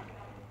attention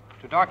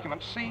to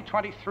document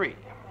C-23,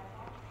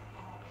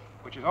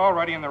 which is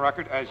already in the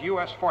record as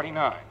US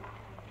 49.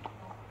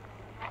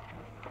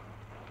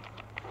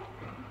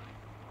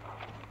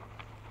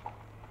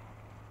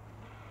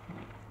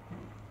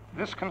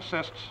 This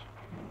consists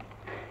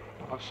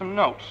of some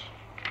notes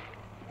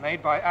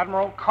made by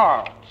Admiral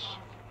Karls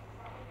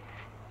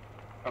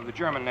of the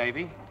German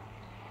Navy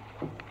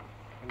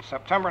in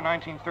September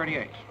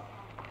 1938.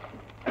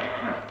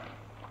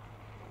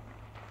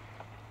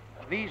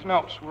 These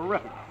notes were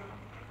written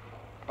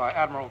by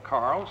Admiral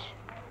Karls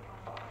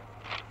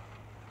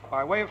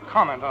by way of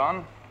comment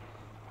on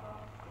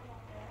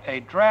a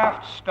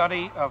draft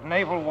study of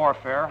naval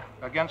warfare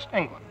against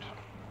England.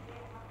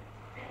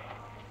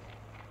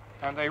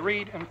 And they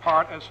read in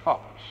part as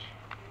follows.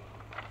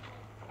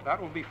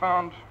 That will be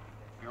found,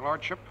 Your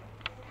Lordship,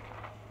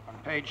 on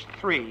page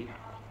 3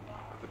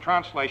 of the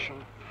translation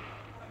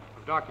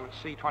of document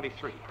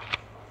C-23.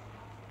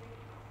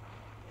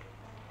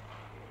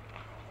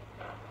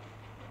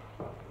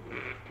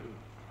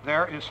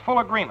 There is full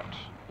agreement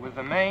with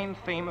the main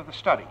theme of the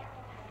study.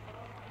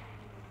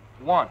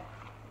 1.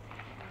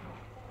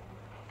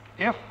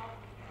 If,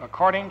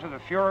 according to the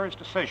Führer's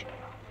decision,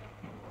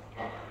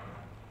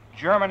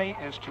 Germany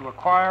is to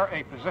acquire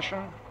a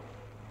position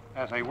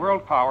as a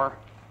world power,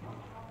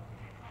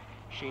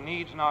 she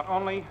needs not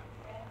only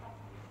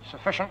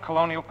sufficient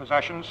colonial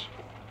possessions,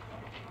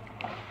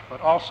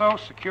 but also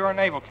secure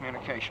naval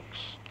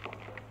communications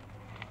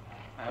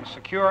and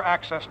secure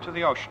access to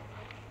the ocean.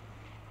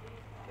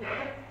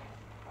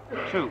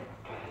 2.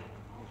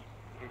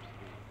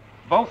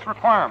 Both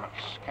requirements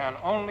can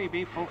only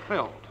be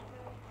fulfilled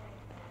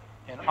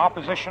in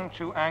opposition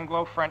to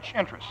Anglo-French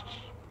interests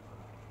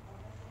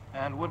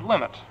and would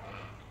limit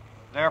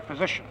their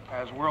position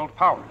as world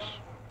powers.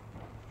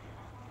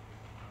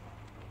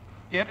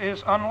 It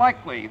is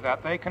unlikely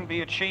that they can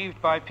be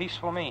achieved by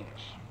peaceful means.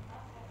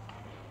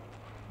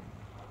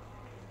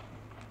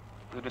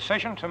 The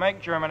decision to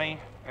make Germany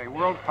a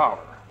world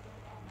power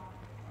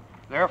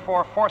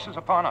therefore forces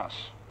upon us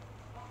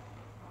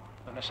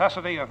the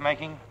necessity of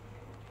making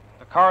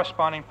the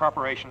corresponding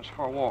preparations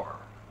for war.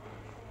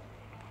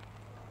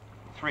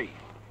 3.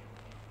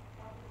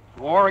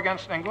 War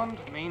against England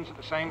means at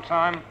the same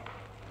time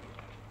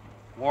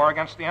war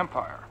against the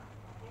Empire,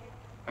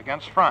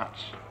 against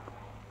France,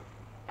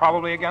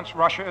 probably against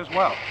Russia as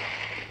well,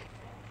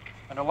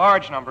 and a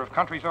large number of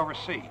countries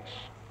overseas.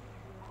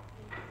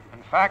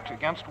 In fact,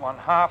 against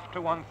 1/2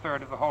 to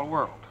 1/3 of the whole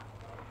world.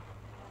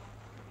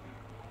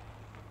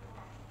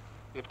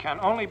 It can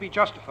only be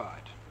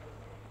justified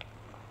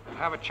and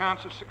have a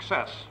chance of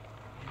success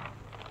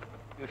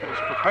if it is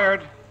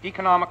prepared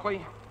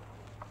economically,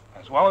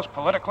 as well as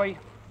politically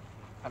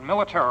and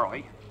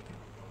militarily,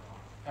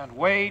 and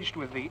waged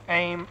with the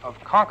aim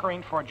of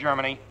conquering for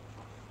Germany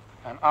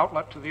an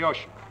outlet to the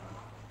ocean.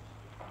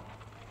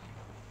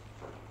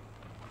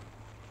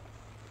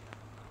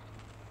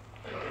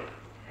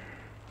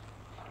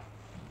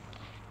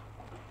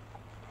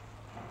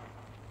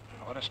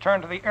 Let us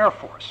turn to the Air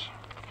Force.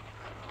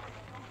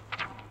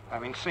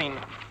 Having seen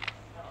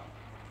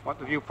what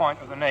the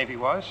viewpoint of the Navy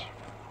was,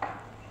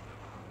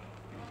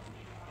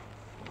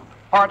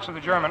 parts of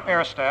the German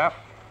Air Staff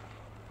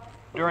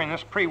during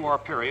this pre-war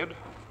period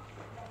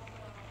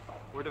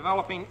were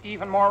developing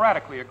even more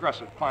radically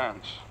aggressive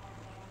plans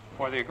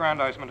for the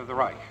aggrandizement of the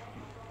Reich.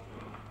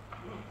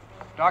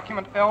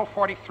 Document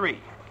L-43,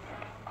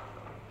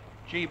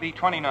 GB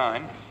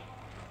 29,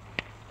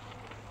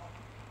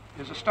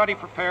 is a study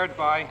prepared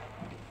by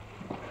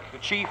the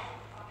chief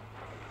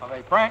of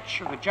a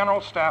branch of the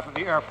General Staff of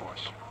the Air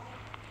Force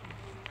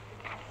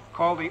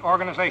called the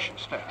Organization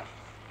Staff.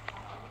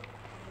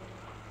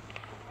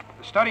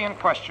 The study in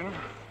question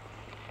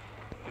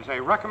is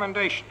a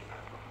recommendation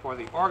for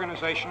the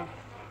organization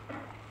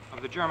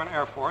of the German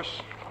Air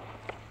Force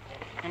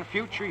in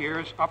future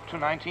years up to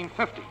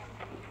 1950.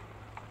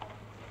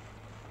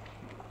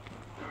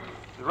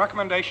 The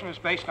recommendation is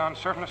based on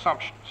certain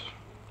assumptions.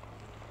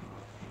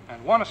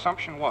 And one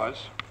assumption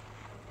was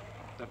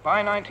that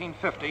by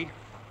 1950,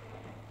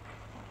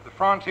 the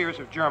frontiers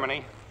of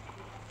Germany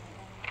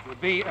would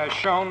be as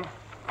shown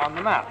on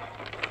the map,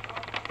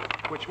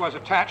 which was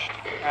attached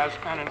as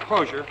an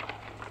enclosure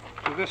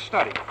to this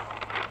study.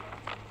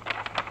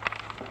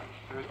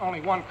 There is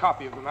only one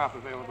copy of the map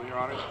available, Your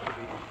Honors, to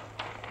be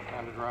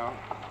handed around.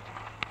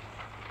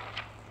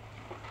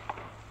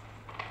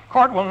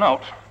 Court will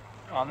note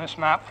on this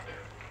map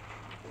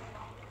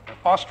that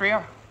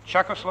Austria,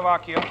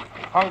 Czechoslovakia,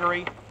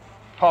 Hungary,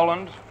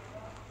 Poland,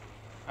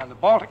 and the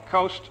Baltic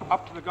coast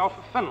up to the Gulf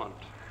of Finland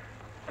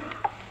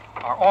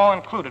are all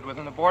included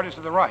within the borders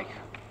of the Reich.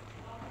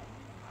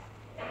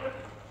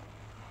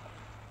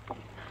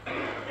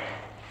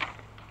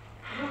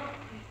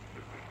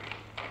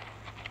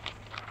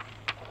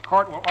 The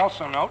court will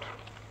also note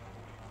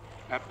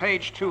at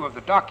page 2 of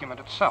the document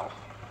itself,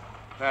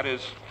 that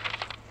is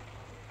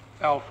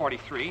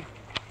L-43,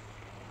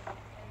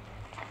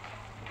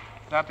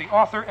 that the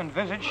author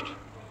envisaged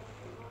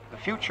the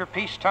future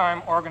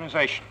peacetime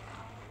organization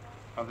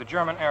of the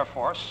German Air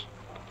Force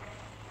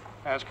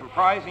as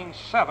comprising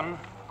 7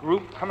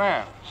 group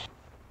commands,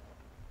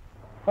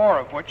 4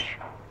 of which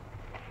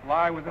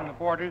lie within the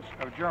borders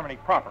of Germany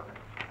proper,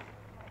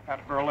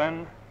 at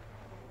Berlin,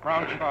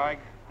 Braunschweig,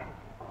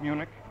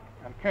 Munich,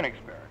 and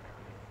Königsberg.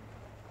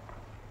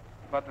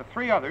 But the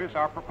 3 others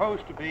are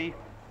proposed to be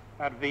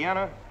at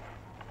Vienna,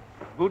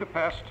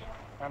 Budapest,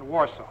 and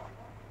Warsaw.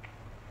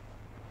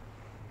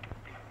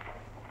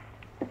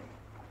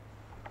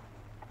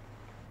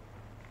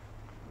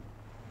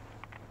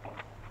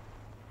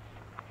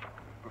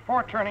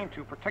 Before turning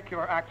to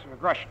particular acts of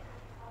aggression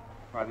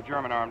by the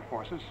German armed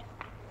forces,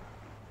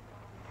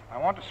 I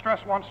want to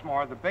stress once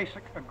more the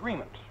basic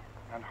agreement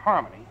and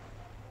harmony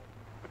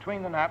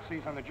between the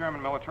Nazis and the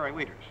German military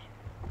leaders.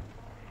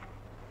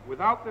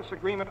 Without this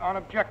agreement on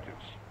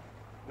objectives,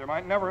 there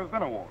might never have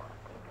been a war.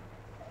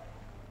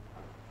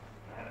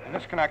 In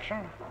this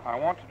connection, I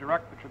want to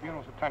direct the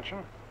Tribunal's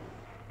attention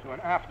to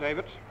an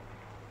affidavit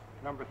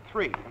number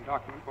 3 in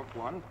Document Book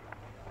 1,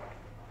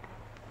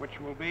 which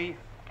will be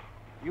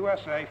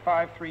USA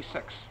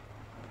 536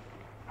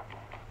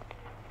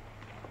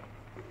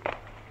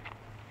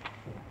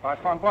 by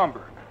von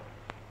Blomberg,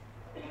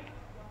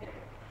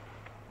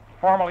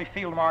 formerly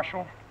Field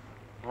Marshal,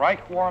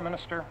 Reich War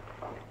Minister,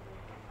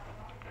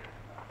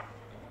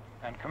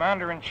 and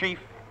Commander-in-Chief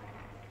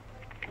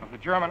of the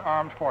German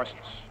Armed Forces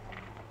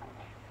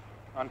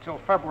until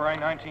February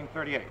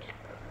 1938.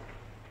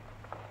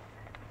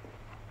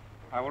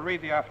 I will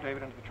read the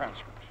affidavit into the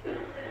transcript.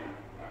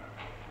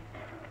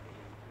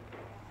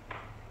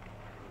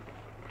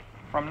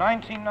 From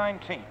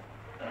 1919,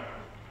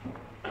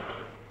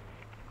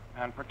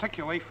 and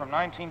particularly from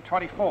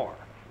 1924,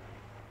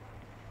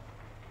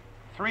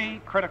 3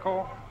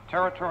 critical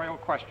territorial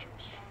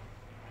questions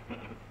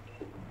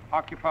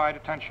occupied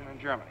attention in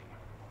Germany.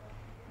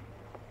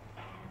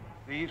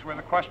 These were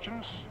the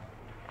questions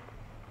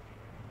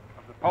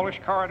of the Polish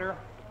corridor,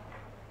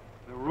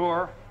 the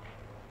Ruhr,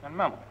 and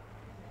Memel.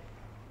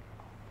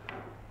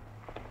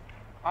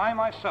 I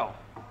myself,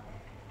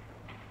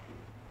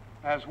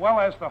 as well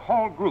as the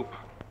whole group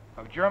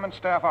of German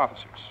staff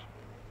officers,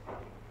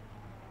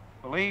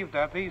 believed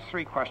that these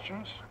three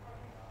questions,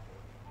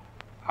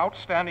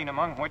 outstanding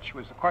among which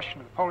was the question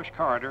of the Polish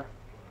corridor,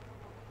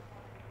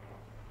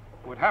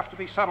 would have to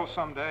be settled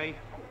someday,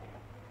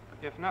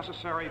 if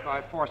necessary,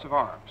 by force of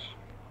arms.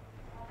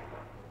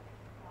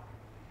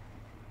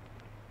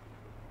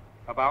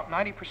 About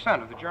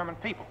 90% of the German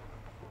people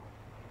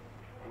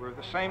were of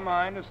the same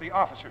mind as the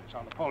officers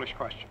on the Polish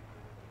question.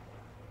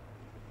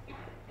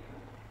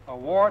 A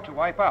war to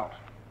wipe out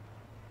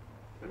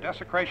the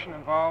desecration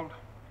involved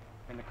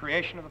in the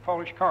creation of the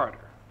Polish corridor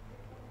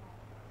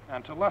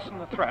and to lessen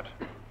the threat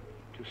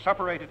to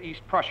separated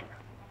East Prussia,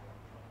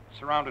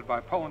 surrounded by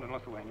Poland and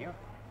Lithuania,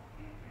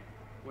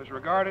 was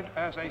regarded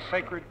as a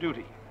sacred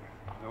duty,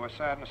 though a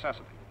sad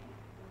necessity.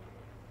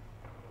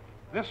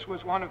 This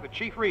was one of the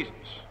chief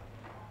reasons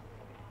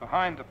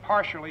behind the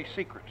partially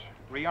secret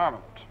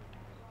rearmament,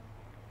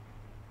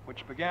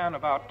 which began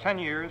about 10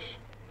 years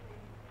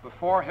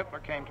before Hitler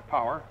came to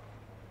power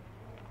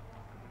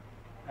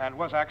and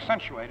was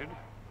accentuated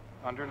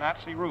under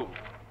Nazi rule.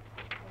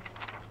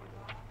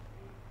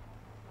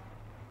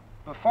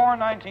 Before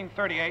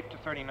 1938 to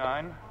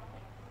 39,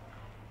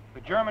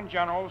 the German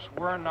generals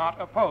were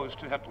not opposed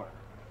to Hitler.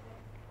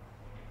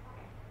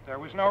 There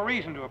was no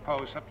reason to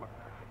oppose Hitler,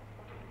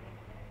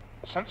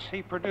 since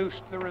he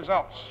produced the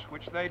results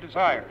which they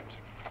desired.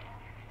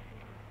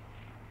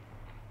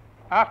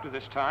 After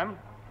this time,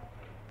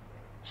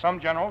 some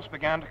generals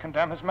began to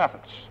condemn his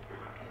methods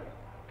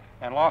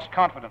and lost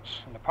confidence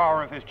in the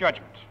power of his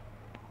judgment.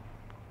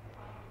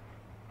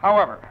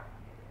 However,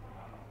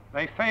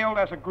 they failed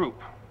as a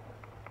group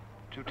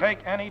to take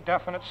any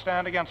definite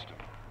stand against him,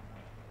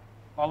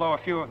 although a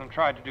few of them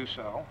tried to do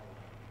so,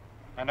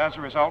 and as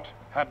a result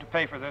had to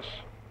pay for this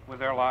with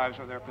their lives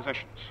or their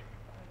positions.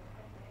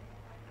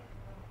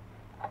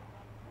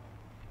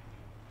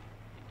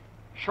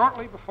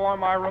 Shortly before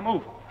my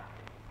removal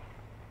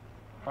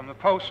from the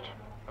post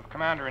of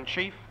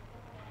Commander-in-Chief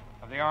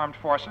of the Armed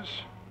Forces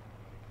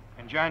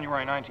in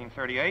January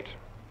 1938,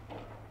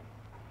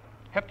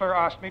 Hitler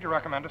asked me to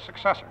recommend a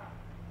successor.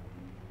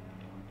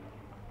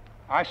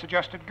 I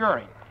suggested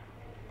Goering,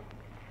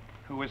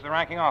 who was the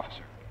ranking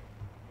officer,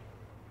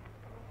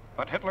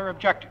 but Hitler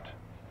objected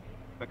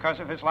because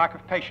of his lack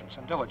of patience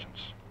and diligence.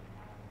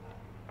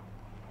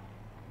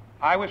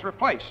 I was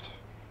replaced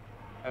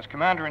as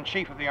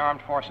Commander-in-Chief of the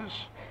Armed Forces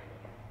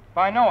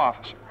by no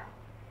officer,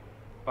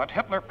 but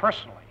Hitler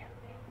personally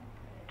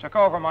took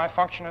over my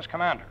function as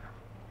commander.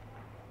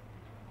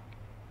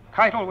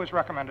 Keitel was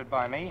recommended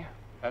by me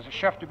as a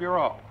chef de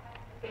bureau.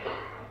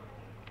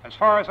 As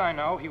far as I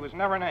know, he was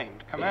never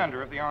named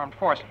commander of the armed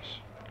forces,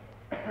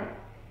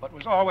 but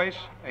was always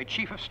a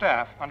chief of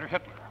staff under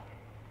Hitler,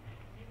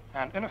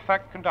 and in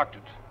effect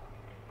conducted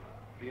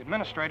the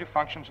administrative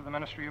functions of the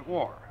Ministry of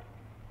War.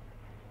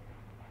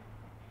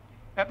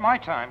 At my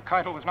time,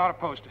 Keitel was not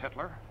opposed to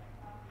Hitler,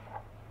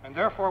 and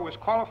therefore was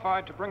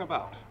qualified to bring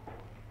about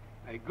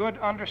a good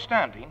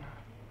understanding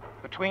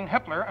between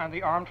Hitler and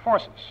the armed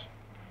forces,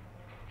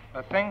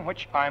 a thing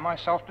which I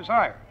myself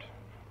desired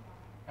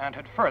and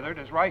had furthered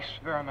as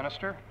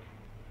Reichswehrminister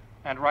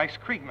and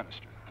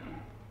Reichskriegminister.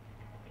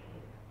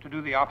 To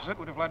do the opposite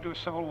would have led to a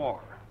civil war,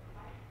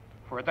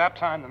 for at that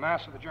time the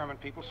mass of the German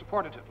people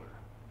supported Hitler.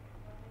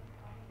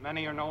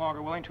 Many are no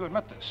longer willing to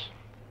admit this,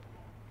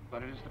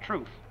 but it is the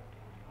truth.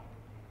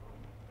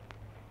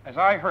 As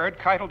I heard,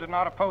 Keitel did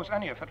not oppose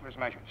any of Hitler's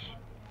measures.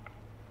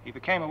 He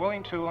became a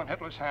willing tool in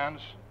Hitler's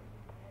hands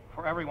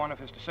for every one of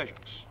his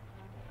decisions.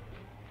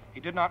 He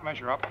did not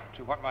measure up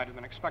to what might have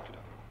been expected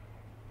of him.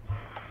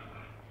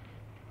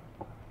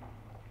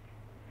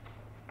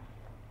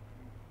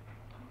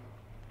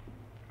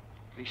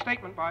 The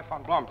statement by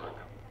von Blomberg,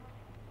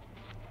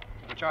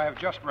 which I have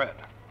just read,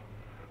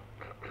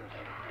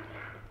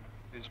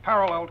 is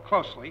paralleled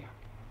closely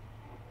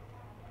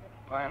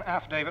by an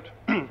affidavit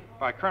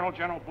by Colonel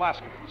General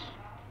Blaskowitz.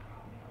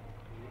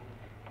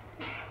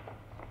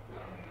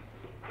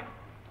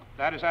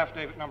 That is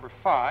affidavit number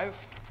 5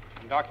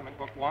 in document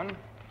book 1,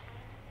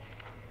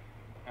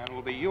 and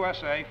will be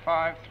USA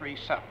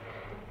 537.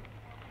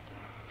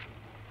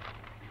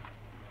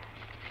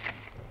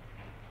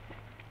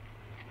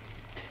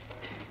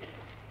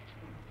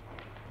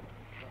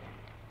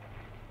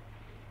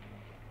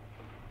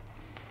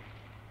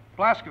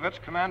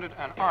 Blaskowitz commanded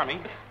an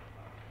army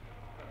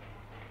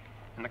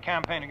in the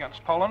campaign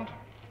against Poland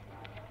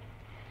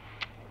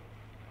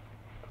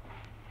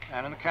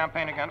and in the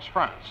campaign against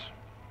France.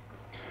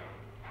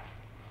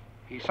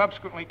 He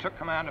subsequently took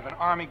command of an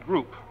Army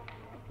Group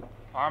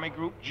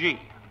G,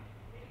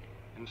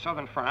 in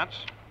southern France,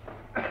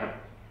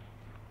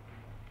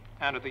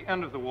 and at the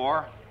end of the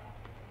war,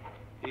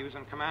 he was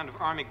in command of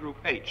Army Group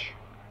H,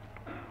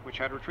 which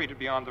had retreated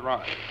beyond the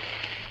Rhine.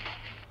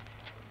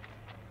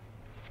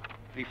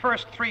 The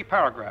first 3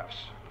 paragraphs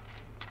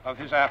of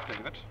his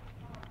affidavit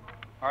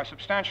are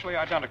substantially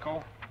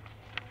identical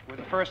with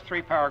the first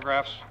 3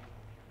 paragraphs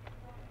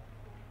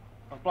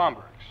of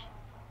Blomberg's.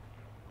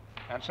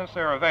 And since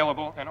they're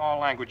available in all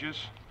languages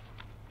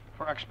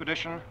for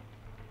expedition,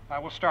 I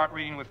will start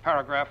reading with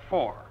paragraph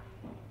 4,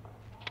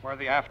 where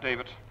the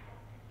affidavit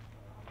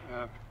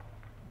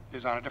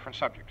is on a different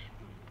subject.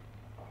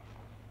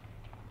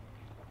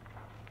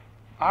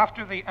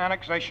 After the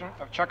annexation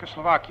of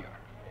Czechoslovakia,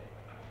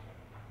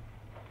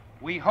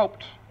 we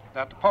hoped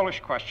that the Polish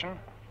question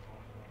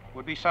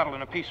would be settled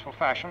in a peaceful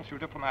fashion through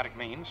diplomatic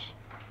means,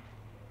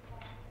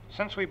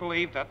 since we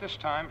believed that this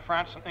time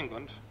France and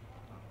England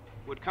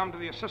would come to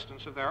the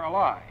assistance of their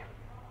ally.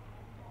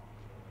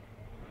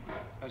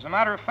 As a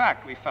matter of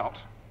fact, we felt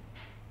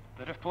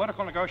that if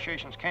political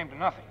negotiations came to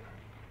nothing,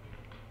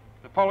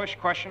 the Polish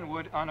question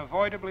would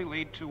unavoidably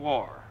lead to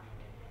war.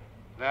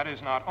 That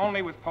is, not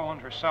only with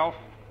Poland herself,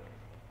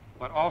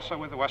 but also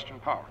with the Western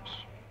powers.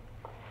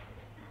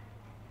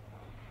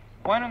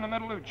 When in the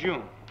middle of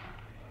June,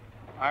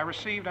 I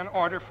received an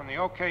order from the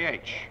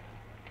OKH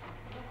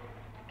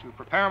to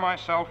prepare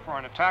myself for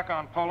an attack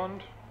on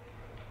Poland,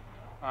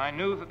 I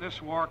knew that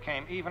this war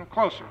came even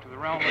closer to the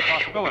realm of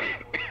possibility.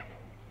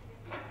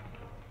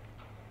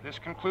 This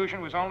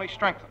conclusion was only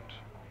strengthened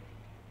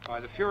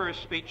by the Führer's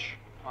speech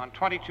on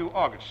 22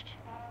 August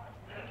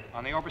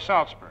on the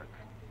Obersalzberg,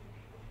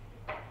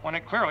 when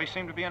it clearly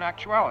seemed to be an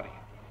actuality.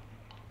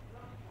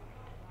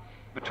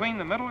 Between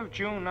the middle of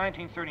June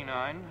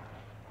 1939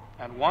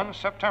 and 1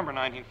 September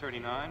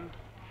 1939,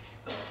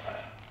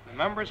 the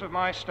members of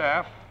my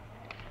staff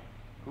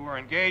who were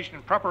engaged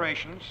in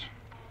preparations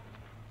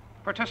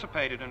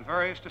participated in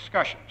various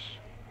discussions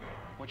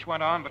which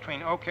went on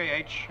between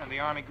OKH and the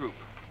Army Group.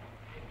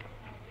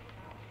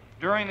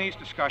 During these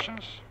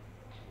discussions,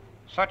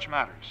 such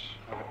matters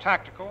of a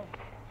tactical,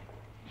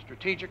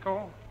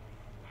 strategical,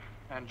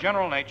 and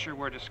general nature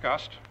were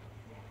discussed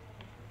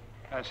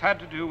as had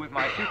to do with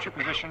my future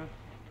position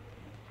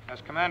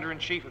as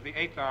Commander-in-Chief of the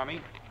 8th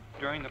Army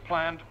during the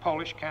planned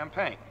Polish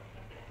campaign.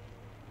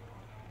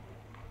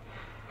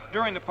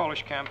 During the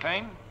Polish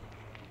campaign,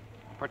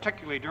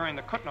 particularly during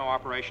the Kutno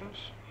operations,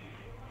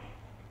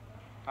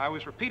 I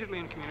was repeatedly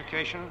in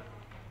communication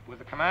with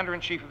the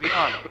Commander-in-Chief of the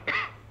Army,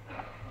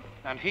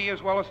 and he,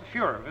 as well as the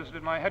Führer,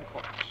 visited my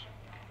headquarters.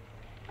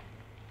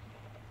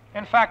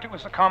 In fact, it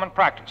was the common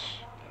practice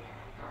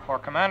for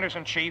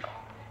commanders-in-chief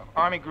of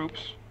army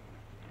groups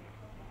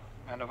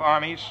and of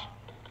armies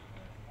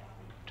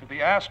to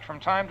be asked from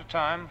time to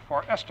time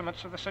for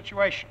estimates of the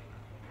situation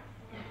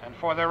and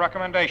for their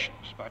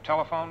recommendations by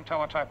telephone,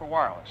 teletype, or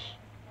wireless,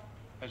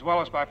 as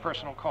well as by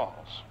personal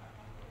calls.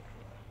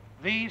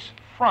 These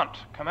front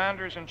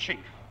commanders-in-chief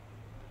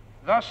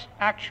thus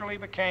actually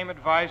became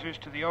advisors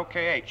to the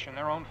OKH in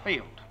their own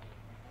field,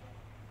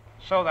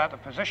 so that the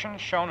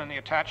positions shown in the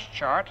attached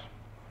chart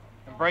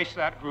embraced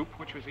that group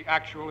which was the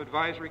actual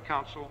advisory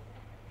council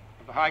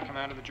of the High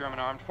Command of the German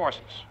Armed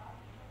Forces.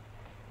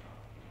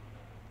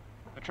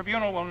 The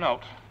Tribunal will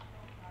note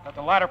that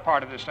the latter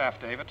part of this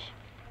affidavit,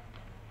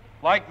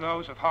 like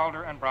those of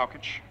Halder and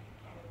Braukich,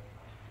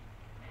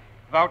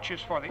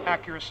 vouches for the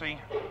accuracy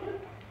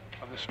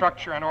of the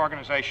structure and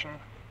organization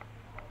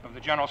of the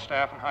General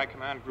Staff and High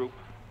Command Group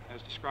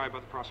as described by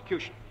the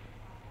prosecution.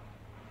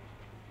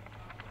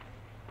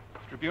 The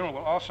Tribunal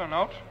will also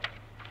note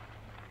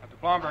that the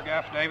Blomberg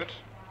affidavit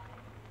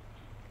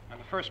and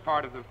the first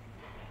part of the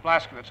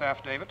Blaskowitz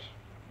affidavit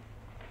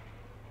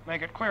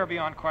make it clear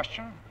beyond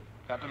question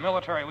that the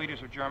military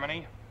leaders of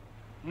Germany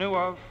knew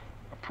of,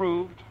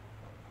 approved,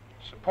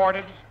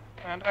 supported,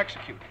 and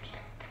executed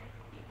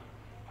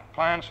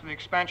plans for the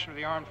expansion of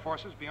the armed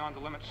forces beyond the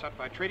limits set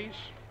by treaties,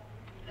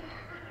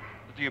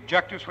 that the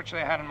objectives which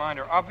they had in mind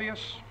are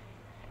obvious,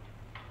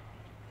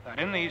 that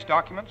in these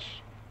documents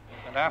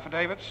and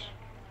affidavits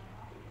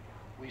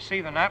we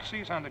see the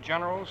Nazis and the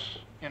generals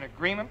in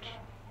agreement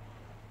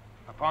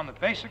upon the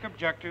basic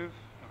objective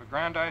of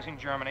aggrandizing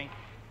Germany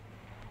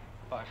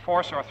by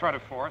force or threat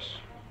of force,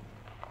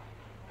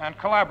 and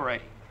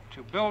collaborating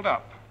to build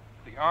up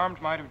the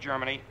armed might of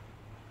Germany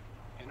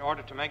in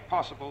order to make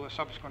possible the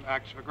subsequent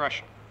acts of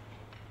aggression.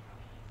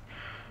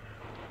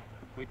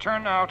 We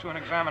turn now to an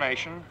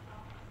examination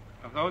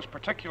of those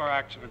particular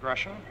acts of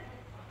aggression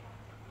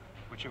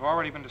which have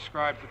already been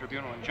described to the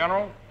Tribunal in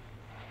general,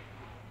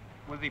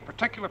 with the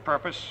particular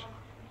purpose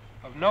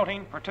of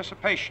noting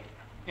participation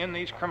in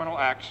these criminal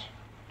acts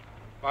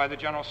by the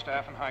General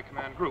Staff and High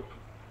Command Group.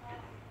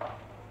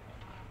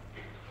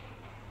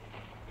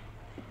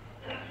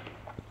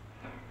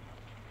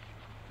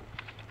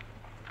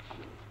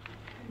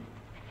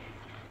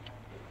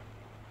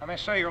 I may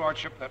say, Your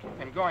Lordship, that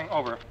in going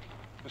over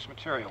this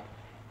material,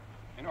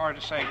 in order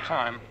to save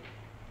time,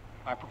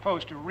 I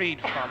propose to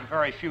read from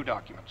very few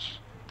documents,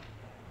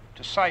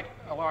 to cite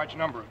a large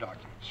number of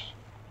documents.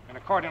 And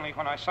accordingly,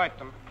 when I cite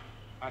them,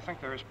 I think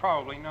there is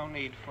probably no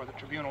need for the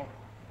Tribunal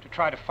to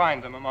try to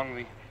find them among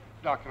the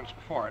documents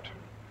before it.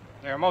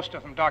 They are most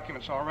of them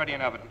documents already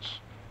in evidence,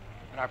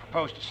 and I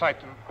propose to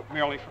cite them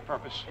merely for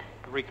purpose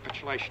of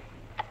recapitulation,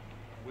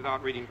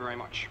 without reading very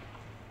much.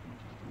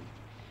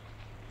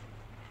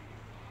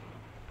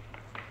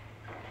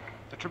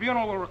 The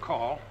Tribunal will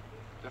recall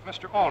that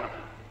Mr. Alderman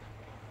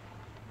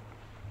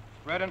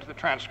read into the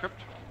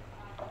transcript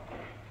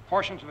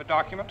portions of a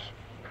document,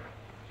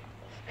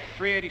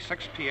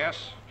 386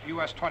 PS,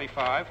 US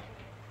 25,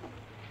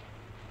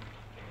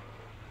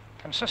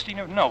 consisting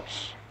of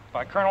notes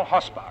by Colonel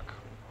Husbach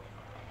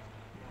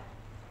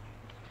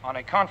on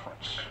a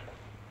conference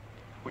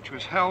which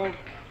was held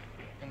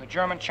in the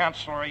German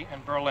Chancellery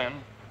in Berlin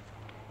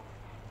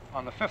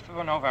on the 5th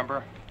of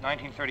November,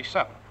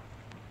 1937.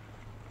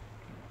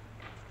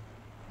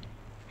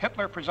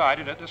 Hitler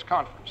presided at this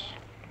conference,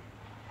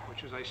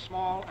 which is a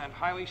small and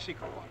highly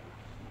secret one,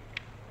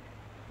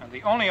 and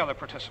the only other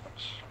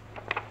participants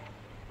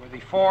were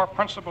the four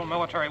principal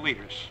military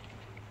leaders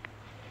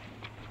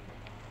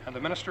and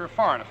the Minister of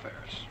Foreign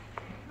Affairs,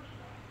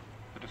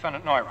 the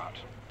defendant Neurath.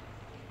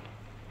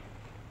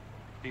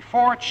 The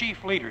four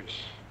chief leaders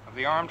of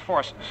the armed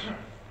forces,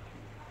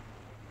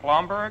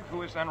 Blomberg, who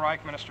was then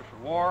Reich Minister for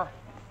War,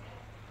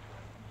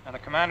 and the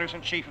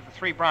commanders-in-chief of the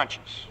three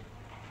branches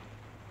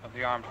of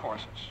the armed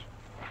forces,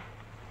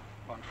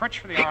 von Fritsch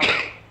for the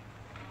Army,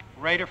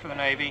 Raeder for the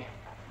Navy,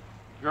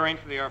 Goering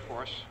for the Air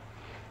Force,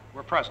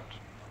 were present.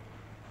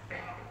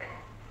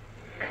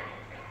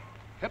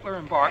 Hitler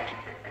embarked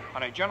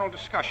on a general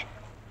discussion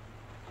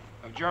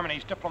of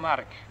Germany's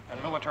diplomatic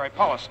and military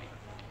policy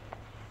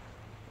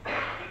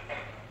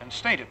and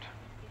stated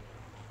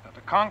that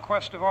the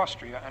conquest of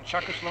Austria and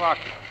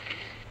Czechoslovakia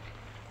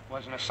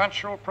was an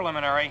essential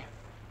preliminary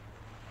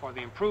for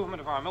the improvement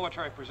of our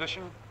military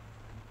position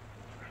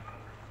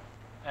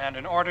and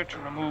in order to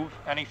remove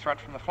any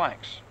threat from the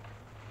flanks.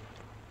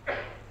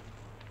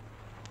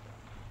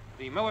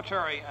 The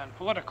military and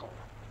political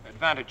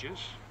advantages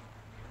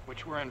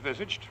which were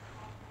envisaged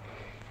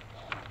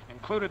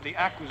included the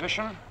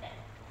acquisition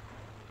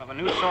of a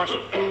new source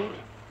of food,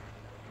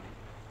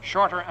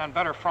 shorter and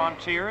better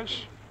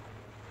frontiers,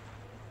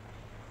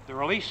 the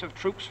release of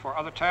troops for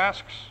other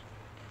tasks,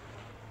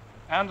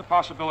 and the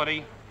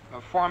possibility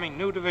of forming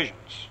new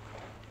divisions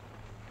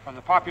from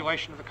the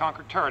population of the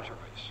conquered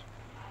territories.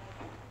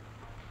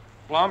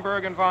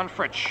 Blomberg and von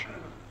Fritsch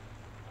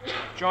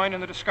joined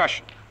in the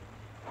discussion,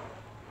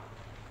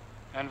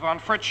 and von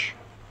Fritsch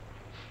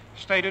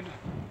stated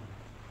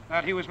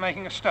that he was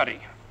making a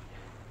study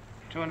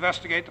to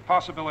investigate the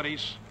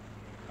possibilities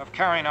of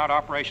carrying out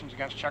operations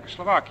against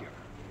Czechoslovakia,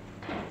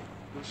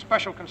 with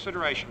special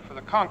consideration for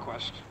the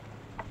conquest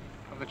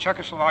of the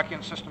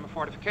Czechoslovakian system of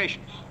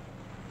fortifications.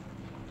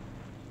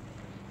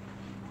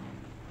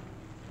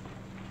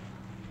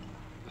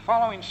 The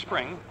following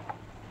spring,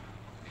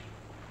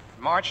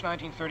 March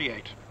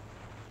 1938,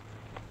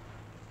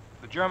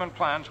 the German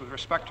plans with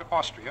respect to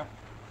Austria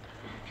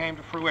came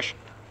to fruition.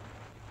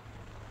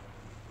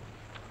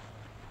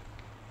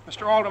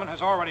 Mr. Alderman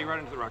has already read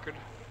into the record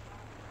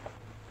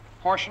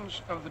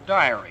portions of the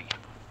diary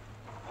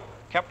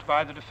kept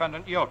by the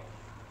defendant Jodl.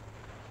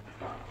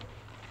 The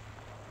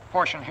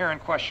portion here in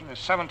question is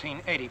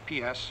 1780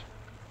 PS,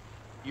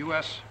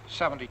 US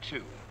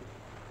 72.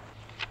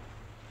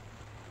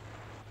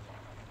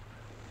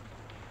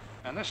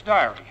 And this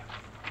diary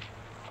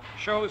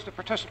shows the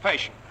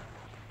participation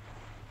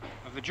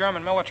of the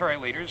German military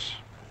leaders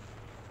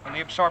in the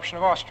absorption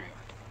of Austria.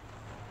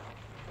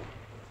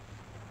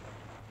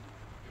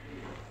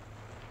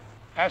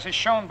 As is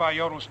shown by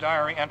Jodl's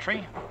diary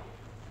entry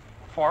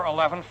for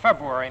 11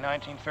 February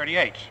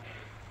 1938,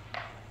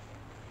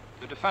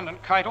 the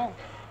defendant Keitel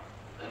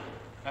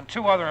and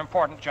two other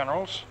important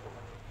generals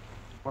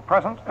were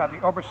present at the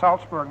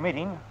Obersalzberg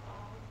meeting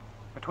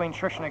between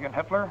Schuschnigg and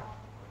Hitler,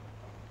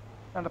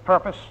 and the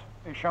purpose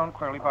is shown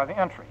clearly by the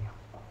entry,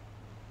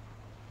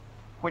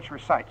 which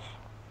recites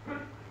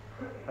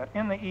that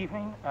in the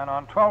evening and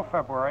on 12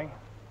 February,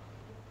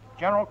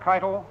 General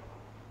Keitel,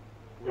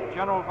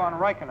 General von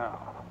Reichenau,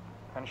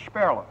 and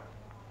Sperle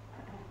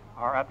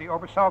are at the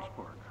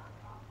Obersalzberg.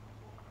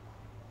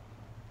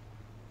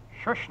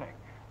 Schuschnigg,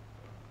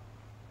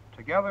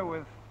 together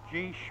with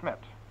G. Schmidt,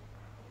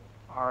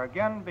 are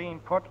again being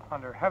put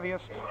under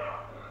heaviest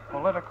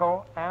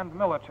political and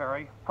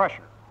military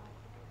pressure.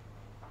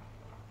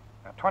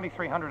 At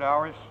 2300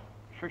 hours,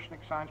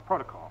 Schuschnigg signs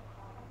protocol.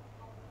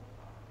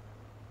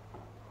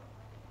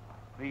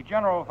 The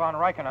General von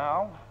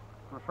Reichenau,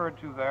 referred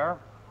to there,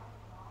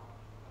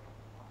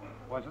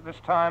 was at this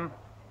time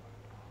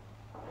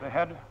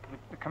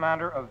the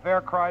commander of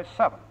Wehrkreis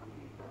 7,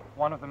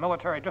 one of the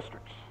military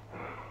districts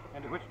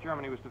into which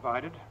Germany was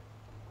divided.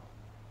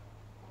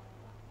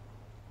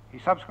 He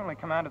subsequently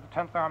commanded the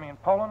 10th Army in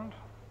Poland,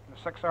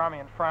 the 6th Army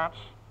in France,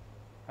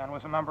 and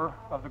was a member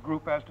of the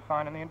group as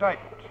defined in the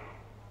indictment.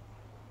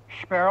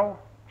 Sperle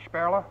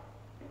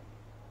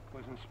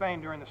was in Spain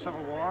during the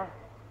Civil War,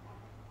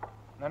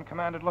 and then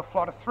commanded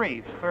Luftflotte 3,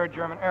 the 3rd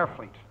German Air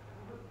Fleet,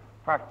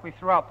 practically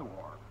throughout the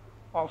war,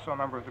 also a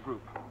member of the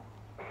group.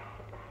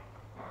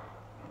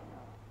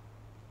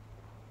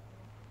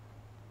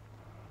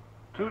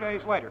 2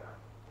 days later,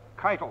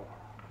 Keitel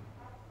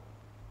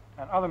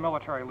and other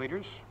military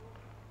leaders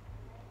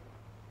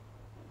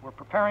were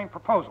preparing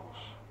proposals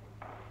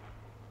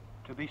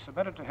to be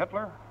submitted to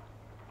Hitler,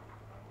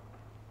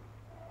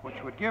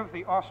 which would give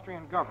the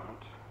Austrian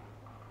government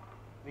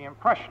the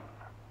impression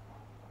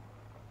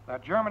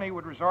that Germany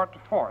would resort to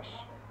force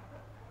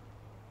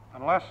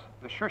unless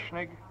the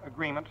Schuschnigg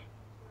Agreement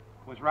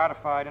was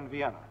ratified in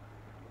Vienna.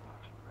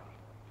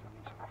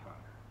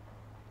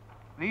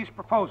 These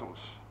proposals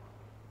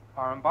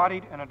are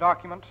embodied in a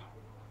document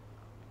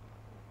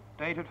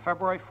dated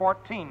February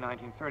 14,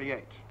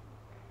 1938,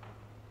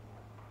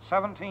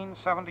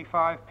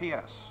 1775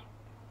 PS,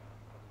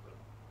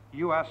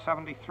 US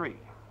 73,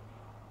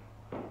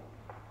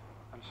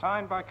 and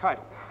signed by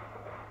Keitel.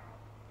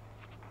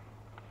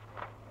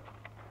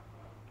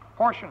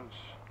 Portions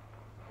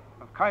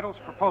of Keitel's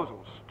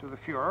proposals to the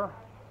Fuhrer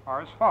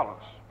are as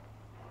follows: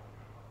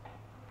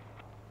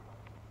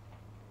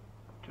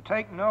 to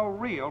take no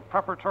real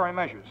preparatory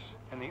measures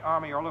in the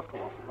Army or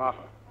Luftwaffe,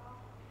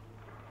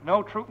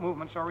 no troop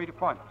movements or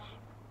redeployments,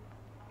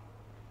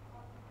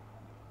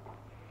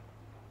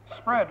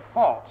 spread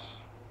false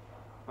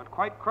but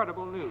quite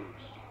credible news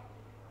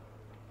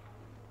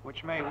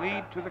which may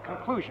lead to the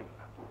conclusion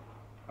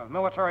of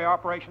military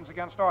operations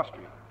against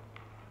Austria,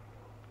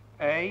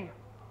 A,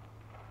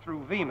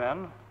 through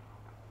V-men,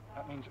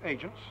 that means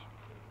agents,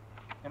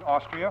 in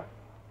Austria,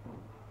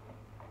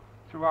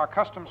 through our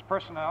customs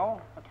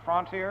personnel at the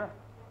frontier,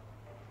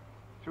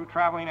 through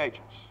traveling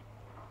agents.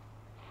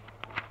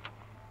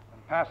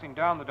 And passing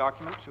down the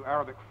document to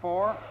Arabic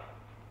 4,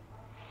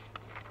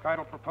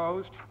 Keitel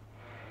proposed,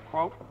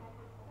 quote,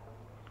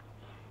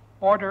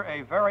 order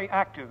a very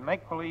active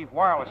make-believe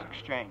wireless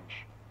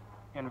exchange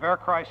in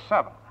Wehrkreis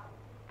 7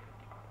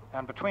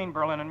 and between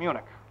Berlin and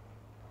Munich.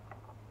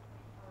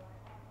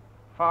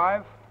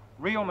 5,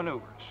 real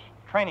maneuvers,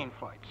 training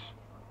flights,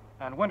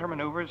 and winter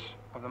maneuvers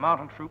of the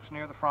mountain troops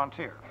near the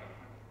frontier.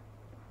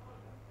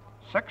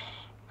 6,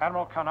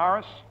 Admiral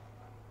Canaris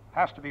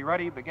has to be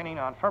ready beginning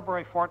on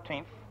February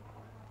 14th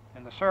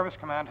in the Service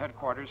Command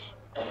Headquarters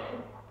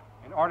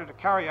in order to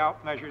carry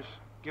out measures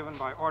given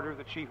by order of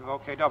the Chief of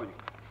OKW.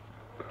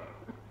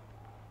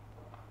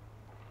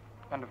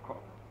 End of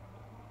quote.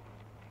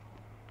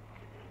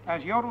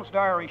 As Jodel's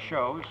diary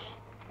shows,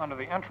 under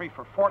the entry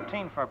for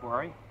 14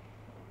 February,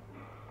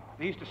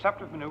 these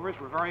deceptive maneuvers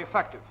were very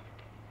effective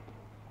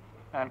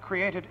and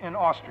created in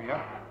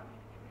Austria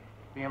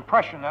the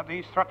impression that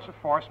these threats of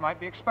force might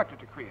be expected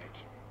to create.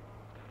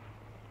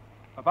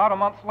 About a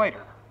month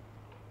later,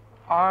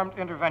 armed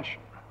intervention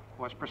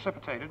was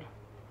precipitated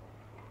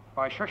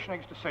by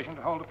Schuschnigg's decision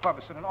to hold a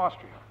plebiscite in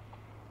Austria.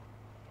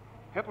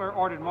 Hitler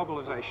ordered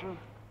mobilization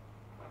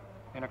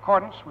in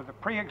accordance with the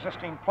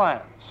pre-existing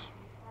plans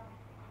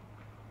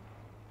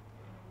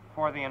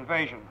for the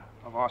invasion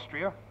of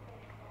Austria,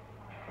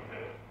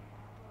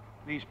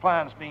 these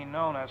plans being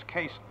known as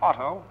Case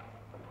Otto,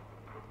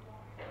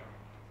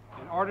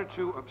 in order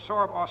to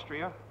absorb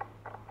Austria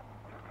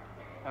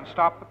and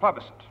stop the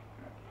plebiscite.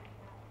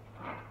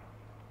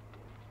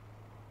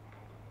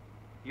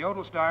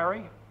 Jodel's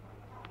diary,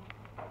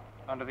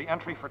 under the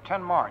entry for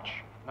 10 March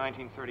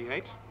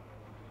 1938,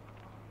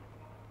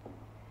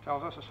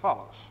 tells us as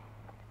follows.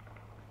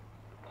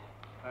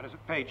 That is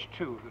at page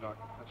 2 of the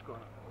document. Let's go on.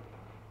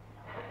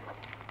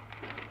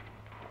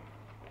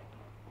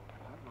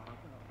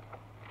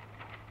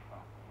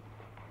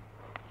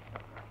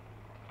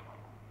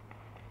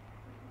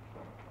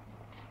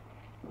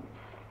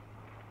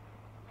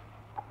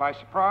 By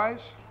surprise,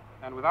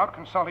 and without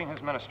consulting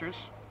his ministers,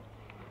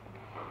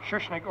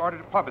 Schuschnigg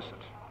ordered a plebiscite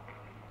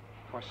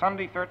for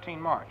Sunday,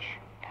 13 March,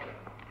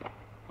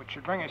 which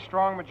should bring a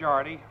strong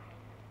majority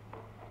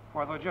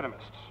for the Legitimists.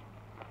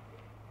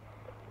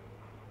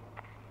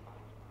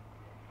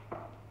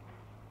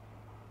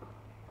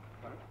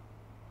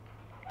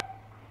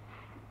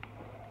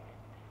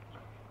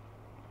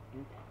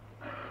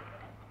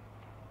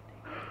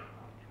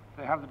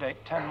 They have the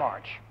date 10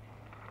 March.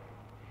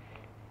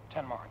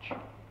 10 March.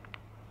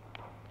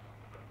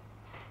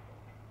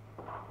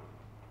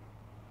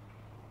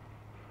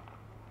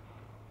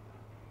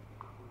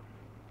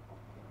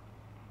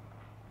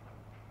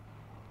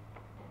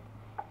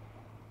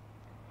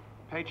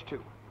 Page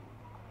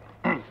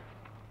 2.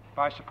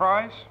 By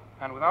surprise,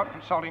 and without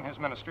consulting his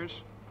ministers,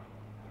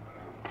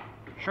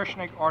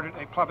 Schuschnigg ordered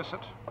a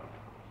plebiscite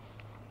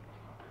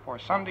for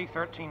Sunday,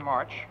 13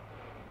 March,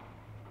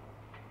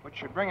 which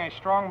should bring a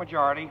strong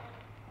majority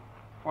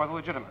for the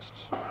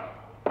Legitimists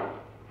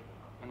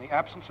in the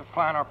absence of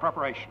plan or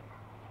preparation.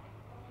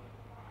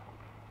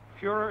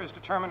 Fuhrer is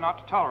determined not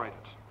to tolerate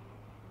it.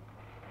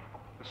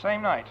 The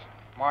same night,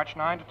 March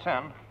 9 to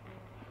 10,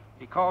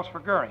 he calls for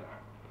Goering.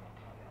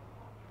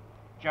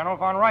 General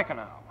von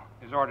Reichenau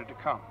is ordered to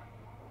come.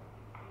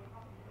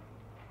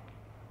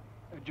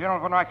 General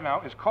von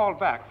Reichenau is called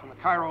back from the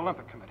Cairo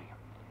Olympic Committee.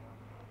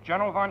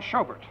 General von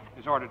Schobert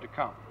is ordered to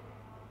come,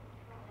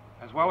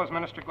 as well as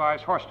Minister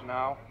Gleis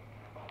Horstenau,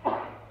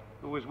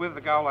 who was with the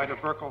Gauleiter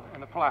Berkel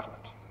in the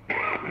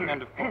Palatinate.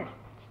 End of quote.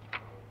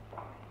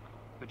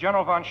 The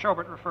General von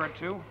Schobert referred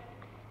to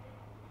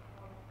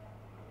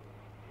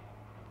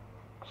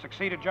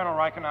succeeded General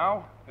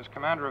Reichenau as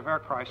commander of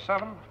Wehrkreis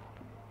 7,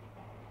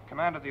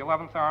 commanded the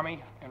 11th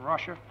Army in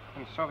Russia,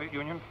 in the Soviet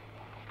Union,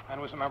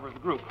 and was a member of the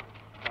group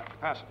in that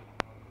capacity.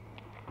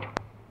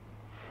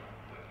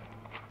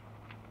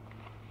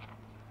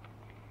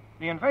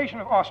 The invasion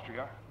of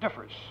Austria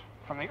differs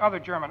from the other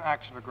German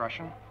acts of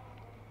aggression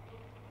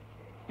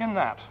in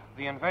that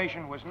the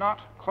invasion was not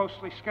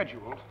closely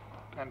scheduled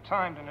and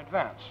timed in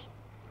advance.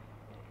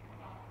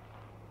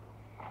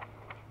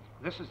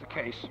 This is the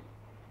case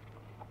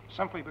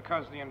simply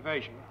because the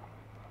invasion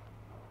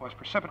was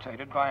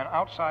precipitated by an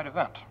outside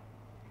event,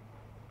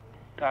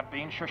 that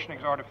being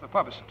Schuschnigg's order for the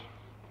plebiscite.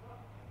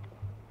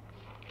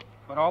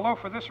 But although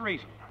for this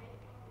reason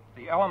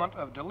the element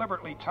of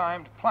deliberately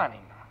timed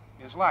planning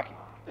is lacking,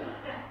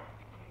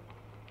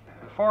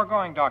 the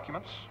foregoing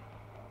documents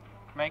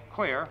make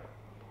clear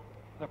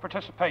the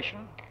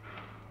participation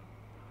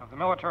of the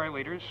military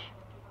leaders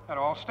at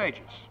all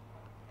stages.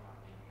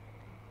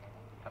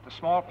 At the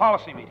small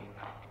policy meeting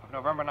of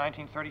November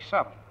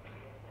 1937,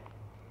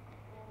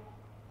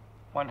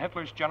 when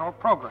Hitler's general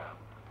program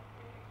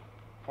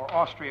for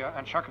Austria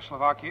and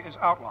Czechoslovakia is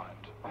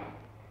outlined,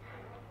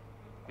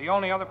 the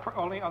only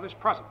others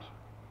present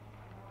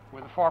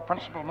were the four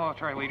principal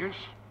military leaders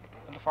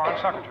and the Foreign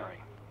Secretary.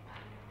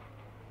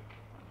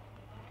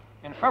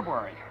 In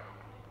February,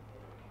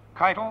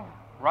 Keitel,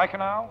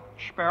 Reichenau,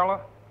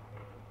 Sperle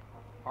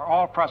are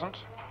all present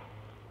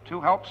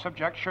to help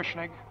subject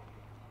Schuschnigg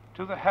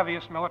to the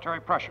heaviest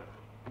military pressure.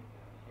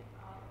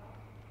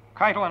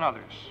 Keitel and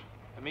others,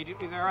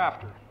 immediately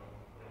thereafter,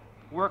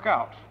 work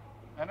out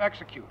and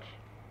execute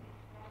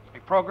a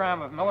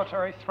program of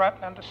military threat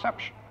and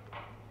deception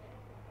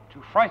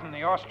to frighten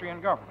the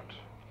Austrian government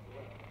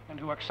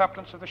into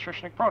acceptance of the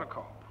Schuschnigg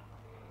Protocol.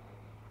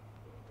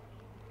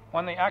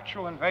 When the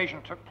actual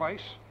invasion took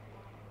place,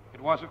 it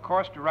was, of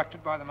course,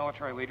 directed by the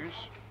military leaders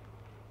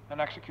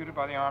and executed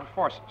by the armed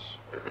forces.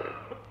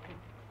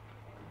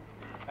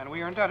 And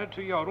we are indebted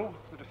to Jodl,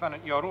 the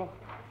defendant Jodl,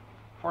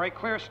 for a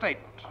clear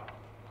statement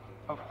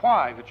of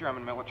why the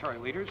German military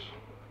leaders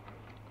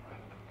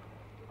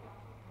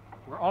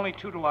were only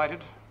too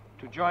delighted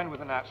to join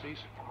with the Nazis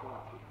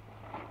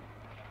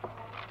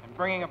in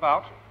bringing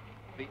about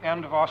the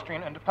end of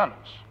Austrian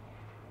independence.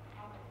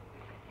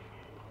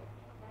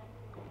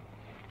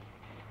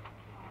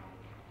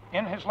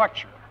 In his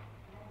lecture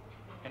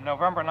in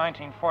November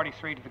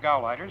 1943 to the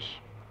Gauleiters,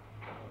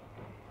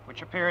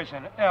 which appears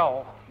in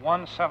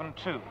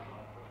L172,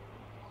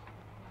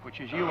 which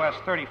is US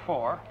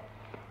 34,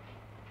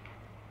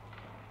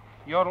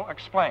 Jodl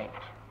explained,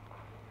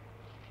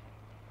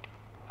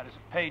 that is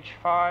at page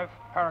 5,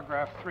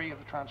 paragraph 3 of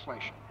the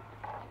translation.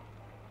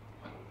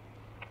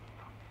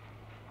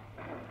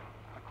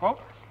 I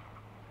quote,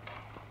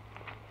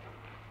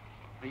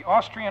 "The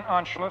Austrian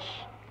Anschluss,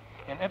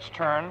 in its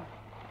turn,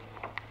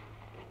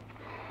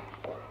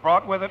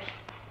 brought with it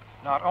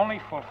not only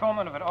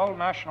fulfillment of an old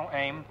national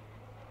aim,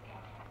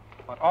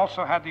 but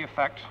also had the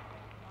effect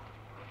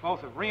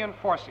both of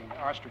reinforcing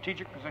our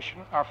strategic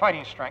position, our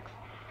fighting strength,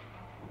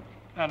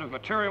 and of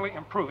materially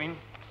improving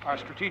our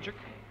strategic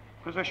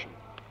position.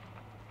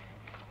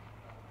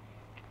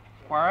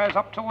 Whereas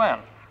up to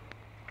then,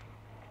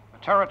 the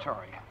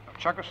territory of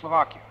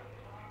Czechoslovakia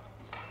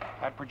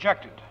had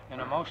projected in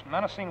a most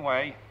menacing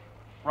way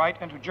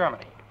right into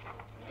Germany,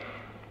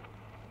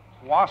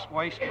 wasp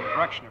waste in the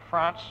direction of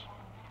France,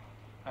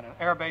 and an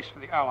air base for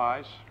the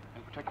Allies,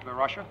 in particular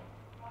Russia,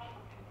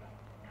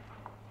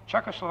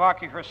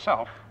 Czechoslovakia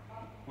herself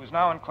was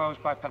now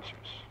enclosed by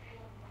pincers.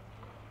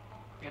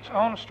 Its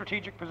own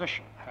strategic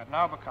position had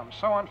now become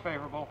so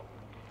unfavorable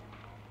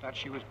that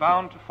she was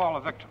bound to fall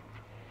a victim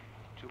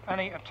to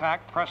any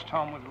attack pressed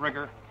home with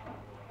rigor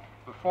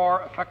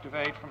before effective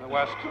aid from the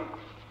West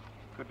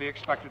could be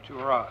expected to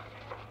arrive.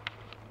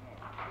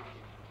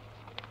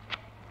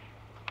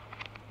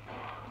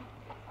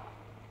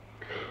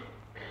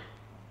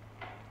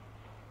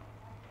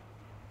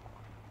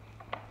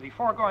 The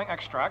foregoing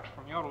extract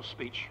from Jodl's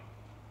speech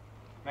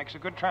makes a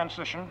good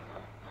transition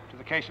to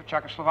the case of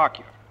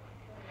Czechoslovakia,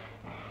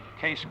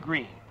 case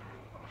Green,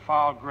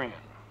 Fall Green.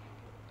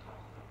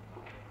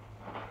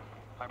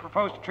 I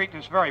propose to treat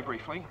this very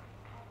briefly.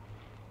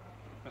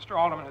 Mr.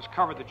 Alderman has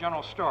covered the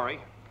general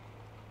story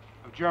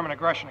of German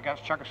aggression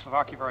against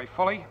Czechoslovakia very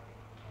fully,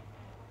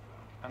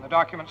 and the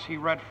documents he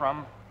read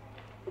from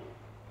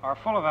are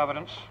full of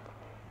evidence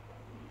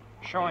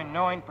showing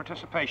knowing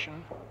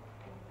participation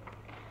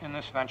in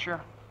this venture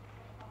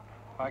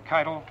by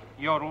Keitel,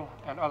 Jodl,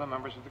 and other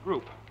members of the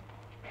group.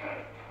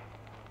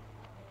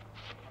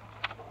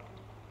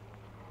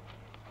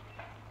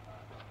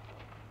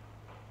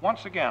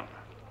 Once again,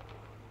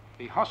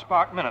 the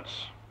Hossbach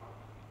minutes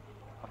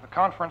of the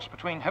conference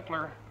between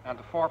Hitler and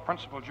the four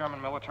principal German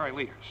military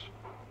leaders,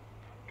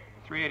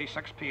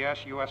 386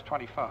 PS US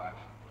 25,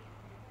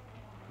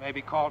 may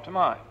be called to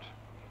mind.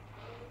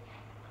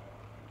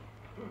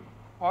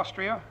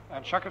 Austria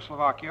and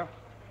Czechoslovakia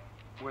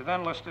were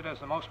then listed as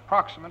the most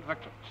proximate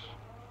victims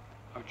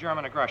of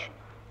German aggression.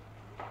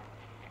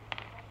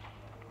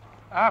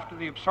 After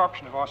the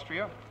absorption of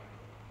Austria,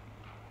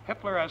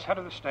 Hitler as head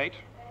of the state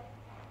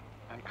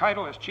and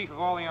Keitel as chief of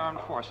all the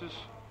armed forces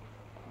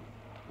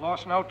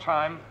lost no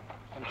time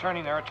in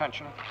turning their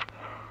attention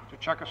to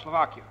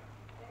Czechoslovakia.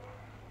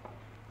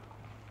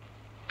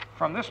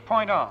 From this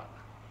point on,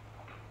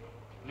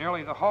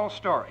 Nearly the whole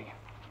story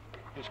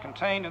is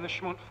contained in the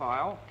Schmundt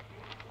file,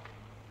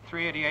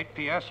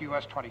 388 PS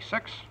US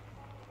 26,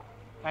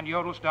 and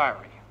Jodel's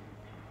diary,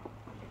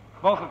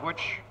 both of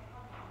which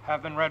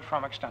have been read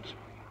from extensively.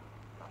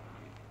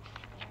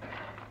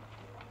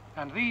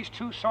 And these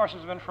two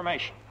sources of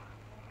information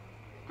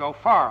go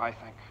far, I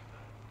think,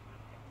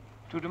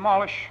 to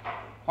demolish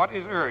what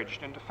is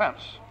urged in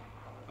defense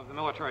of the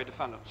military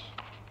defendants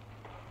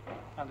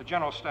and the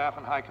General Staff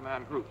and High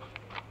Command group.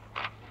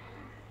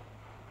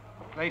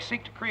 They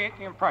seek to create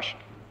the impression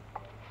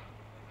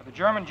that the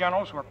German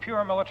generals were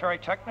pure military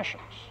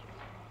technicians,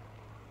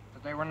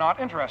 that they were not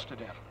interested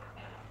in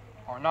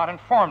or not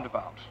informed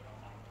about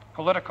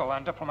political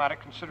and diplomatic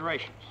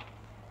considerations,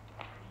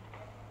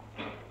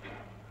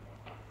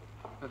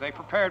 that they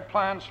prepared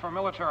plans for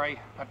military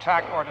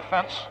attack or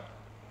defense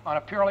on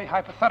a purely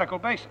hypothetical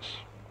basis.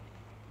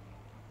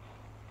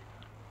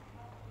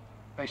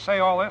 They say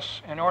all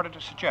this in order to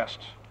suggest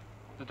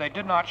that they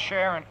did not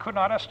share and could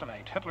not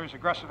estimate Hitler's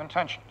aggressive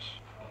intentions,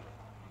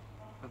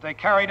 that they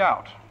carried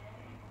out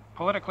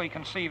politically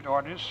conceived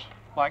orders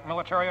like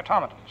military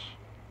automatons,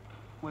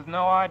 with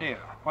no idea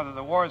whether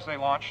the wars they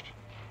launched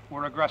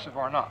were aggressive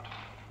or not.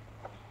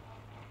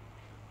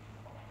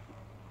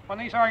 When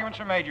these arguments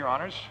are made, Your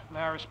Honors, may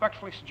I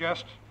respectfully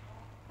suggest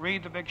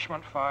read the big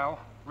Schmundt file,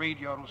 read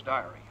Jodel's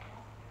diary.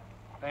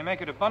 They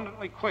make it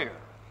abundantly clear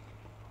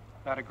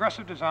that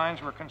aggressive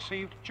designs were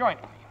conceived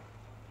jointly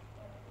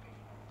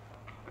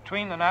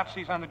between the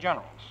Nazis and the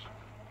generals,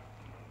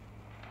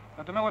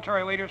 that the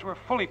military leaders were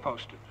fully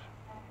posted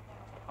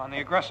on the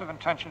aggressive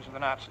intentions of the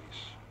Nazis,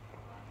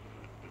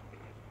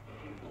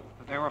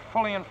 that they were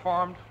fully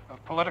informed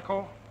of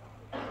political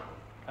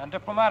and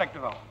diplomatic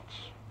developments,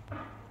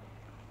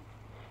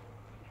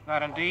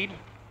 that indeed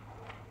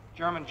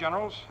German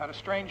generals had a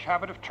strange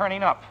habit of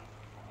turning up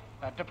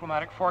at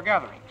diplomatic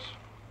foregatherings.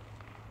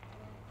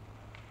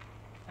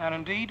 And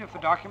indeed, if the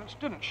documents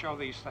didn't show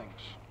these things,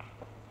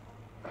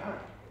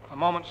 a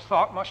moment's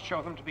thought must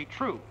show them to be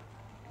true.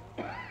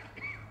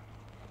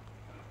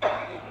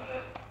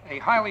 A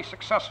highly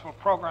successful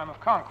program of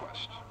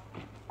conquest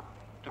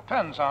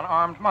depends on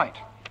armed might.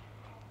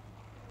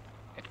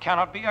 It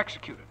cannot be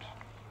executed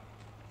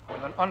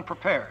with an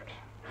unprepared,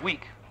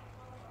 weak,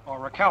 or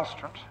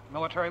recalcitrant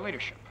military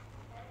leadership.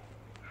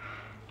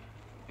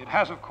 It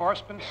has, of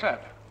course, been said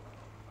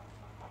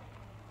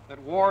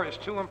that war is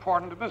too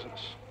important a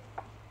business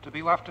to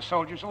be left to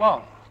soldiers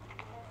alone.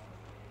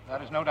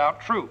 That is no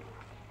doubt true.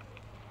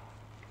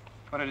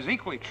 But it is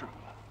equally true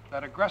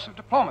that aggressive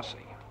diplomacy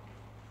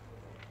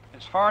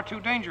is far too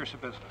dangerous a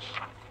business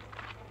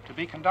to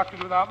be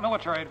conducted without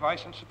military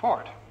advice and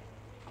support.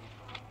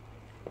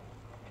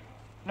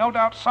 No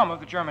doubt some of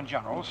the German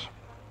generals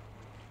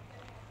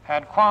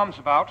had qualms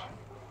about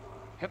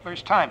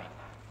Hitler's timing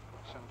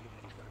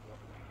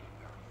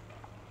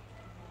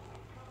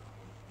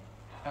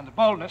and the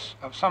boldness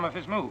of some of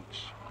his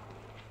moves.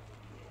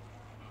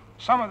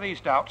 Some of these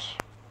doubts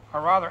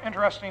are rather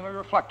interestingly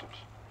reflected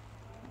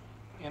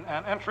in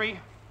an entry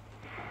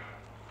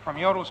from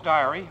Jodel's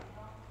diary,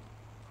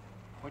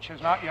 which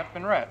has not yet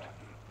been read.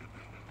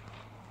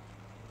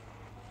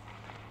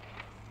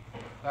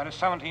 That is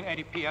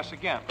 1780 PS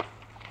again,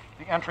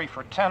 the entry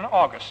for 10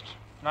 August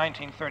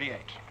 1938.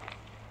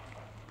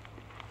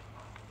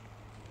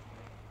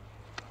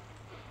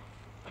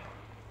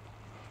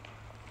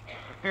 It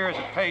appears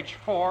at page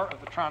 4 of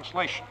the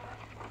translation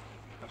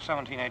of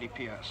 1780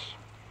 PS.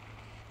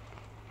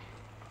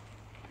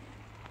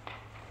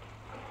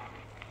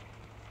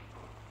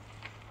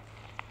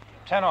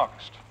 10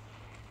 August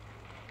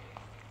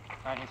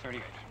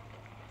 1938.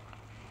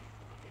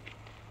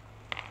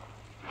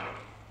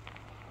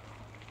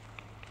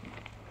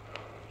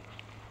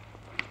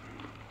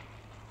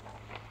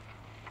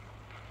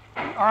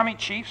 The Army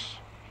chiefs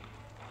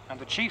and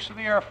the chiefs of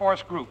the Air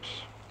Force groups,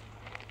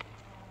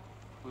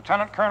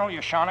 Lieutenant Colonel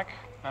Yashanik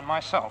and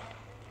myself,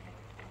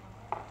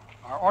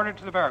 are ordered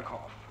to the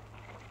Berghof.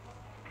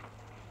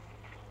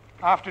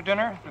 After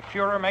dinner, the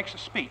Fuhrer makes a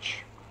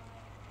speech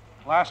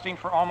lasting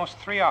for almost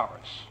 3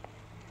 hours,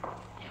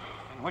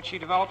 in which he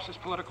develops his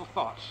political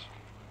thoughts.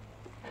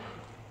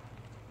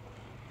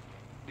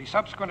 The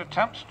subsequent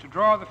attempts to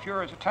draw the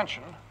Fuhrer's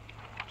attention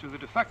to the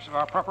defects of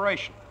our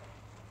preparation,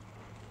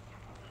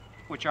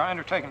 which are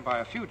undertaken by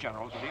a few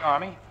generals of the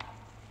Army,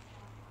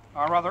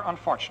 are rather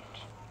unfortunate.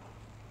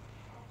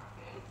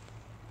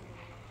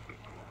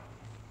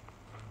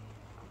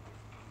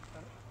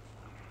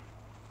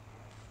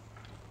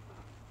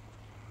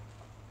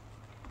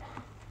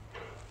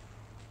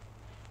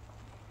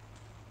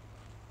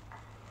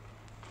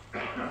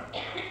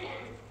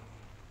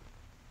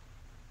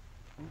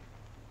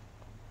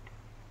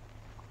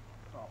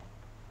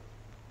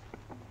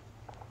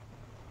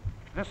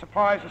 This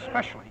applies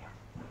especially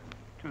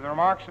to the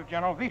remarks of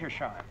General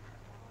Wittersheim,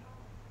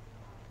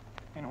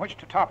 in which,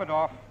 to top it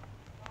off,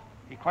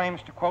 he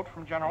claims to quote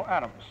from General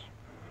Adams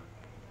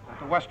that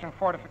the Western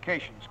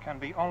fortifications can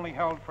be only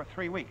held for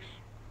 3 weeks.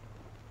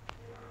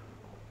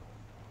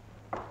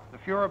 The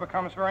Fuhrer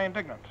becomes very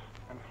indignant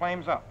and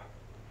flames up.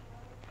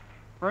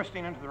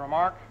 bursting into the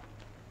remark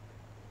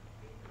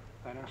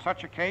that in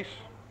such a case,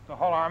 the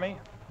whole army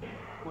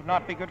would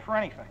not be good for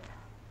anything.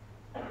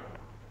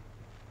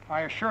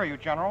 I assure you,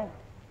 General,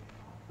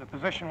 the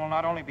position will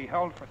not only be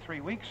held for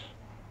 3 weeks,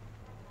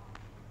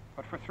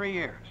 but for 3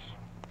 years.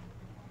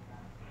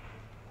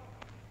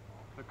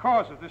 The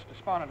cause of this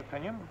despondent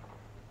opinion,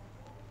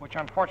 which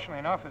unfortunately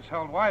enough is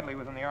held widely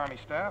within the Army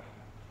staff,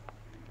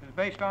 is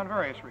based on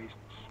various reasons.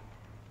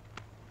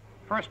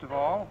 First of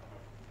all,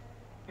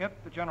 it,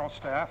 the General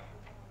Staff,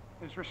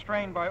 is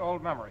restrained by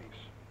old memories.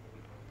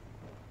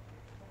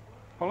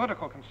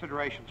 Political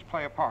considerations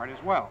play a part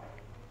as well,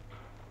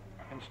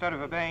 instead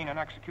of obeying and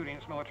executing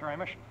its military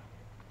mission.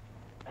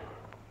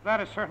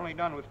 That is certainly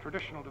done with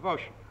traditional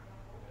devotion,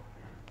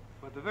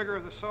 but the vigor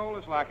of the soul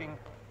is lacking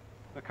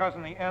because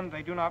in the end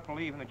they do not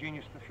believe in the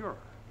genius of the Fuhrer.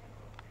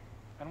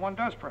 And one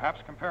does perhaps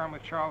compare him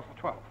with Charles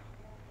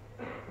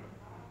XII.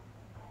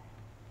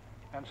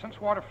 And since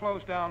water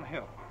flows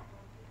downhill,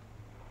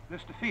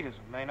 this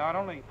defeatism may not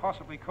only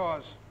possibly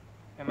cause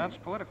immense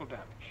political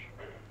damage,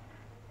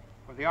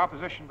 for the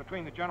opposition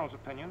between the general's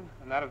opinion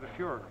and that of the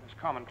Fuhrer is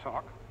common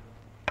talk,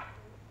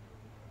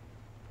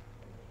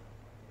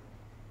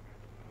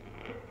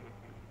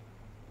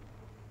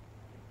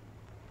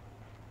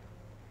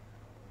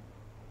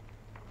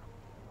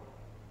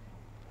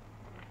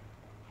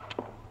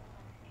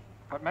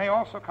 but may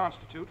also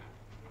constitute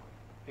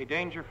a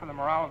danger for the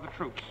morale of the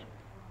troops.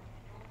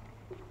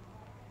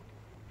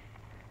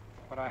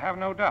 But I have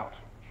no doubt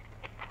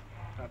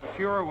that the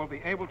Fuhrer will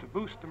be able to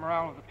boost the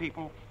morale of the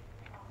people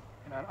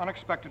in an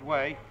unexpected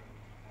way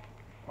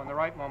when the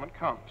right moment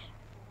comes.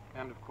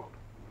 End of quote.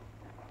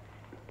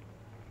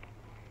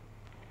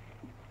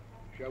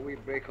 Shall we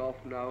break off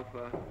now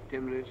for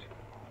 10 minutes?